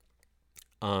to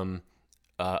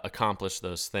accomplish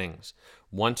those things.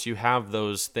 Once you have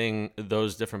those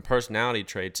different personality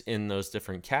traits in those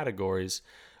different categories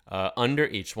under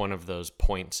each one of those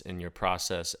points in your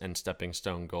process and stepping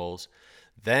stone goals,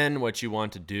 then what you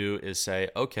want to do is say,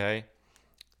 okay,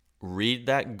 read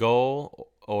that goal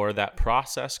or that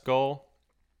process goal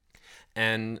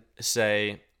and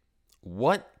say,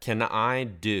 what can I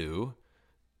do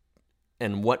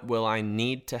and what will I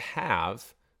need to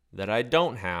have that I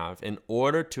don't have in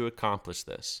order to accomplish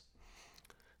this?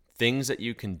 Things that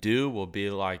you can do will be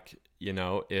like,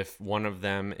 if one of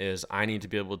them is, I need to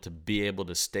be able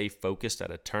to stay focused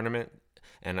at a tournament,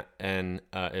 and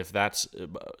if that's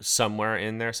somewhere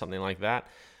in there, something like that,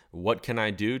 what can I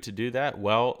do to do that?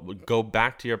 Well, go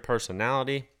back to your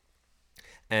personality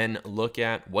and look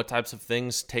at what types of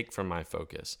things take from my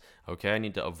focus. Okay, I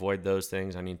need to avoid those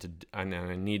things. I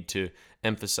need to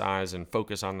emphasize and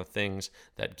focus on the things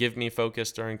that give me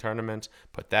focus during tournaments.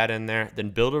 Put that in there.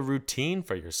 Then build a routine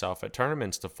for yourself at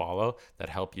tournaments to follow that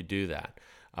help you do that.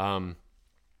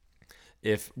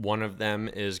 If one of them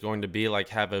is going to be like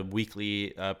have a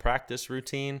weekly practice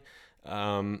routine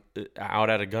out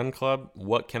at a gun club,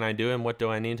 what can I do and what do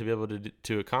I need to be able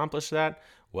to accomplish that?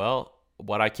 Well,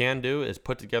 what I can do is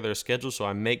put together a schedule so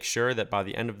I make sure that by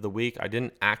the end of the week, I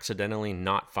didn't accidentally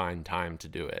not find time to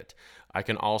do it. I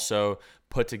can also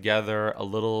put together a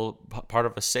little part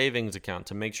of a savings account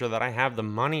to make sure that I have the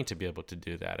money to be able to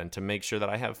do that, and to make sure that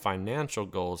I have financial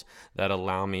goals that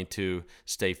allow me to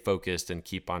stay focused and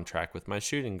keep on track with my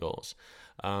shooting goals.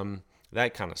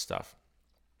 That kind of stuff.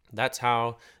 That's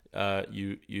how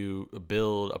you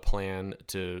build a plan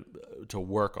to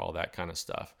work all that kind of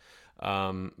stuff,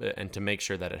 and to make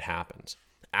sure that it happens.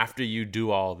 After you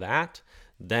do all that,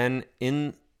 then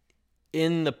in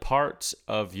the parts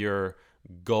of your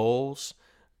goals,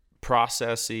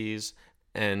 processes,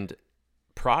 and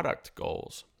product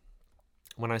goals.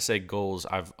 When I say goals,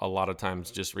 I've a lot of times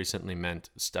just recently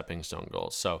meant stepping stone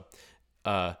goals. So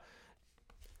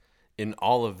in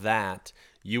all of that,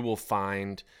 you will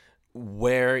find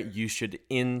where you should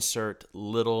insert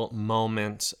little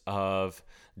moments of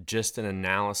just an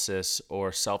analysis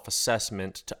or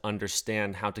self-assessment to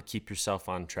understand how to keep yourself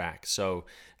on track. So,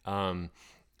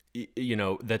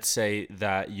 let's say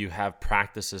that you have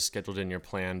practices scheduled in your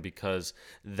plan because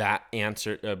that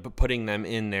answer, putting them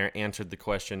in there answered the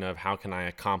question of how can I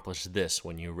accomplish this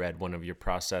when you read one of your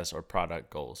process or product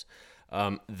goals.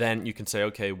 Then you can say,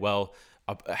 okay, well,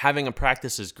 having a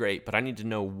practice is great, but I need to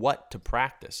know what to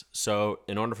practice. So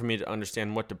in order for me to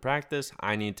understand what to practice,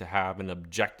 I need to have an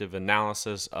objective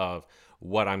analysis of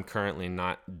what I'm currently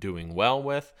not doing well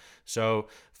with. So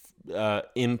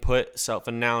input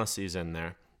self-analyses in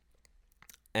there.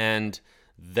 And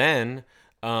then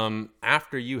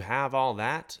after you have all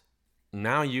that,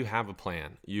 now you have a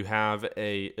plan. You have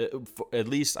at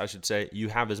least I should say, you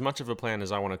have as much of a plan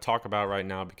as I want to talk about right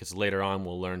now, because later on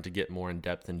we'll learn to get more in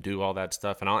depth and do all that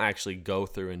stuff. And I'll actually go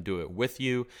through and do it with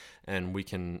you, and we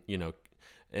can,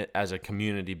 as a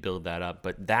community, build that up.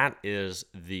 But that is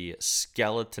the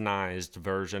skeletonized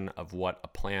version of what a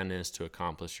plan is to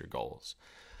accomplish your goals.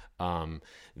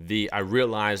 I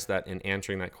realize that in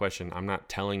answering that question, I'm not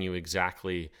telling you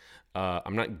exactly,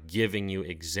 I'm not giving you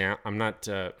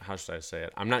how should I say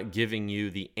it? I'm not giving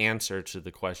you the answer to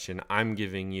the question. I'm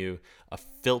giving you a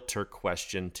filter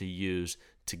question to use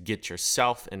to get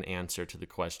yourself an answer to the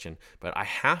question. But I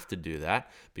have to do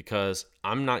that because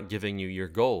I'm not giving you your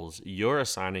goals. You're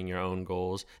assigning your own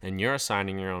goals, and you're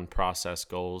assigning your own process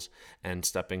goals and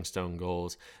stepping stone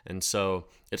goals. And so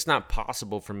it's not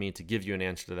possible for me to give you an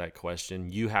answer to that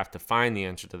question. You have to find the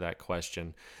answer to that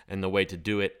question. And the way to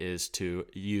do it is to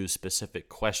use specific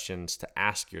questions to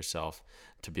ask yourself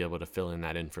to be able to fill in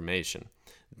that information.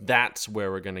 That's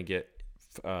where we're going to get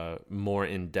more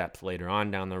in depth later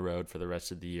on down the road for the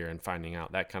rest of the year, and finding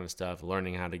out that kind of stuff,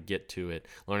 learning how to get to it,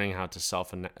 learning how to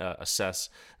self-assess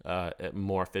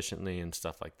more efficiently and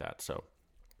stuff like that. So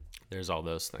there's all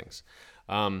those things.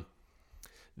 What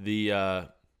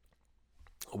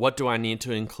do I need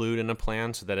to include in a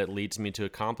plan so that it leads me to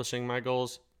accomplishing my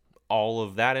goals? All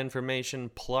of that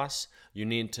information, plus you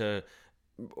need to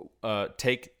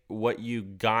take what you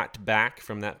got back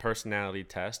from that personality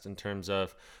test in terms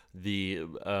of the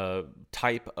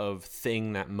type of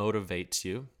thing that motivates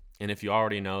you. And if you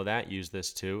already know that, use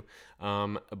this too.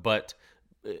 But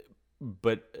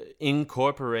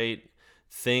incorporate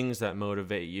things that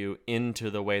motivate you into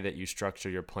the way that you structure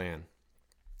your plan.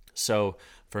 So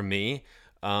for me,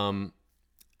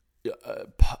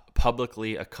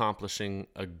 publicly accomplishing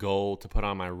a goal to put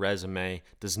on my resume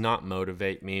does not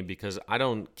motivate me, because I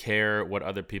don't care what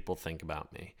other people think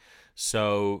about me.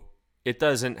 So it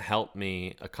doesn't help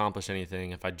me accomplish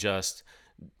anything if I just,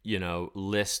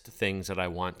 list things that I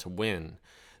want to win.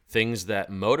 Things that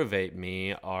motivate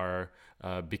me are,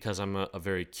 because I'm a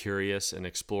very curious and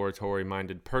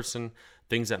exploratory-minded person,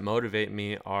 things that motivate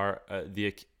me are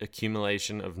the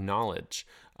accumulation of knowledge,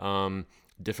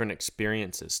 different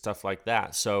experiences, stuff like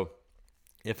that. So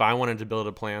if I wanted to build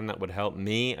a plan that would help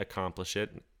me accomplish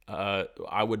it,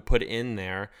 I would put in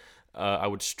there, I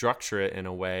would structure it in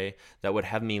a way that would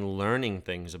have me learning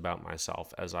things about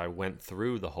myself as I went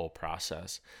through the whole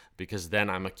process, because then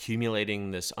I'm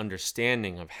accumulating this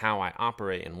understanding of how I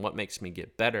operate and what makes me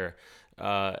get better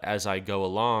as I go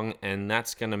along. And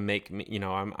that's going to make me,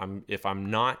 if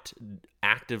I'm not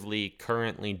actively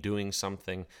currently doing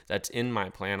something that's in my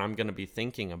plan, I'm going to be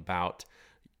thinking about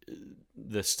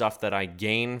the stuff that I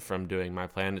gain from doing my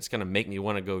plan, it's going to make me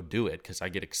want to go do it because I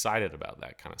get excited about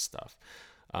that kind of stuff.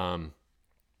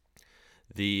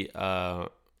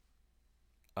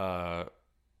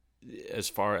 As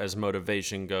far as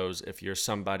motivation goes, if you're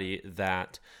somebody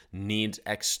that needs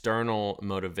external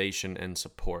motivation and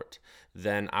support,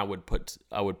 then I would put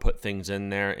things in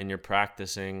there in your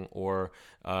practicing, or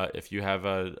if you have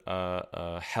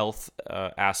a health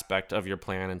aspect of your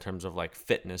plan in terms of like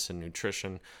fitness and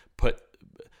nutrition,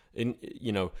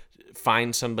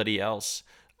 find somebody else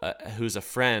who's a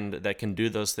friend that can do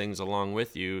those things along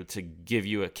with you to give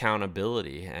you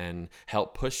accountability and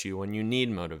help push you when you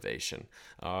need motivation.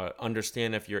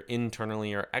 Understand if you're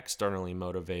internally or externally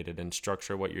motivated and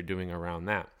structure what you're doing around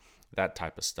that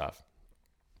type of stuff.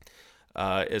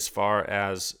 As far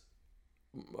as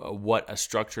what a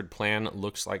structured plan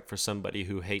looks like for somebody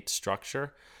who hates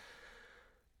structure,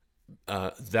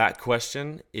 that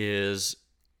question is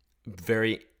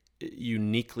very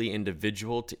uniquely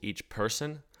individual to each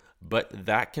person, but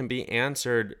that can be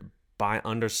answered by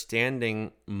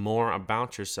understanding more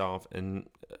about yourself and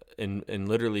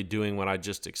literally doing what I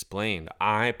just explained.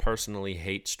 I personally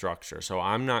hate structure, so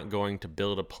I'm not going to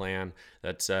build a plan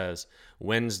that says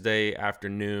Wednesday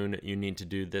afternoon you need to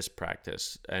do this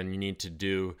practice and you need to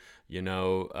do,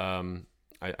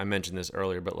 I mentioned this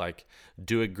earlier, but like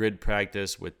do a grid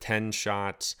practice with 10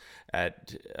 shots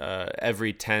at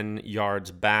every 10 yards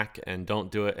back, and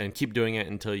don't do it and keep doing it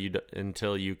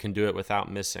until you can do it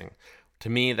without missing. To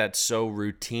me, that's so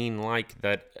routine like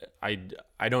that I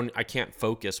can't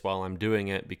focus while I'm doing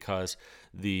it, because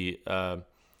the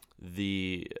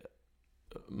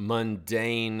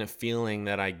mundane feeling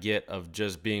that I get of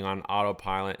just being on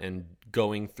autopilot and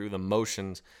going through the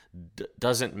motions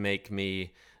doesn't make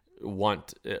me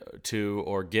want to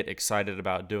or get excited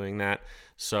about doing that.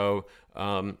 So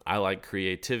I like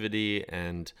creativity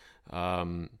and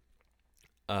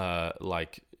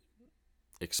like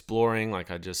exploring,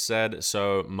 like I just said.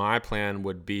 So my plan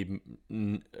would be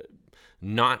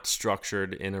not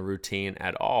structured in a routine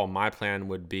at all. My plan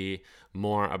would be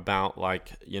more about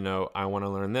like, I want to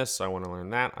learn this, I want to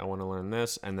learn that, I want to learn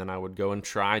this, and then I would go and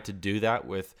try to do that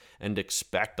and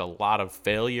expect a lot of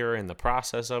failure in the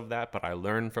process of that, but I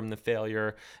learn from the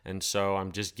failure, and so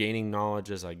I'm just gaining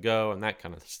knowledge as I go and that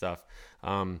kind of stuff.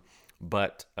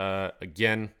 But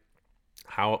again,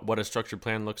 what a structured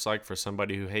plan looks like for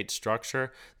somebody who hates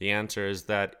structure, the answer is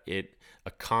that it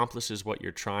accomplishes what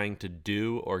you're trying to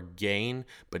do or gain,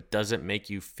 but doesn't make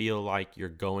you feel like you're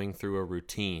going through a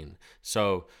routine.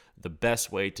 So the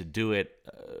best way to do it,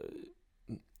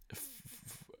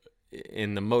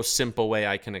 in the most simple way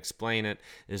I can explain it,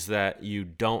 is that you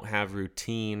don't have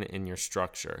routine in your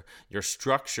structure. Your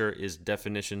structure is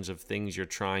definitions of things you're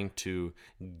trying to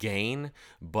gain,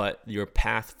 but your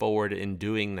path forward in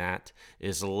doing that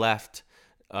is left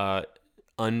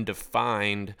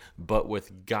undefined, but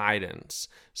with guidance.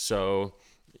 So,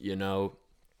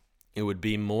 it would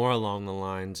be more along the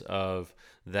lines of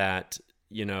that,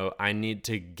 I need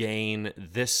to gain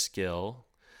this skill,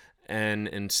 and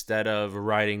instead of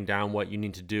writing down what you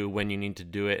need to do, when you need to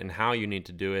do it, and how you need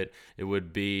to do it, it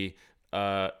would be,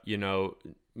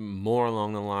 more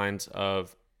along the lines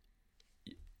of,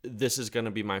 this is going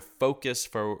to be my focus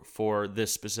for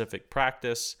this specific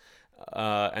practice.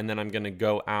 And then I'm going to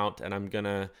go out and I'm going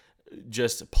to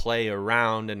just play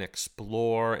around and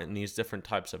explore in these different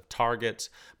types of targets.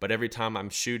 But every time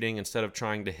I'm shooting, instead of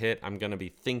trying to hit, I'm going to be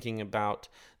thinking about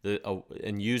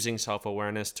and using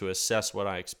self-awareness to assess what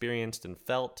I experienced and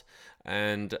felt,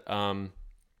 and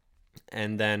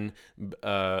then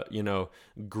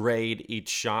grade each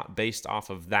shot based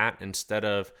off of that, instead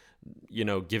of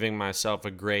giving myself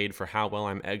a grade for how well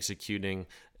I'm executing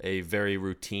a very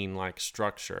routine-like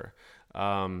structure.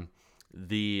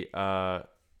 The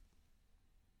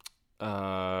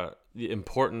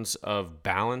importance of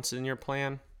balance in your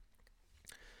plan.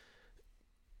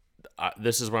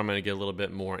 This is where I'm going to get a little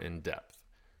bit more in depth.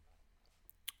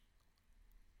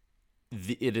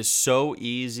 It is so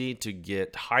easy to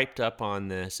get hyped up on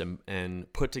this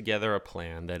and put together a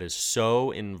plan that is so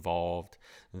involved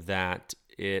that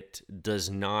it does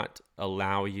not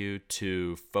allow you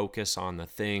to focus on the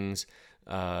things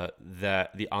on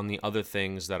the other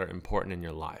things that are important in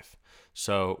your life.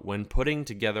 So when putting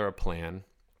together a plan,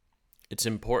 it's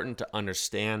important to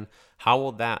understand how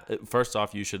will that, first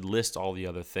off, you should list all the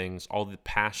other things, all the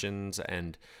passions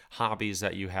and hobbies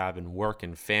that you have, and work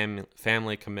and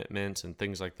family commitments and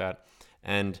things like that.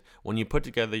 And when you put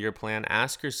together your plan,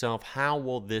 ask yourself, how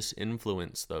will this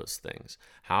influence those things?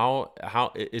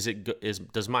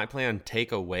 Does my plan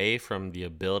take away from the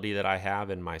ability that I have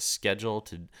in my schedule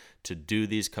to do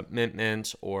these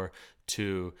commitments, or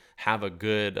to have a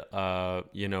good,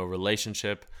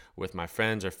 relationship with my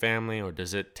friends or family, or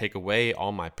does it take away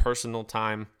all my personal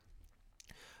time?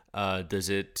 Does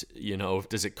it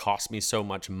cost me so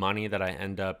much money that I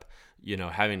end up,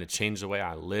 having to change the way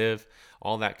I live?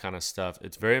 All that kind of stuff.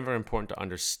 It's very, very important to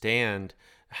understand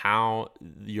how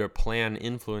your plan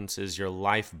influences your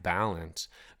life balance,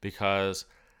 because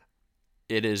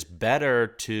it is better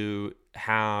to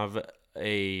have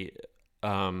a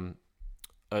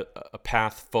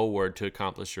path forward to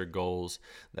accomplish your goals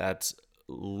that's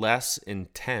less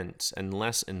intense and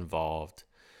less involved,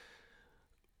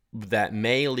 that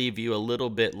may leave you a little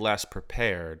bit less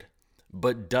prepared,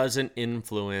 but doesn't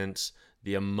influence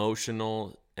the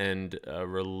emotional and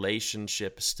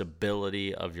relationship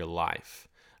stability of your life.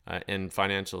 And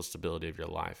financial stability of your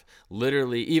life.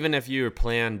 Literally, even if your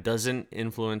plan doesn't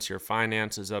influence your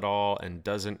finances at all and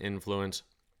doesn't influence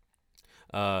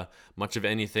much of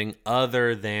anything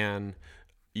other than,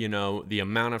 the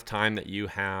amount of time that you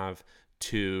have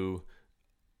to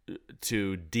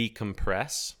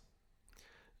decompress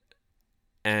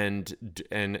and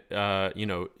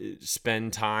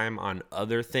spend time on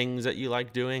other things that you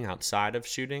like doing outside of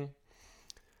shooting,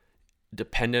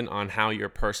 dependent on how your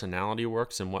personality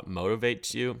works and what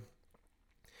motivates you.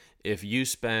 If you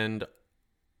spend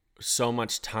so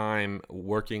much time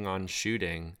working on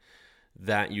shooting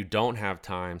that you don't have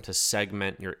time to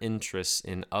segment your interests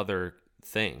in other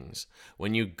things,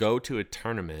 when you go to a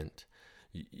tournament,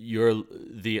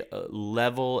 the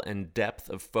level and depth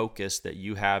of focus that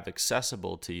you have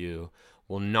accessible to you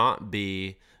will not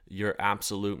be your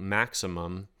absolute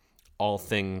maximum, all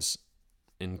things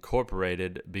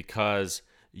incorporated, because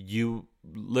you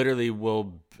literally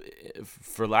will,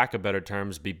 for lack of better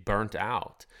terms, be burnt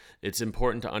out. It's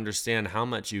important to understand how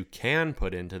much you can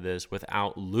put into this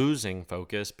without losing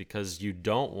focus, because you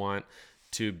don't want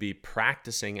to be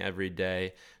practicing every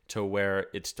day to where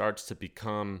it starts to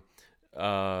become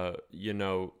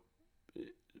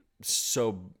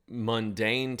so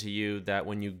mundane to you that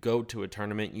when you go to a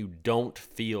tournament, you don't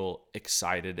feel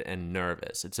excited and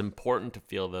nervous. It's important to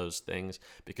feel those things,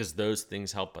 because those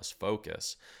things help us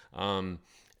focus.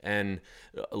 And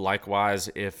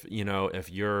likewise, if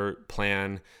your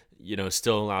plan,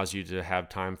 still allows you to have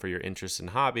time for your interests and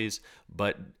hobbies,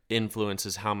 but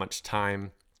influences how much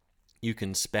time you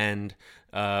can spend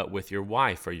with your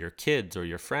wife or your kids or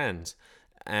your friends.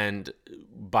 And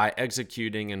by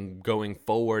executing and going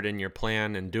forward in your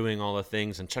plan and doing all the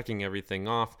things and checking everything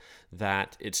off,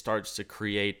 that it starts to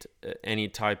create any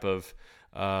type of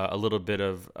a little bit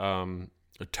of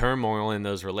turmoil in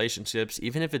those relationships,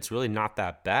 even if it's really not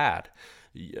that bad.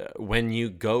 When you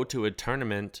go to a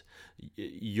tournament,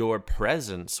 your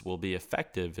presence will be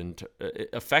affected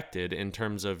in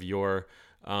terms of your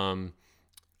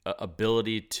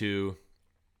ability to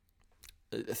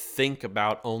think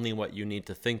about only what you need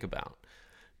to think about.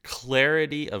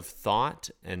 Clarity of thought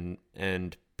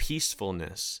and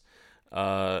peacefulness,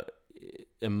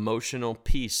 emotional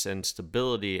peace and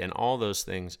stability, and all those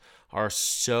things are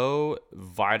so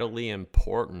vitally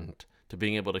important to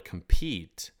being able to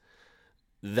compete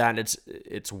that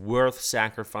it's worth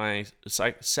sacrificing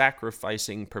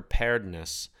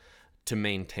preparedness to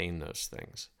maintain those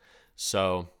things.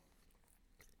 So,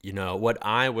 what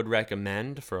I would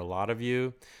recommend for a lot of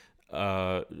you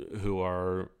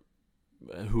who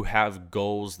have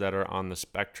goals that are on the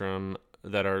spectrum,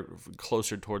 that are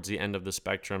closer towards the end of the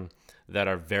spectrum, that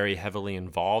are very heavily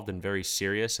involved and very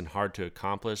serious and hard to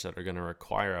accomplish, that are going to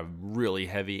require a really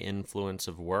heavy influence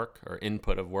of work, or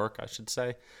input of work, I should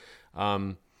say.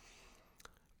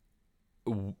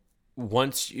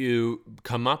 Once you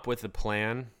come up with a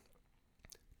plan,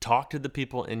 talk to the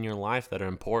people in your life that are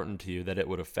important to you that it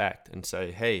would affect, and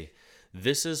say, hey,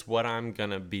 this is what I'm going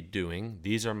to be doing.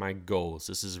 These are my goals.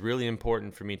 This is really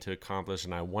important for me to accomplish,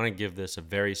 and I want to give this a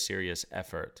very serious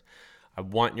effort. I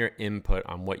want your input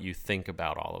on what you think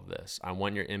about all of this. I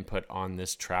want your input on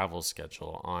this travel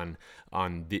schedule, on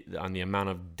the amount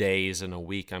of days in a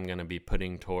week I'm going to be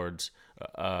putting towards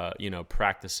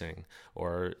practicing,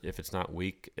 or if it's not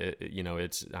week,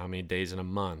 it's how many days in a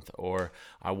month. Or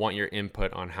I want your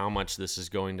input on how much this is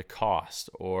going to cost,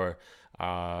 or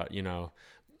tell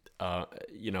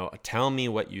me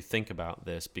what you think about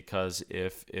this, because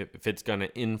if it's going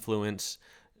to influence,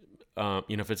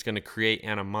 if it's going to create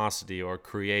animosity or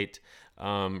create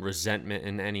resentment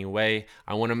in any way,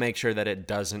 I want to make sure that it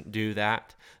doesn't do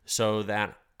that, so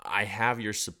that I have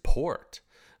your support.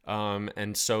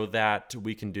 And so that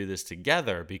we can do this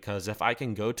together, because if I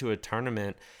can go to a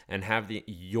tournament and have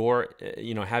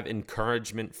have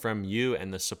encouragement from you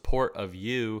and the support of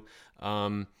you,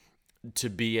 to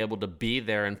be able to be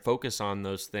there and focus on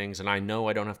those things, and I know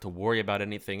I don't have to worry about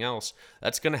anything else,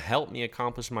 that's going to help me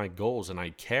accomplish my goals. And I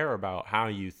care about how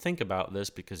you think about this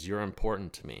because you're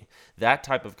important to me. That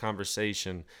type of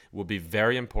conversation will be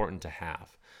very important to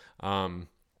have.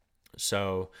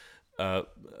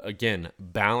 Again,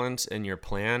 balance in your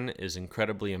plan is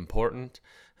incredibly important,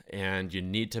 and you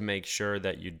need to make sure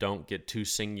that you don't get too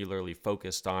singularly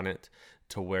focused on it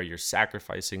to where you're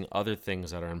sacrificing other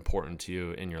things that are important to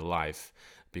you in your life,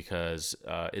 because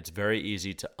it's very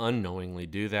easy to unknowingly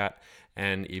do that.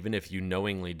 And even if you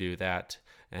knowingly do that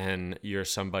and you're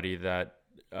somebody that,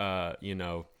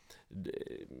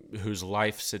 whose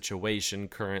life situation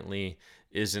currently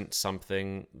isn't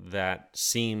something that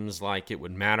seems like it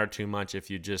would matter too much if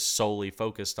you just solely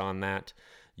focused on that,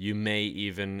 you may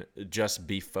even just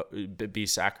be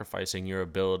sacrificing your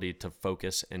ability to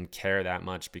focus and care that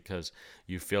much because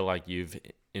you feel like you've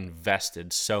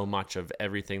invested so much of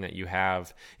everything that you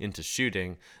have into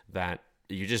shooting that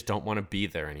you just don't want to be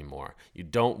there anymore. You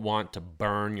don't want to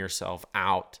burn yourself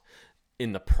out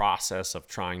in the process of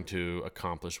trying to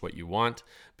accomplish what you want,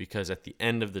 because at the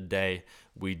end of the day,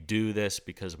 we do this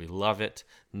because we love it,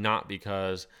 not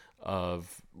because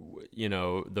of,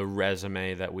 the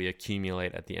resume that we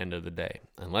accumulate at the end of the day,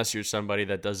 unless you're somebody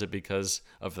that does it because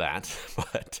of that.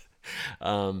 But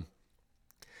I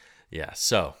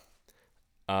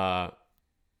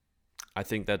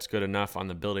think that's good enough on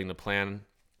the building the plan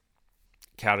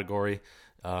category.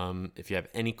 If you have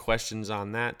any questions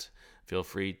on that, feel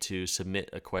free to submit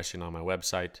a question on my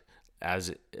website,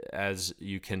 as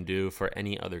you can do for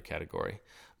any other category.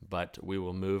 But we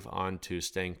will move on to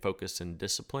staying focused and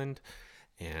disciplined,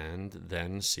 and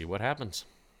then see what happens.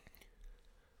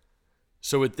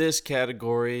 So with this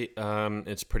category,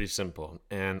 it's pretty simple,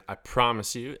 and I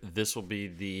promise you this will be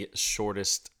the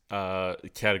shortest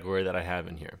category that I have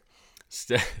in here.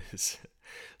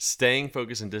 Staying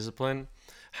focused and disciplined.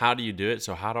 How do you do it?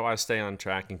 So how do I stay on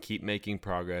track and keep making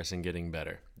progress and getting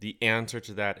better? The answer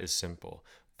to that is simple.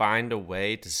 Find a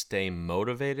way to stay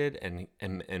motivated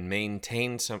and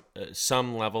maintain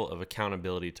some level of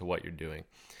accountability to what you're doing.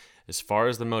 As far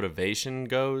as the motivation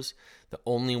goes, the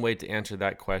only way to answer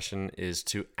that question is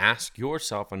to ask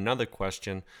yourself another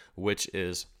question, which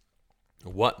is,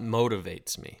 what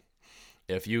motivates me?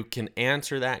 If you can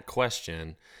answer that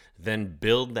question, then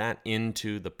build that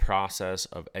into the process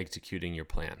of executing your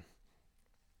plan.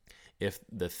 If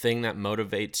the thing that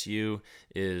motivates you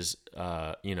is,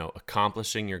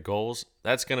 accomplishing your goals,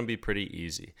 that's going to be pretty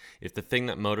easy. If the thing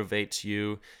that motivates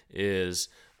you is,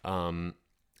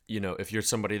 if you're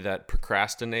somebody that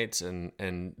procrastinates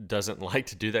and doesn't like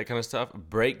to do that kind of stuff,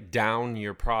 break down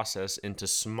your process into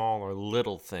smaller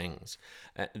little things.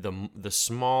 The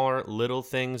smaller little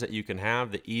things that you can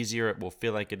have, the easier it will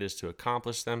feel like it is to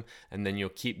accomplish them, and then you'll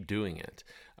keep doing it.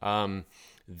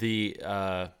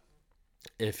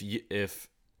 If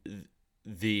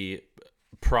the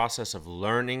process of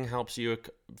learning helps you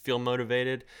feel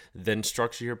motivated, then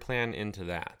structure your plan into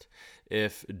that.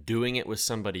 If doing it with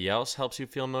somebody else helps you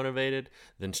feel motivated,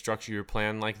 then structure your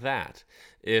plan like that.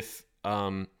 If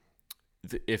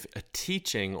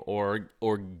teaching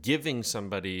or giving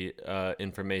somebody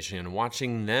information and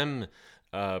watching them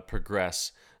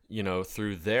progress,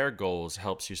 through their goals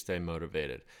helps you stay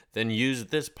motivated, then use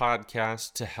this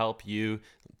podcast to help you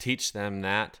teach them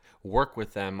that, work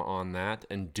with them on that,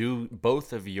 and do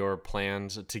both of your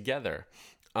plans together.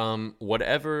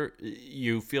 Whatever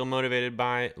you feel motivated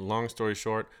by, long story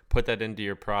short, put that into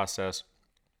your process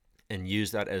and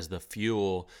use that as the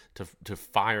fuel to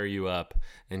fire you up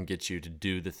and get you to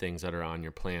do the things that are on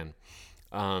your plan.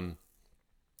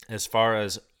 As far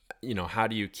as, how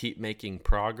do you keep making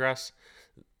progress?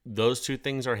 Those two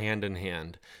things are hand in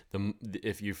hand.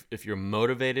 If you're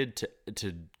motivated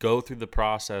to go through the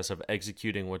process of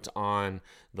executing what's on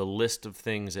the list of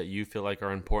things that you feel like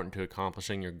are important to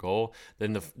accomplishing your goal,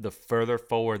 then the further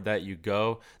forward that you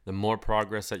go, the more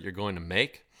progress that you're going to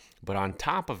make. But on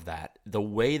top of that, the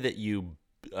way that you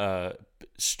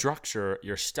structure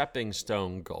your stepping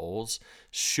stone goals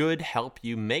should help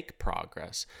you make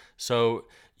progress. So,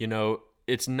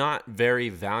 it's not very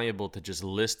valuable to just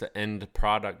list the end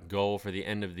product goal for the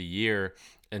end of the year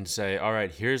and say, all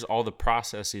right, here's all the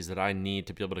processes that I need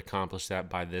to be able to accomplish that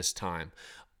by this time.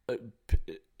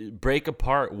 Break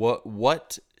apart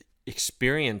what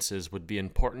experiences would be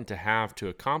important to have to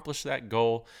accomplish that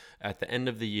goal at the end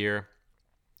of the year,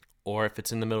 or if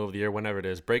it's in the middle of the year, whenever it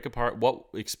is. Break apart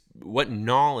what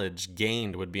knowledge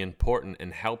gained would be important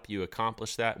and help you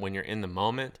accomplish that when you're in the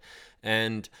moment,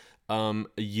 and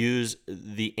use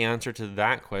the answer to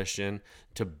that question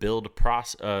to build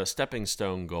stepping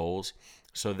stone goals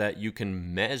so that you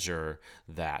can measure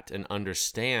that and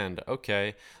understand,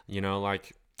 okay,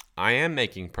 like I am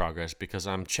making progress because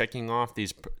I'm checking off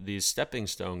these stepping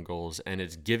stone goals, and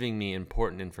it's giving me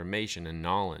important information and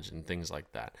knowledge and things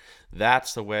like that.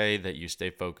 That's the way that you stay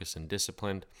focused and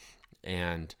disciplined.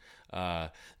 And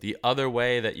the other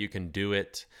way that you can do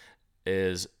it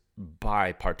is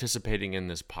by participating in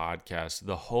this podcast.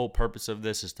 The whole purpose of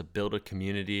this is to build a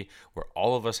community where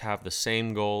all of us have the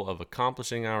same goal of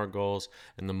accomplishing our goals.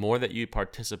 And the more that you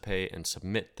participate and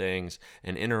submit things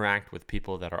and interact with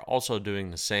people that are also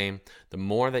doing the same, the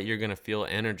more that you're going to feel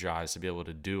energized to be able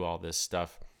to do all this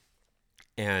stuff.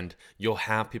 And you'll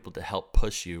have people to help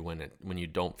push you when you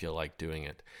don't feel like doing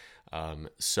it.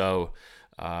 So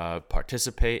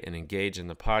participate and engage in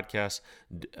the podcast.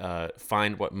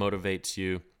 Find what motivates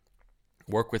you.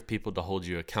 Work with people to hold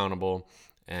you accountable,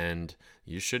 and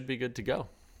you should be good to go.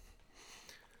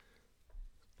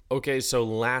 Okay, so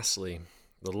lastly,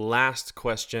 the last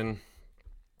question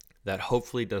that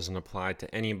hopefully doesn't apply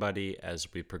to anybody as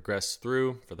we progress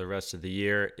through for the rest of the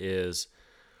year is,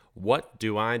 what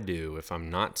do I do if I'm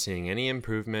not seeing any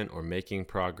improvement or making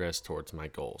progress towards my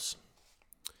goals?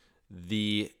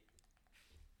 The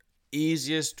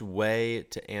easiest way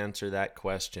to answer that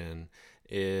question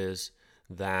is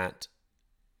that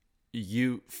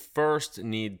you first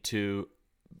need to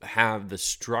have the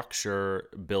structure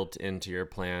built into your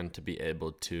plan to be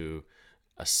able to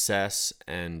assess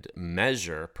and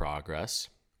measure progress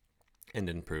and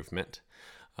improvement.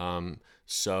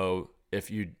 So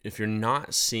if you're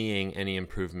not seeing any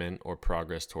improvement or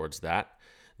progress towards that,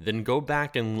 then go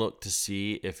back and look to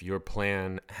see if your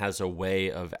plan has a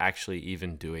way of actually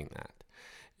even doing that.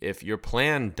 If your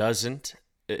plan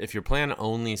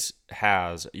only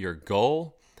has your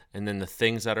goal and then the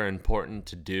things that are important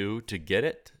to do to get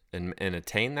it and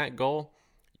attain that goal,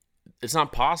 it's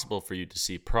not possible for you to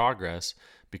see progress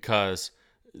because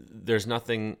there's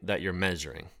nothing that you're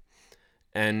measuring.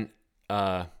 And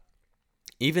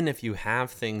even if you have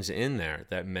things in there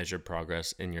that measure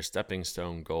progress in your stepping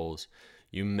stone goals,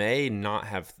 you may not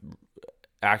have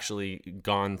actually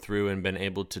gone through and been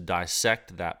able to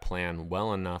dissect that plan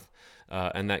well enough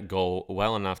and that goal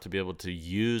well enough to be able to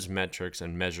use metrics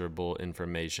and measurable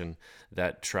information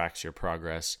that tracks your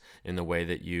progress in the way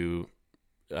that you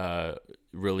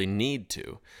really need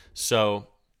to. So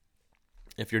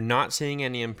if you're not seeing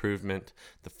any improvement,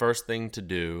 the first thing to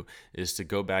do is to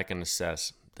go back and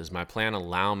assess, does my plan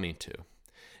allow me to?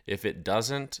 If it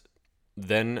doesn't,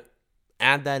 then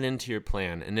add that into your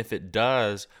plan. And if it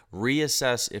does,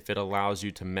 reassess if it allows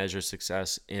you to measure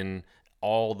success in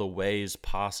all the ways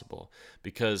possible.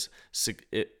 Because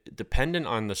dependent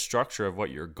on the structure of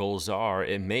what your goals are,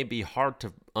 it may be hard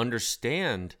to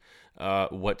understand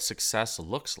what success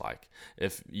looks like.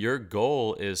 If your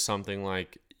goal is something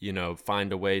like,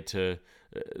 find a way to,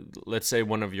 let's say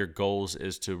one of your goals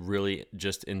is to really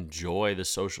just enjoy the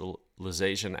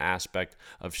socialization aspect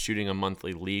of shooting a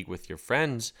monthly league with your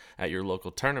friends at your local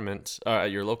tournament,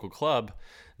 at your local club,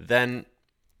 then,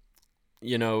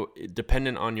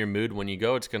 dependent on your mood when you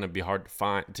go, it's going to be hard to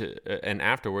find, and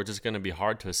afterwards it's going to be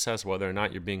hard to assess whether or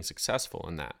not you're being successful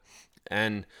in that.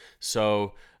 And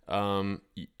so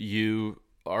you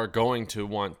are going to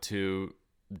want to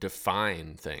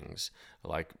define things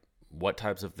like, what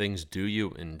types of things do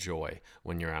you enjoy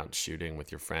when you're out shooting with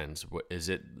your friends? Is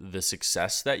it the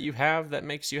success that you have that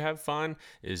makes you have fun?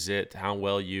 Is it how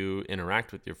well you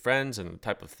interact with your friends and the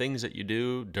type of things that you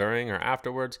do during or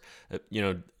afterwards?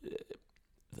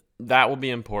 That will be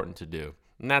important to do.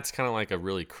 And that's kind of like a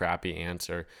really crappy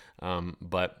answer,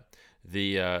 but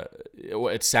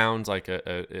it sounds like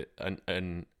a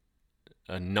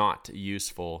not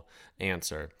useful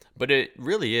answer, but it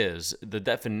really is. The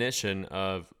definition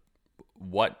of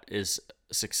what is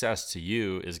success to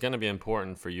you is going to be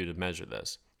important for you to measure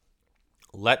this.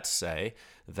 Let's say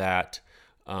that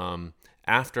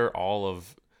after all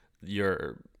of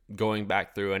your going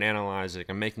back through and analyzing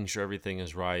and making sure everything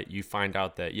is right, you find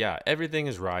out that, yeah, everything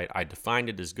is right. I defined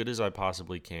it as good as I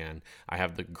possibly can. I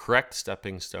have the correct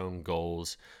stepping stone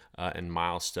goals and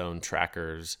milestone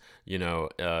trackers,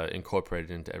 incorporated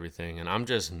into everything. And I'm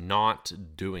just not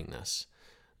doing this.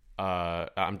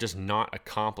 I'm just not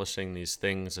accomplishing these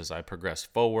things as I progress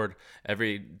forward.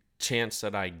 Every chance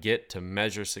that I get to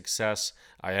measure success,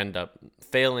 I end up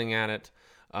failing at it.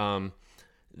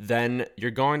 Then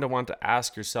you're going to want to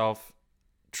ask yourself,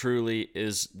 truly,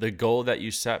 is the goal that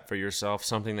you set for yourself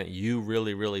something that you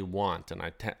really, really want? And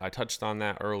I touched on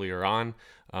that earlier on,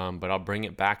 but I'll bring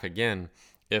it back again.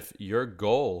 If your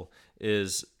goal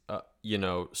is,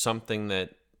 something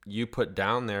that you put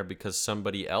down there because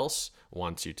somebody else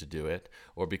wants you to do it,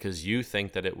 or because you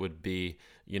think that it would be,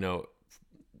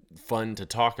 fun to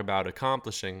talk about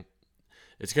accomplishing,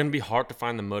 it's going to be hard to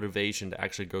find the motivation to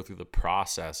actually go through the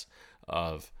process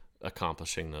of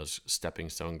accomplishing those stepping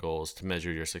stone goals to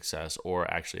measure your success or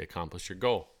actually accomplish your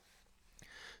goal.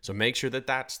 So make sure that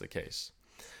that's the case.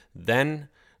 Then,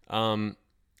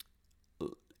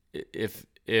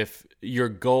 if your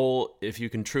goal, if you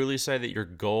can truly say that your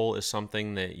goal is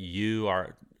something that you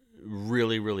are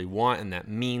really, really want and that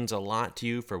means a lot to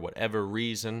you for whatever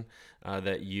reason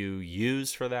that you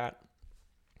use for that,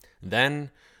 then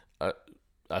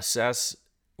assess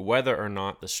whether or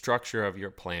not the structure of your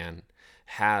plan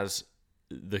has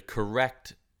the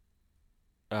correct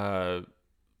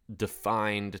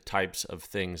defined types of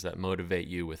things that motivate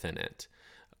you within it.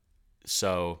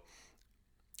 So,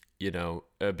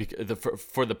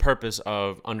 for the purpose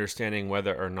of understanding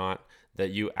whether or not that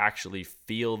you actually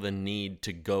feel the need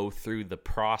to go through the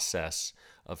process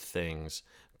of things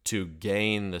to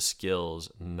gain the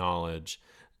skills, knowledge,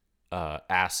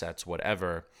 assets,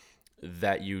 whatever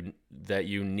that you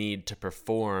need to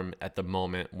perform at the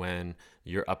moment when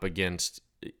you're up against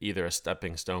either a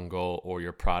stepping stone goal or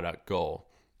your product goal.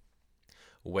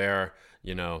 Where,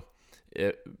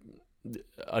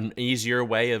 an easier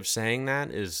way of saying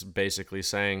that is basically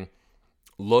saying,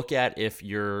 look at if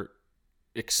you're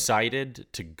excited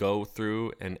to go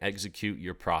through and execute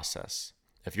your process.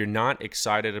 If you're not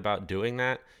excited about doing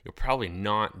that, you're probably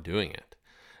not doing it.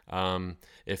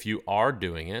 If you are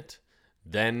doing it,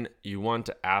 then you want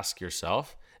to ask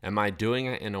yourself, am I doing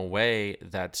it in a way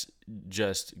that's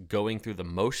just going through the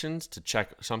motions to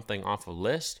check something off a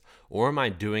list? Or am I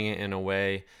doing it in a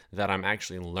way that I'm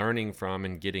actually learning from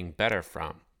and getting better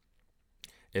from?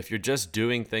 If you're just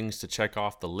doing things to check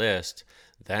off the list,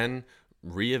 then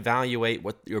reevaluate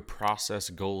what your process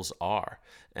goals are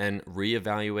and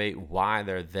reevaluate why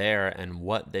they're there and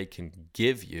what they can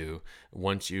give you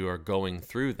once you are going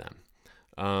through them.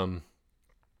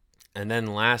 And then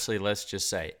lastly, let's just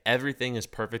say everything is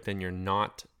perfect and you're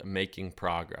not making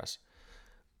progress.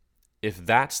 If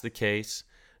that's the case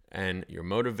and your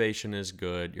motivation is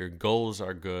good, your goals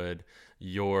are good,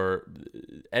 your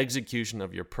execution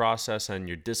of your process and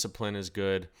your discipline is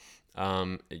good,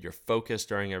 you're focused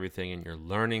during everything and you're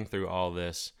learning through all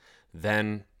this,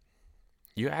 then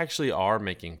you actually are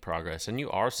making progress and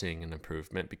you are seeing an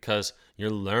improvement because you're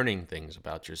learning things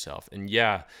about yourself. And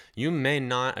yeah, you may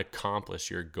not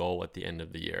accomplish your goal at the end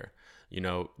of the year.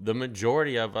 The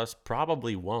majority of us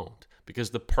probably won't,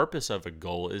 because the purpose of a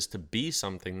goal is to be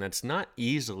something that's not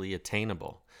easily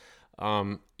attainable.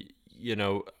 One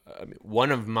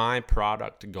of my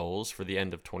product goals for the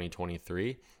end of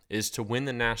 2023 is to win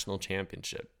the national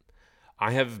championship.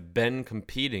 I have been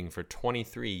competing for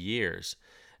 23 years.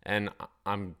 And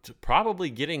I'm probably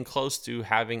getting close to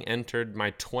having entered my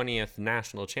 20th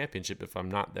national championship if I'm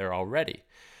not there already.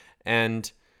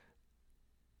 And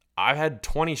I've had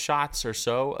 20 shots or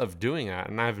so of doing that,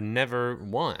 and I've never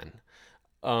won.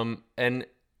 And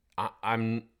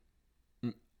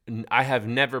I have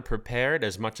never prepared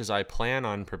as much as I plan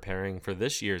on preparing for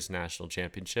this year's national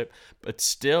championship. But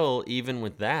still, even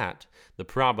with that, the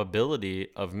probability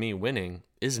of me winning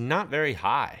is not very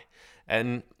high.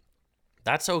 And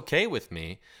that's okay with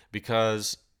me,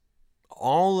 because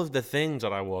all of the things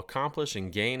that I will accomplish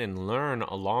and gain and learn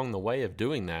along the way of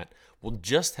doing that will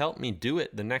just help me do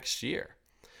it the next year.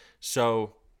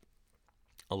 So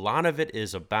a lot of it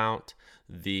is about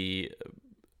the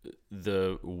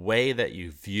way that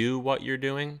you view what you're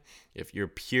doing. If you're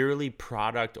purely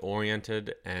product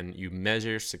oriented and you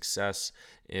measure success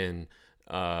in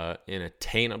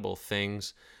attainable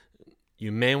things,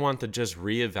 you may want to just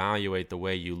reevaluate the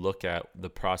way you look at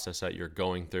the process that you're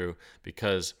going through,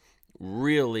 because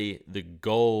really the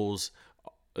goals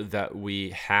that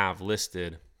we have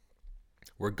listed,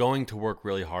 we're going to work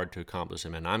really hard to accomplish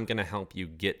them, and I'm going to help you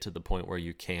get to the point where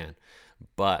you can.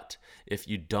 But if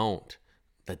you don't,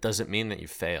 that doesn't mean that you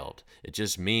failed. It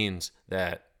just means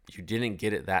that you didn't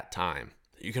get it that time.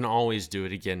 You can always do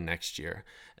it again next year.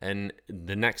 And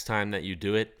the next time that you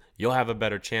do it, you'll have a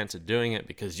better chance at doing it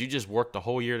because you just worked the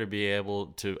whole year to be able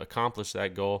to accomplish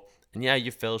that goal. And yeah,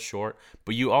 you fell short,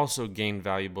 but you also gained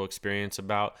valuable experience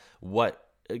about what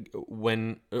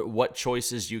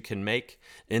choices you can make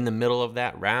in the middle of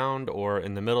that round or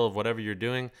in the middle of whatever you're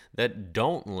doing that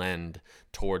don't lend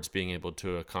towards being able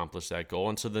to accomplish that goal.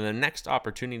 And so then the next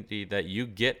opportunity that you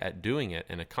get at doing it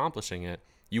and accomplishing it,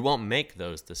 you won't make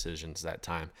those decisions that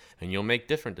time, and you'll make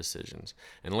different decisions.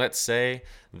 And let's say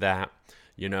that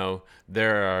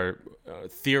there are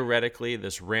theoretically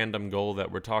this random goal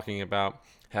that we're talking about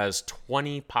has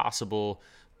 20 possible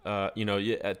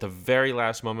at the very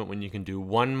last moment when you can do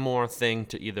one more thing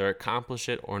to either accomplish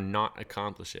it or not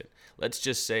accomplish it. Let's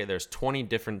just say there's 20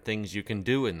 different things you can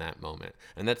do in that moment.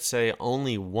 And let's say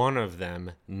only one of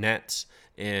them nets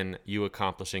in you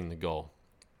accomplishing the goal.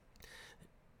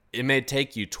 It may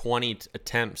take you 20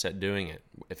 attempts at doing it.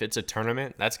 If it's a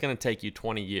tournament, that's going to take you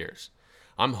 20 years.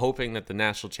 I'm hoping that the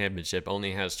national championship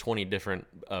only has 20 different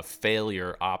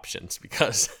failure options,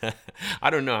 because I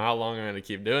don't know how long I'm going to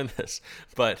keep doing this.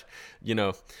 But,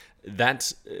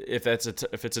 that's if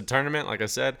it's a tournament, like I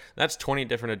said, that's 20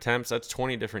 different attempts. That's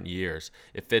 20 different years.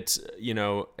 If it's,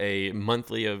 a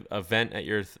monthly event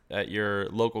at your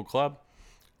local club,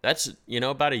 that's,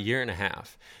 about a year and a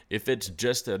half. If it's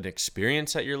just an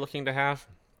experience that you're looking to have,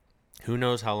 who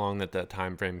knows how long that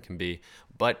time frame can be.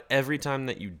 But every time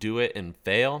that you do it and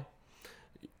fail,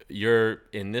 you're,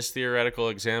 in this theoretical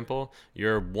example,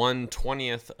 you're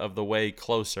 1/20th of the way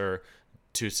closer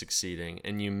to succeeding.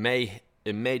 And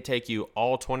it may take you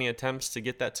all 20 attempts to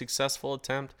get that successful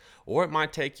attempt, or it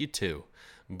might take you 2.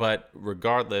 But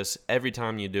regardless, every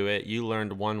time you do it, you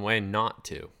learned one way not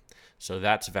to. So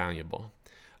that's valuable.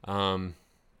 So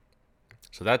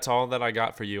that's all that I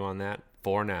got for you on that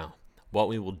for now. What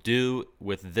we will do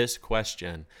with this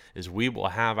question is we will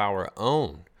have our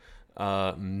own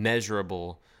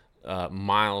measurable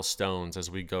milestones as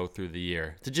we go through the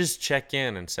year to just check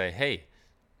in and say, hey,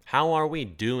 how are we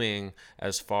doing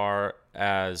as far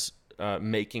as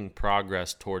making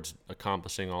progress towards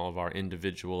accomplishing all of our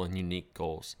individual and unique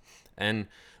goals? And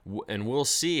we'll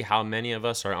see how many of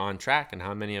us are on track and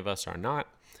how many of us are not.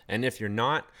 And if you're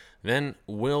not, then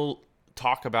we'll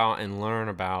talk about and learn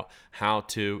about how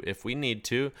to, if we need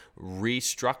to,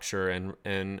 restructure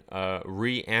and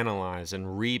reanalyze and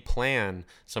replan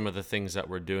some of the things that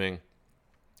we're doing,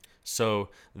 so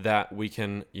that we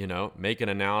can, make an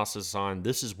analysis on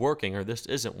this is working or this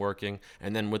isn't working.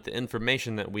 And then with the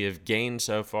information that we have gained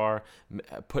so far,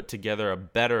 put together a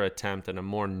better attempt and a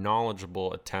more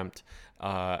knowledgeable attempt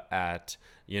at,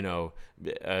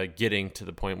 getting to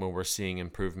the point where we're seeing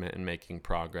improvement and making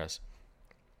progress.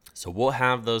 So we'll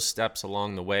have those steps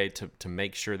along the way to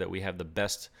make sure that we have the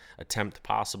best attempt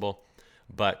possible.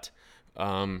 But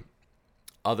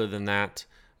other than that,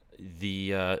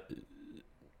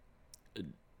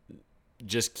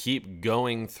 just keep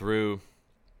going through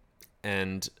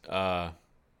and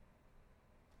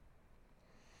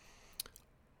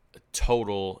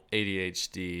total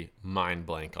ADHD mind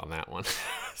blank on that one.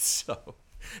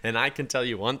 And I can tell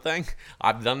you one thing,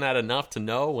 I've done that enough to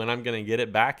know when I'm going to get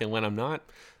it back and when I'm not.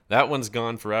 That one's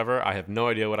gone forever. I have no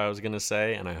idea what I was going to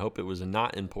say, and I hope it was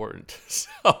not important.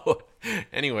 So,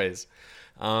 anyways,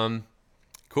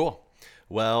 cool.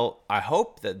 Well, I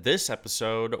hope that this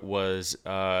episode was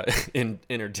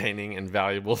entertaining and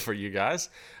valuable for you guys.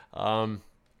 Let's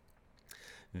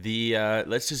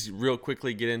just real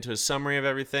quickly get into a summary of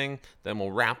everything. Then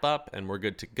we'll wrap up, and we're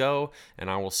good to go. And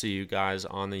I will see you guys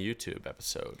on the YouTube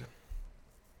episode.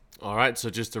 All right, so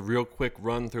just a real quick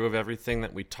run through of everything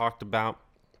that we talked about.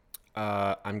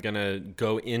 I'm going to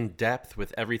go in depth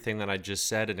with everything that I just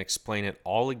said and explain it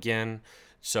all again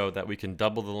so that we can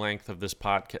double the length of this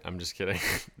podcast. I'm just kidding.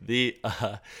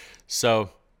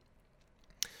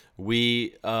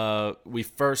 We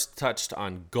first touched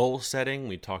on goal setting.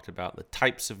 We talked about the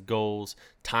types of goals,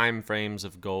 time frames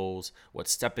of goals, what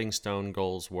stepping stone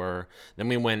goals were. Then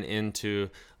we went into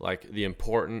like the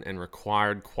important and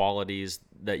required qualities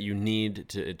that you need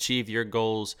to achieve your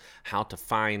goals, how to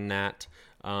find that,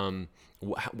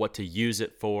 what to use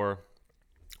it for,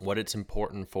 what it's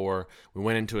important for. We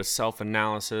went into a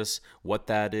self-analysis, what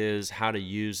that is, how to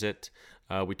use it.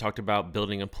 We talked about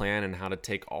building a plan and how to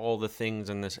take all the things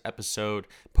in this episode,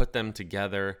 put them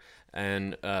together,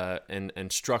 and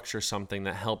structure something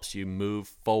that helps you move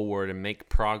forward and make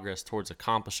progress towards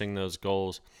accomplishing those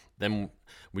goals. Then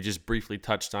we just briefly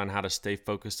touched on how to stay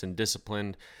focused and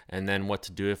disciplined, and then what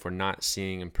to do if we're not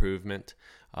seeing improvement.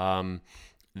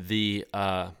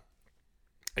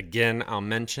 Again, I'll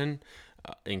mention,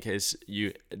 in case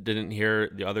you didn't hear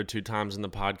the other 2 times in the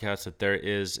podcast, that there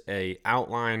is a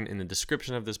outline in the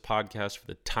description of this podcast for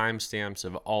the timestamps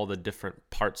of all the different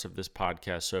parts of this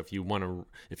podcast. So if you want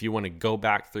to go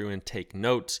back through and take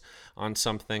notes on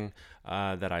something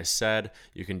that I said,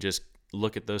 you can just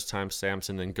look at those timestamps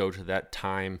and then go to that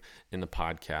time in the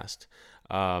podcast.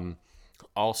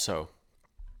 Also,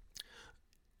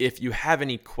 if you have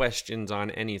any questions on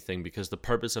anything, because the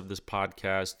purpose of this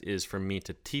podcast is for me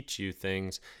to teach you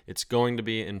things, it's going to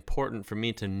be important for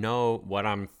me to know what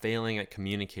I'm failing at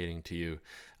communicating to you.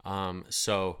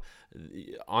 So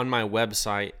on my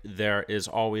website, there is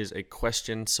always a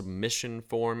question submission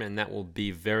form, and that will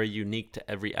be very unique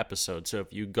to every episode. So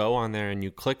if you go on there and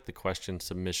you click the question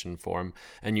submission form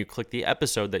and you click the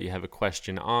episode that you have a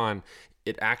question on,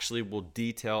 it actually will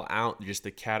detail out just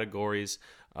the categories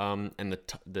and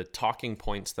the talking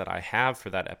points that I have for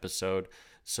that episode,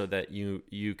 so that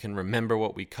you can remember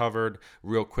what we covered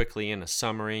real quickly in a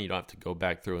summary. You don't have to go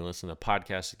back through and listen to the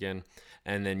podcast again.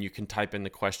 And then you can type in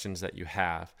the questions that you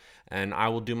have. And I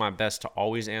will do my best to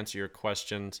always answer your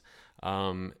questions.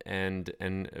 And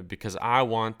because I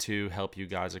want to help you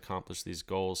guys accomplish these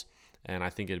goals. And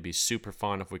I think it'd be super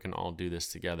fun if we can all do this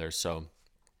together. So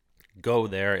go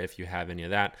there if you have any of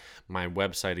that. My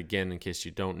website, again, in case you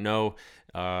don't know,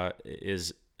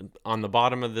 is on the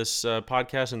bottom of this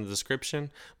podcast in the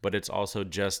description, but it's also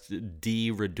just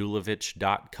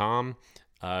dradulovich.com.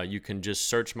 You can just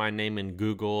search my name in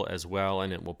Google as well,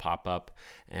 and it will pop up.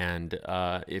 And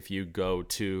if you go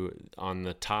to on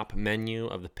the top menu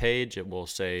of the page, it will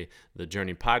say the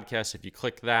Journey Podcast. If you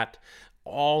click that,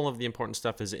 all of the important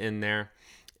stuff is in there.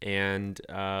 And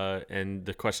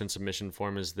the question submission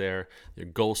form is there. The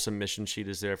goal submission sheet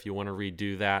is there if you want to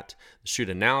redo that. The shoot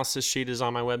analysis sheet is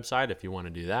on my website if you want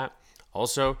to do that.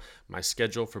 Also, my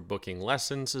schedule for booking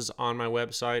lessons is on my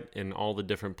website in all the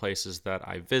different places that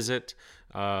I visit.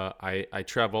 I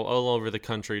travel all over the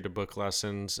country to book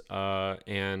lessons,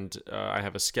 and I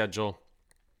have a schedule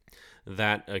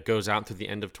that goes out through the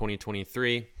end of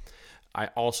 2023. I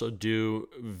also do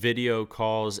video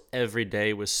calls every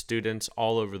day with students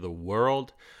all over the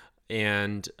world,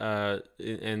 and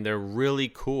they're really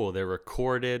cool. They're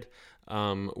recorded.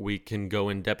 We can go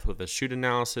in depth with a shoot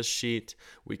analysis sheet.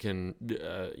 We can,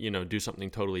 do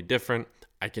something totally different.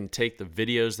 I can take the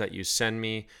videos that you send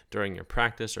me during your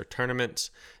practice or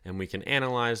tournaments, and we can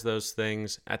analyze those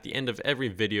things. At the end of every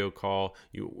video call,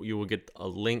 you will get a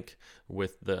link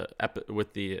with the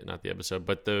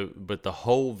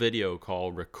whole video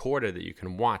call recorded that you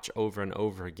can watch over and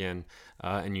over again,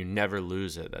 and you never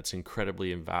lose it. That's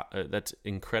incredibly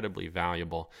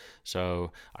valuable.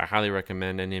 So I highly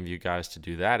recommend any of you guys to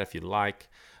do that if you'd like.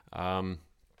 And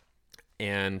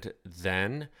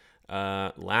then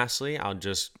lastly, I'll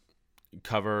just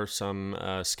cover some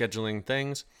scheduling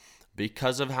things.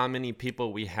 Because of how many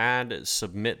people we had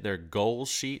submit their goal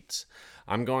sheets,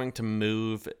 I'm going to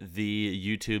move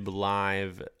the YouTube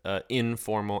Live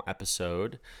informal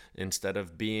episode. Instead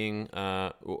of being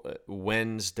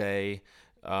Wednesday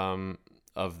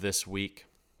of this week,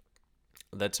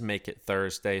 let's make it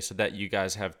Thursday so that you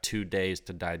guys have 2 days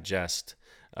to digest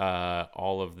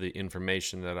all of the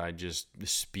information that I just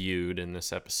spewed in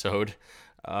this episode,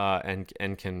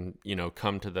 and can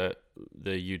come to the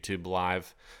YouTube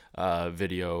Live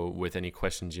video with any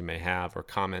questions you may have or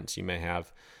comments you may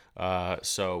have.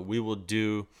 So we will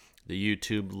do the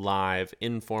YouTube Live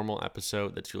informal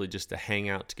episode. That's really just a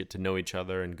hangout to get to know each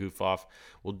other and goof off.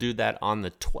 We'll do that on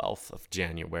the 12th of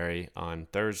January on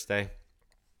Thursday.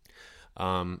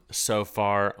 So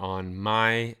far on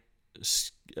my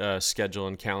schedule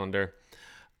and calendar,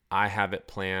 I have it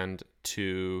planned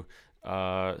to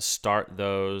start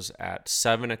those at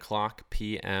 7 o'clock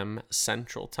p.m.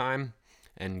 Central Time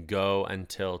and go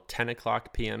until 10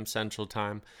 o'clock p.m. Central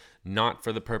Time, not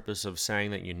for the purpose of saying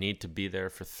that you need to be there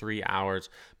for 3 hours,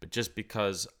 but just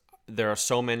because there are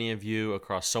so many of you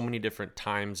across so many different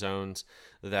time zones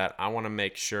that I want to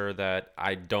make sure that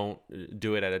I don't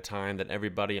do it at a time that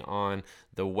everybody on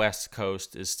the West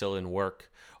Coast is still in work,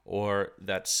 or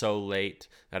that's so late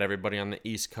that everybody on the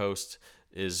East Coast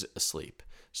is asleep.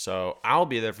 So I'll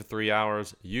be there for 3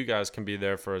 hours. You guys can be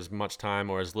there for as much time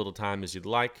or as little time as you'd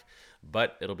like,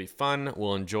 but it'll be fun.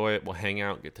 We'll enjoy it. We'll hang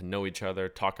out, get to know each other,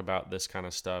 talk about this kind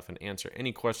of stuff, and answer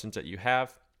any questions that you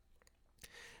have.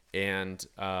 And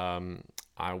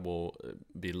I will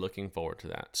be looking forward to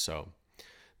that. So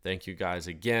thank you guys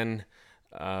again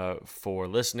for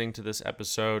listening to this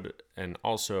episode. And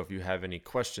also, if you have any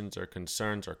questions or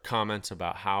concerns or comments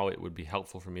about how it would be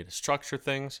helpful for me to structure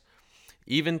things,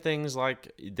 even things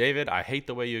like, David, I hate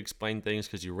the way you explain things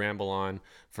because you ramble on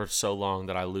for so long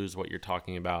that I lose what you're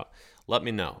talking about. Let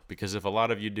me know, because if a lot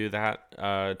of you do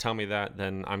that, tell me that,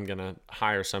 then I'm going to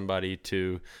hire somebody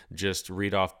to just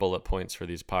read off bullet points for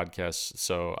these podcasts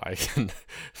so I can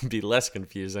be less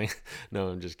confusing. No,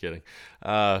 I'm just kidding.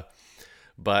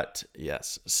 But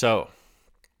yes, so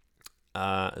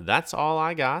that's all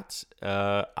I got.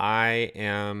 I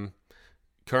am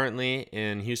currently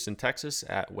in Houston, Texas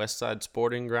at Westside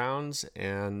Sporting Grounds,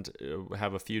 and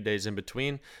have a few days in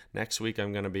between. Next week,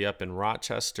 I'm going to be up in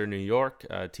Rochester, New York,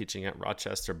 teaching at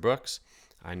Rochester Brooks.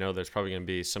 I know there's probably going to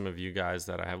be some of you guys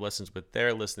that I have lessons with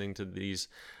there listening to these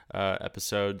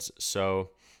episodes.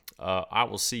 So I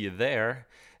will see you there.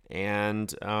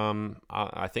 And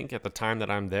I think at the time that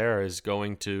I'm there is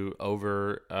going to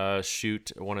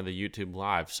overshoot one of the YouTube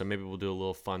lives. So maybe we'll do a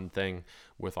little fun thing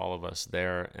with all of us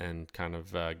there and kind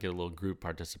of get a little group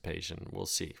participation. We'll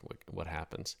see what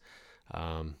happens.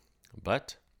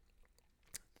 But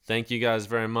thank you guys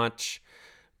very much.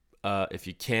 If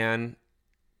you can,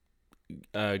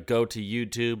 go to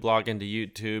YouTube, log into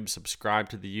YouTube, subscribe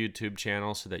to the YouTube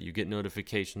channel so that you get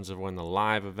notifications of when the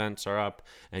live events are up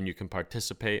and you can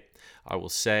participate. I will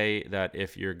say that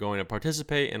if you're going to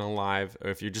participate in a live, or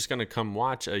if you're just going to come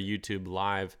watch a YouTube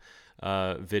live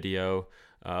video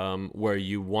where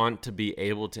you want to be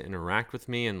able to interact with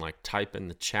me and like type in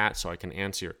the chat so I can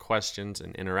answer your questions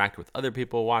and interact with other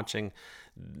people watching,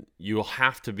 you'll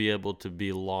have to be able to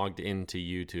be logged into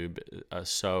YouTube.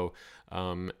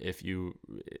 I'm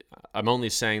only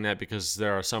saying that because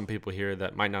there are some people here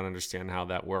that might not understand how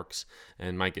that works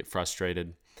and might get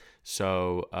frustrated.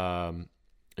 So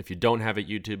if you don't have a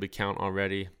YouTube account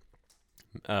already,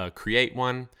 create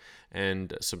one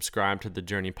and subscribe to the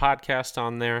Journey podcast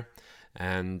on there.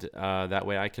 And that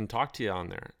way I can talk to you on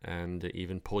there and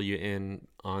even pull you in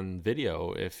on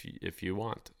video if you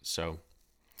want. So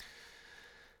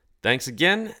thanks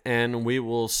again, and we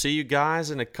will see you guys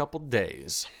in a couple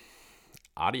days.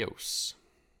 Adios.